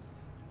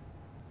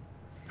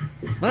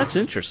 Well, that's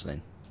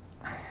interesting.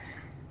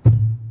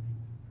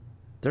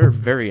 They're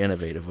very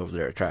innovative over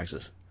there at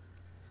Traxxas.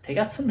 They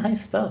got some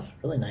nice stuff.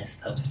 Really nice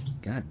stuff.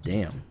 God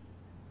damn.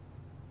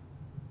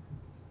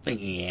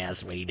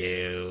 Yes, we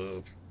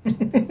do.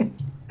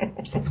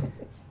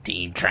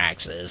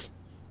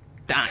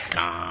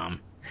 TeamTraxxas.com.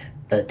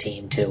 The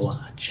team to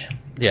watch.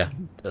 Yeah,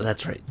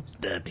 that's right.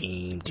 The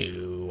team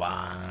to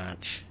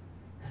watch.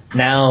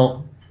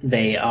 Now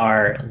they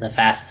are the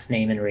fastest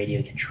name in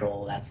radio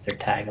control. That's their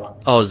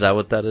tagline. Oh, is that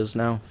what that is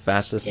now?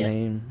 Fastest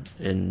name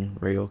in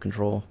radio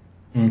control?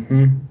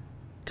 Mm-hmm.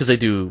 Because they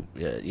do,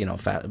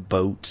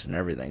 boats and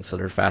everything, so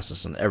they're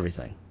fastest in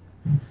everything.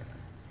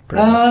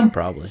 Pretty much,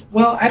 probably.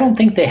 Well, I don't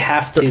think they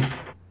have to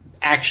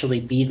actually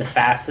be the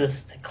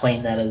fastest to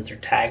claim that as their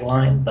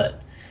tagline, but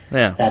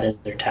that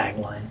is their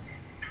tagline.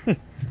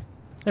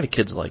 And the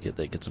kids like it.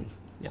 They get some,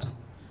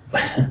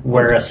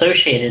 Where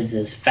Associated's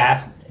is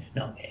fast.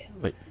 No.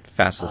 Wait,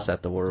 fastest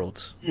at the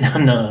Worlds.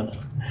 No.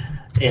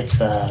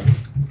 It's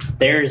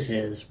theirs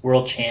is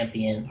World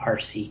Champion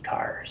RC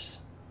cars.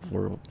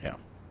 World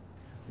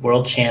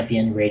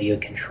Champion radio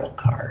control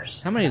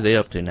cars. How many are they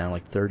up to now?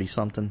 Like 30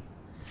 something?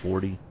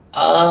 40?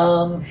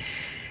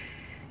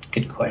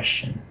 Good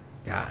question.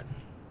 God,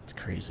 it's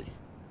crazy.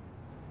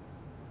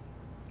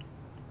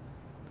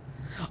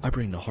 I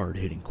bring the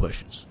hard-hitting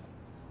questions.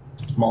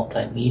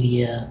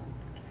 Multimedia.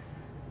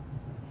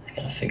 I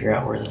gotta figure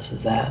out where this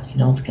is at.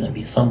 It's gonna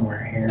be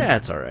somewhere here. Yeah,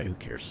 it's alright. Who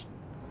cares?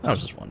 I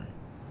was just wondering.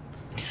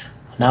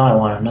 Now I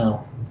want to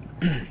know.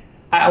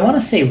 I want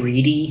to say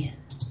Reedy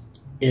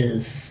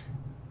is...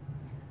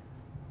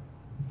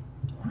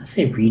 I want to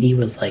say Reedy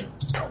was like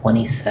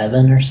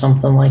 27 or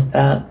something like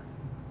that.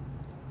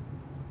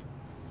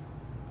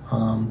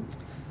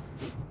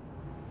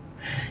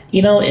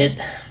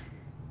 It.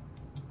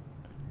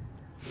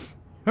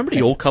 Remember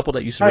the old couple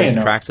that used to I don't race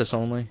even know. Traxxas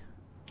only?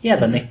 Yeah,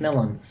 the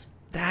McMillans.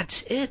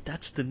 That's it.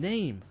 That's the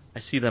name. I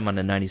see them on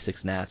the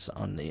 96 Nats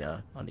on the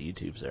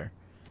YouTubes there.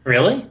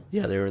 Really?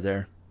 Yeah, they were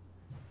there.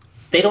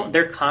 They don't.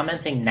 They're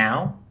commenting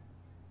now.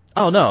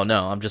 Oh no,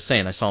 I'm just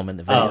saying I saw them in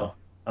the video.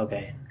 Oh,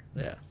 okay.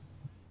 Yeah,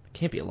 they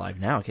can't be alive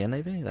now, can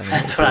they be? I mean,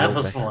 That's they what were I old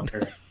was back.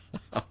 wondering.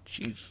 Oh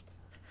jeez.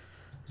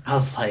 I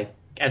was like,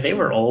 yeah, they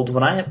were old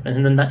when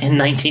in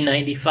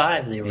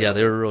 1995 they were Yeah,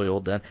 they old. were really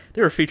old then.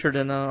 They were featured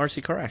in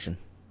RC Car Action.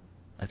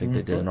 I think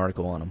they did Mm-hmm. an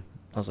article on them.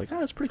 I was like, oh,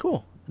 that's pretty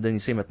cool. And then you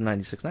see them at the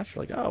 96 Nats,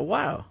 you're like, oh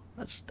wow,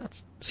 that's.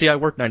 See, I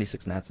worked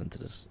 96 Nats into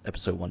this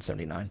episode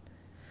 179.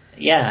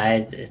 Yeah,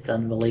 it's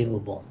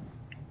unbelievable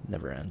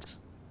Never ends.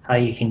 how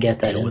you can get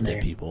that Deal in with there.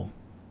 it, people.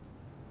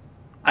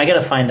 I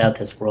gotta find out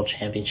this World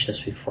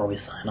Championships before we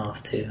sign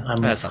off too. I'm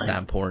gonna That's not find. that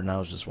important. I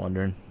was just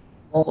wondering.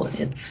 Well,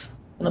 it's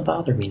gonna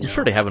bother me now. I'm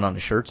sure they have it on the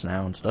shirts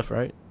now and stuff,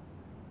 right?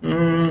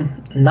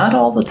 Not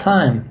all the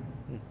time.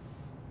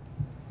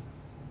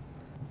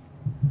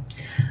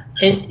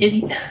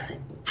 It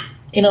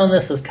and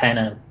this is kind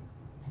of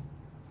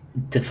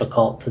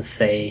difficult to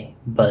say,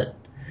 but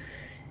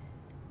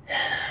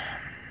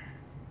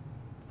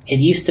it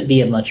used to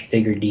be a much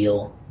bigger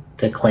deal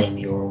to claim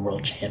you were a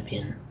world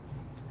champion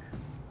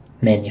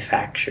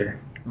manufacturer.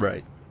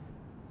 Right.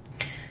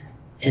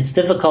 It's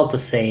difficult to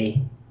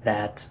say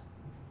that,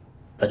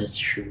 but it's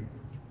true.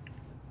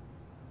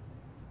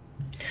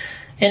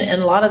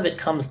 And a lot of it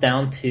comes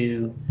down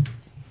to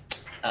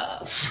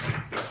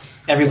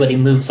everybody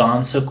moves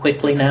on so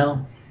quickly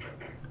now.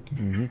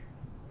 Mm-hmm.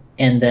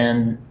 And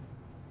then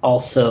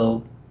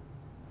also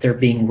there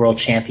being world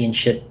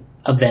championship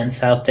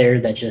events out there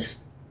that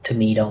just, to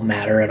me, don't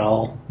matter at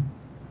all.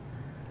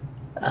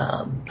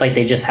 Like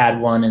they just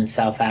had one in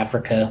South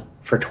Africa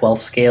for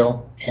 12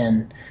 scale.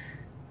 And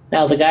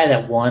now the guy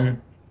that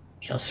won,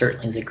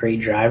 certainly is a great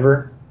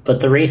driver,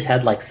 but the race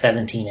had like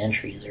 17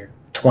 entries or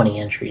 20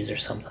 entries or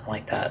something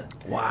like that.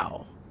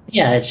 Wow.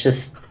 Yeah, it's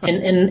just,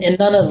 and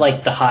none of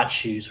like the hot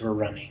shoes were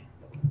running.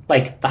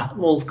 Like,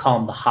 we'll call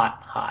them the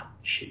hot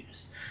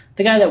shoes.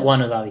 The guy that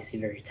won was obviously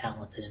very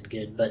talented and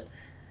good, but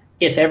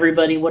if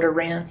everybody would have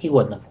ran, he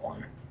wouldn't have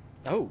won.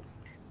 Oh.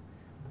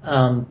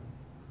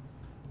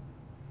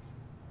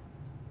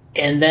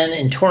 And then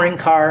in touring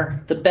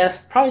car,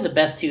 probably the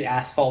best two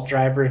asphalt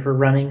drivers were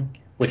running,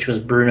 which was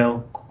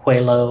Bruno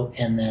Coelho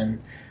and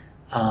then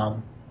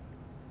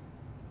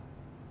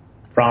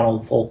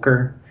Ronald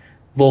Volker.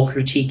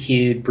 Volker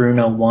TQ'd,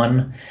 Bruno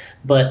won,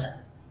 but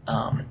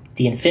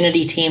the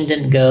Infinity team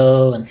didn't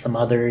go, and some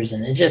others,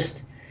 and it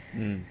just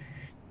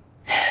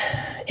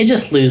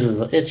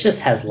loses. It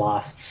just has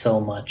lost so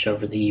much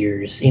over the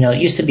years. It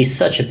used to be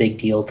such a big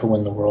deal to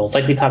win the Worlds,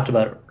 like we talked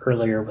about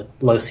earlier with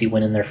Losi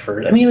winning their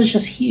first. I mean, it was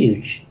just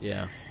huge.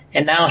 Yeah.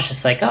 And now it's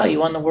just like, oh, you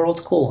won the Worlds,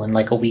 cool. And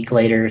like a week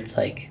later, it's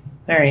like,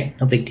 all right,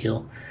 no big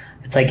deal.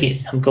 It's like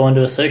I'm going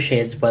to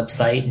Associated's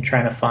website and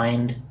trying to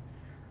find,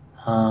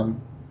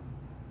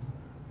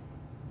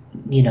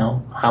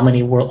 how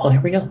many world. Oh,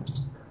 here we go.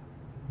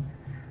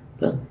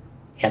 Boom.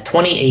 Yeah,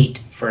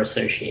 28 for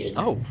Associated.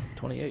 Oh,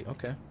 28.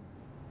 Okay.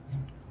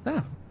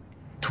 Yeah.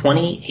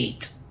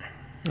 28.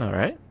 All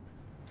right.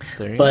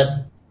 There you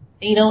But,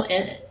 go.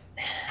 and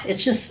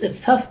it's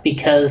tough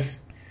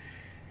because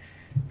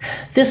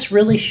this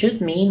really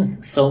should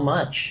mean so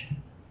much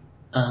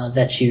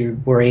that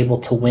you were able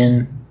to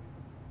win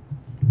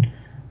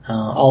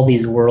all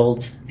these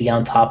worlds, be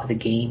on top of the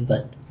game.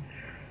 But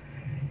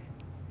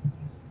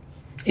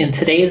in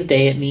today's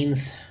day, it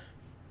means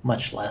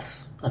much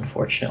less,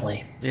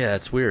 unfortunately. Yeah,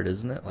 it's weird,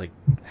 isn't it? Like,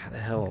 how the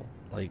hell?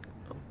 Like,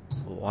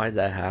 why did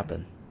that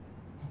happen?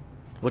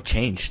 What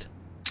changed?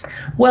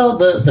 Well,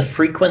 the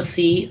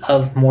frequency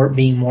of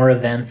being more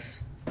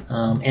events,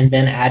 and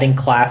then adding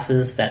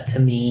classes that to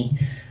me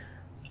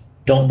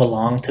don't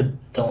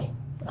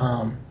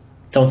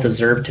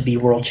deserve to be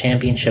world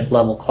championship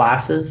level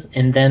classes,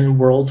 and then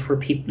worlds where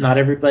not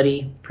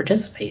everybody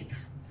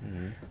participates.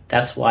 Mm-hmm.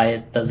 That's why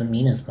it doesn't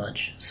mean as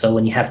much. So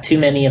when you have too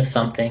many of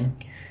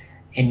something,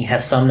 and you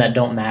have some that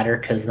don't matter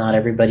because not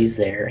everybody's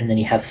there, and then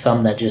you have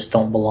some that just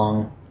don't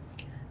belong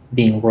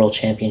being world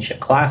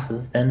championship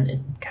classes, then it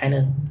kind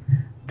of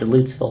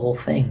dilutes the whole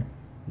thing.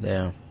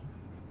 Yeah.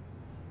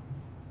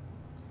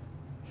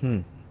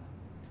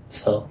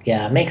 So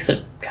yeah, it makes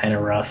it kind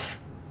of rough.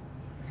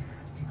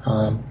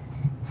 I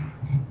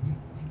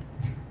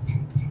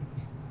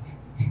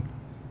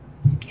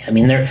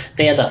mean,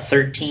 they had a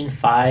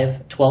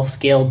 13.5 12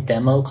 scale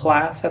demo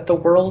class at the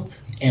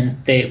Worlds, and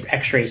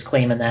X-Ray's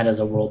claiming that as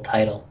a world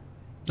title.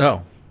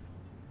 Oh.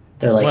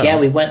 They're like, Well. yeah,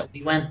 we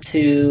went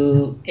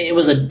to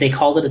they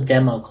called it a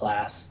demo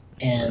class,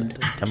 and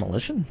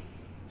Demolition.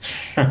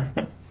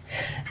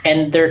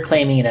 and they're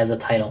claiming it as a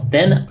title.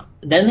 Then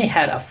they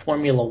had a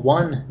Formula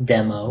One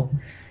demo,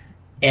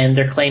 and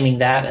they're claiming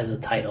that as a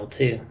title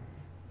too.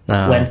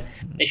 When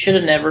they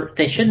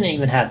shouldn't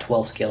even had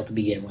 12 scale to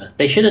begin with.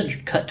 They should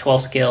have cut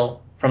 12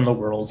 scale from the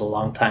Worlds a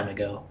long time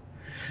ago.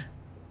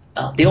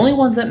 The only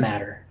ones that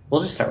matter,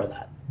 we'll just start with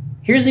that.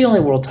 Here's the only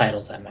world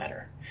titles that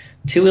matter: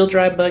 2-wheel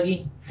drive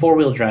buggy,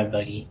 4-wheel drive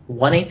buggy,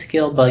 1/8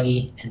 scale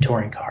buggy, and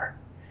touring car,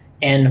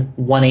 and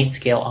 1/8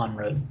 scale on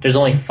road. There's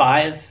only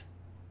 5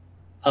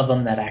 of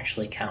them that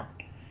actually count,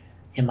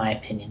 in my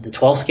opinion. The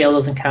 12 scale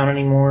doesn't count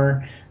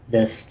anymore.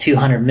 This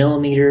 200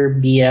 millimeter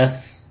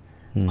BS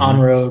on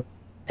road,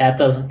 that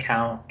doesn't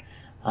count.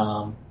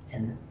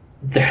 And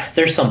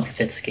there's some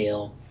 5th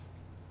scale,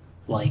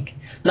 like,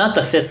 not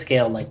the 5th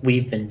scale like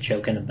we've been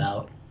joking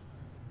about.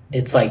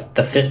 It's like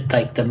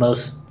the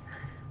most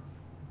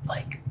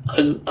like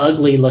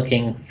ugly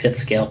looking 5th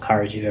scale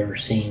cars you've ever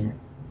seen.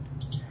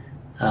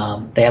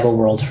 They have a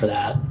world for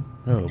that.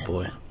 Oh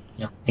boy.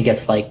 It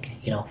gets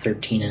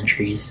 13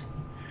 entries.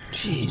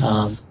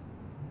 Jesus.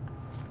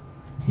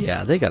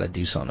 Yeah, they got to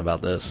do something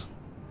about this.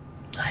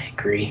 I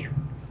agree.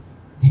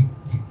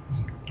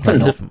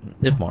 That's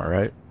IFMAR,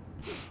 right?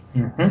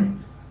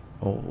 Mm-hmm.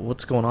 Well,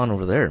 what's going on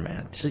over there,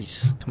 man?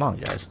 Jeez, come on,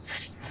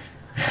 guys.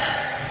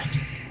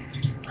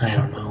 I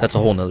don't know. That's a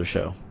whole nother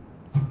show.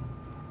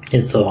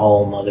 It's a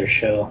whole nother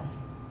show.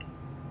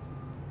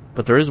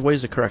 But there is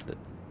ways to correct it.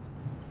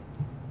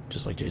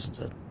 Just like Jason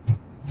said.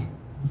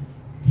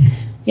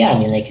 Yeah, I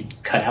mean, they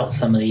could cut out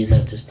some of these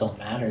that just don't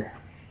matter.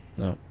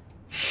 No.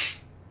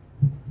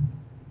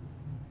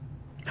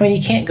 I mean,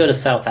 you can't go to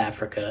South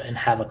Africa and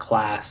have a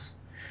class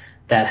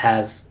that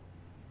has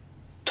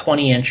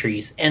 20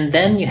 entries, and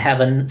then you have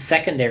a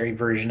secondary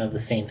version of the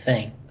same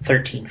thing,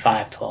 13,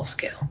 5, 12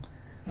 scale.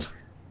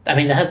 I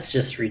mean, that's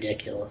just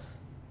ridiculous.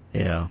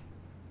 Yeah.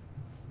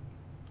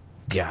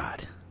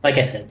 God. Like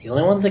I said, the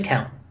only ones that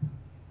count: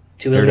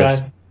 2-wheel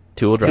drive,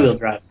 2-wheel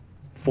drive,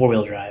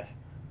 4-wheel drive,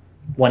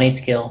 1/8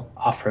 scale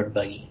off-road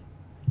buggy,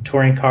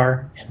 touring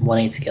car, and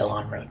 1/8 scale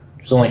on-road.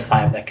 There's only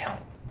 5 that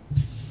count.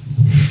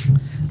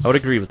 I would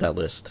agree with that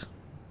list.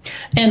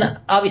 And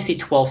obviously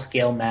 12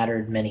 scale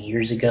mattered many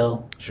years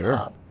ago.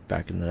 Sure.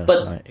 Back in the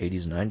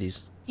 80s and 90s.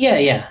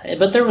 Yeah.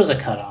 But there was a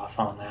cutoff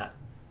on that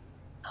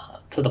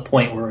to the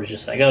point where it was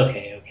just like,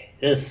 okay,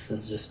 this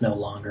is just no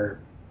longer,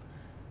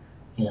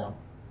 the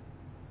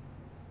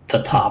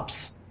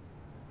tops.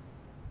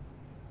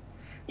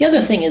 The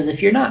other thing is,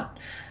 if you're not,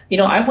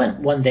 I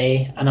went one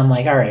day and I'm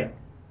like, all right,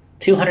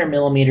 200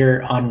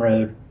 millimeter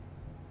on-road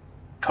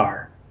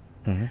car.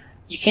 Mm-hmm.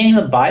 You can't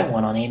even buy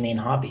one on A-Main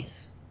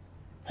Hobbies.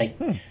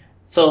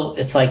 So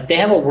it's like they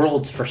have a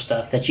world for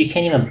stuff that you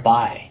can't even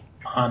buy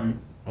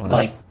on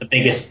the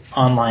biggest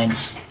online,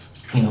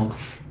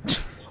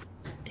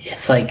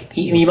 It's like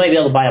you might be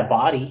able to buy a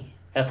body.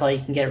 That's all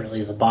you can get really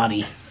is a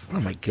body. Oh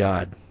my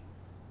God.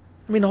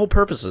 I mean, the whole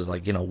purpose is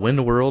win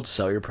the world,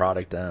 sell your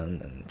product,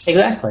 and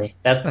Exactly.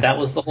 That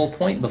was the whole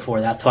point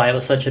before. That's why it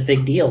was such a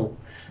big deal.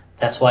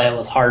 That's why it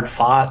was hard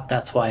fought.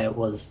 That's why it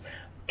was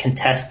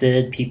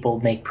contested. People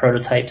make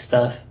prototype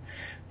stuff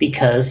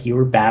because you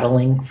were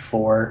battling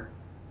for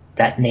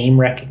that name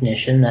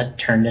recognition that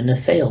turned into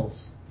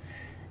sales.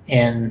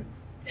 And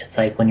it's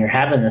like when you're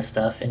having this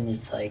stuff and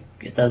it's like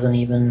it doesn't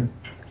even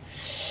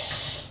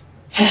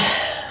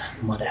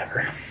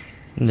whatever.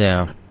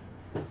 Yeah.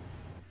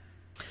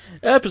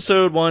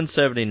 Episode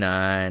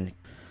 179.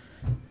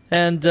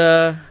 And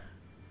head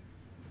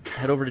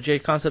over to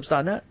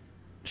jconcepts.net.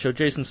 Show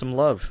Jason some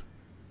love.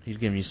 He's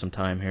giving you some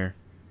time here.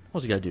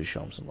 All you gotta do is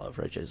show him some love,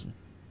 right, Jason?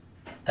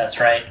 That's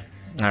right.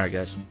 All right,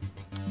 guys.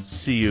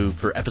 See you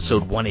for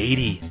episode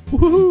 180.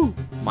 Woohoo!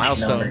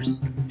 Milestone.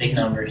 Big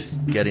numbers.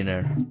 Getting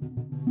there.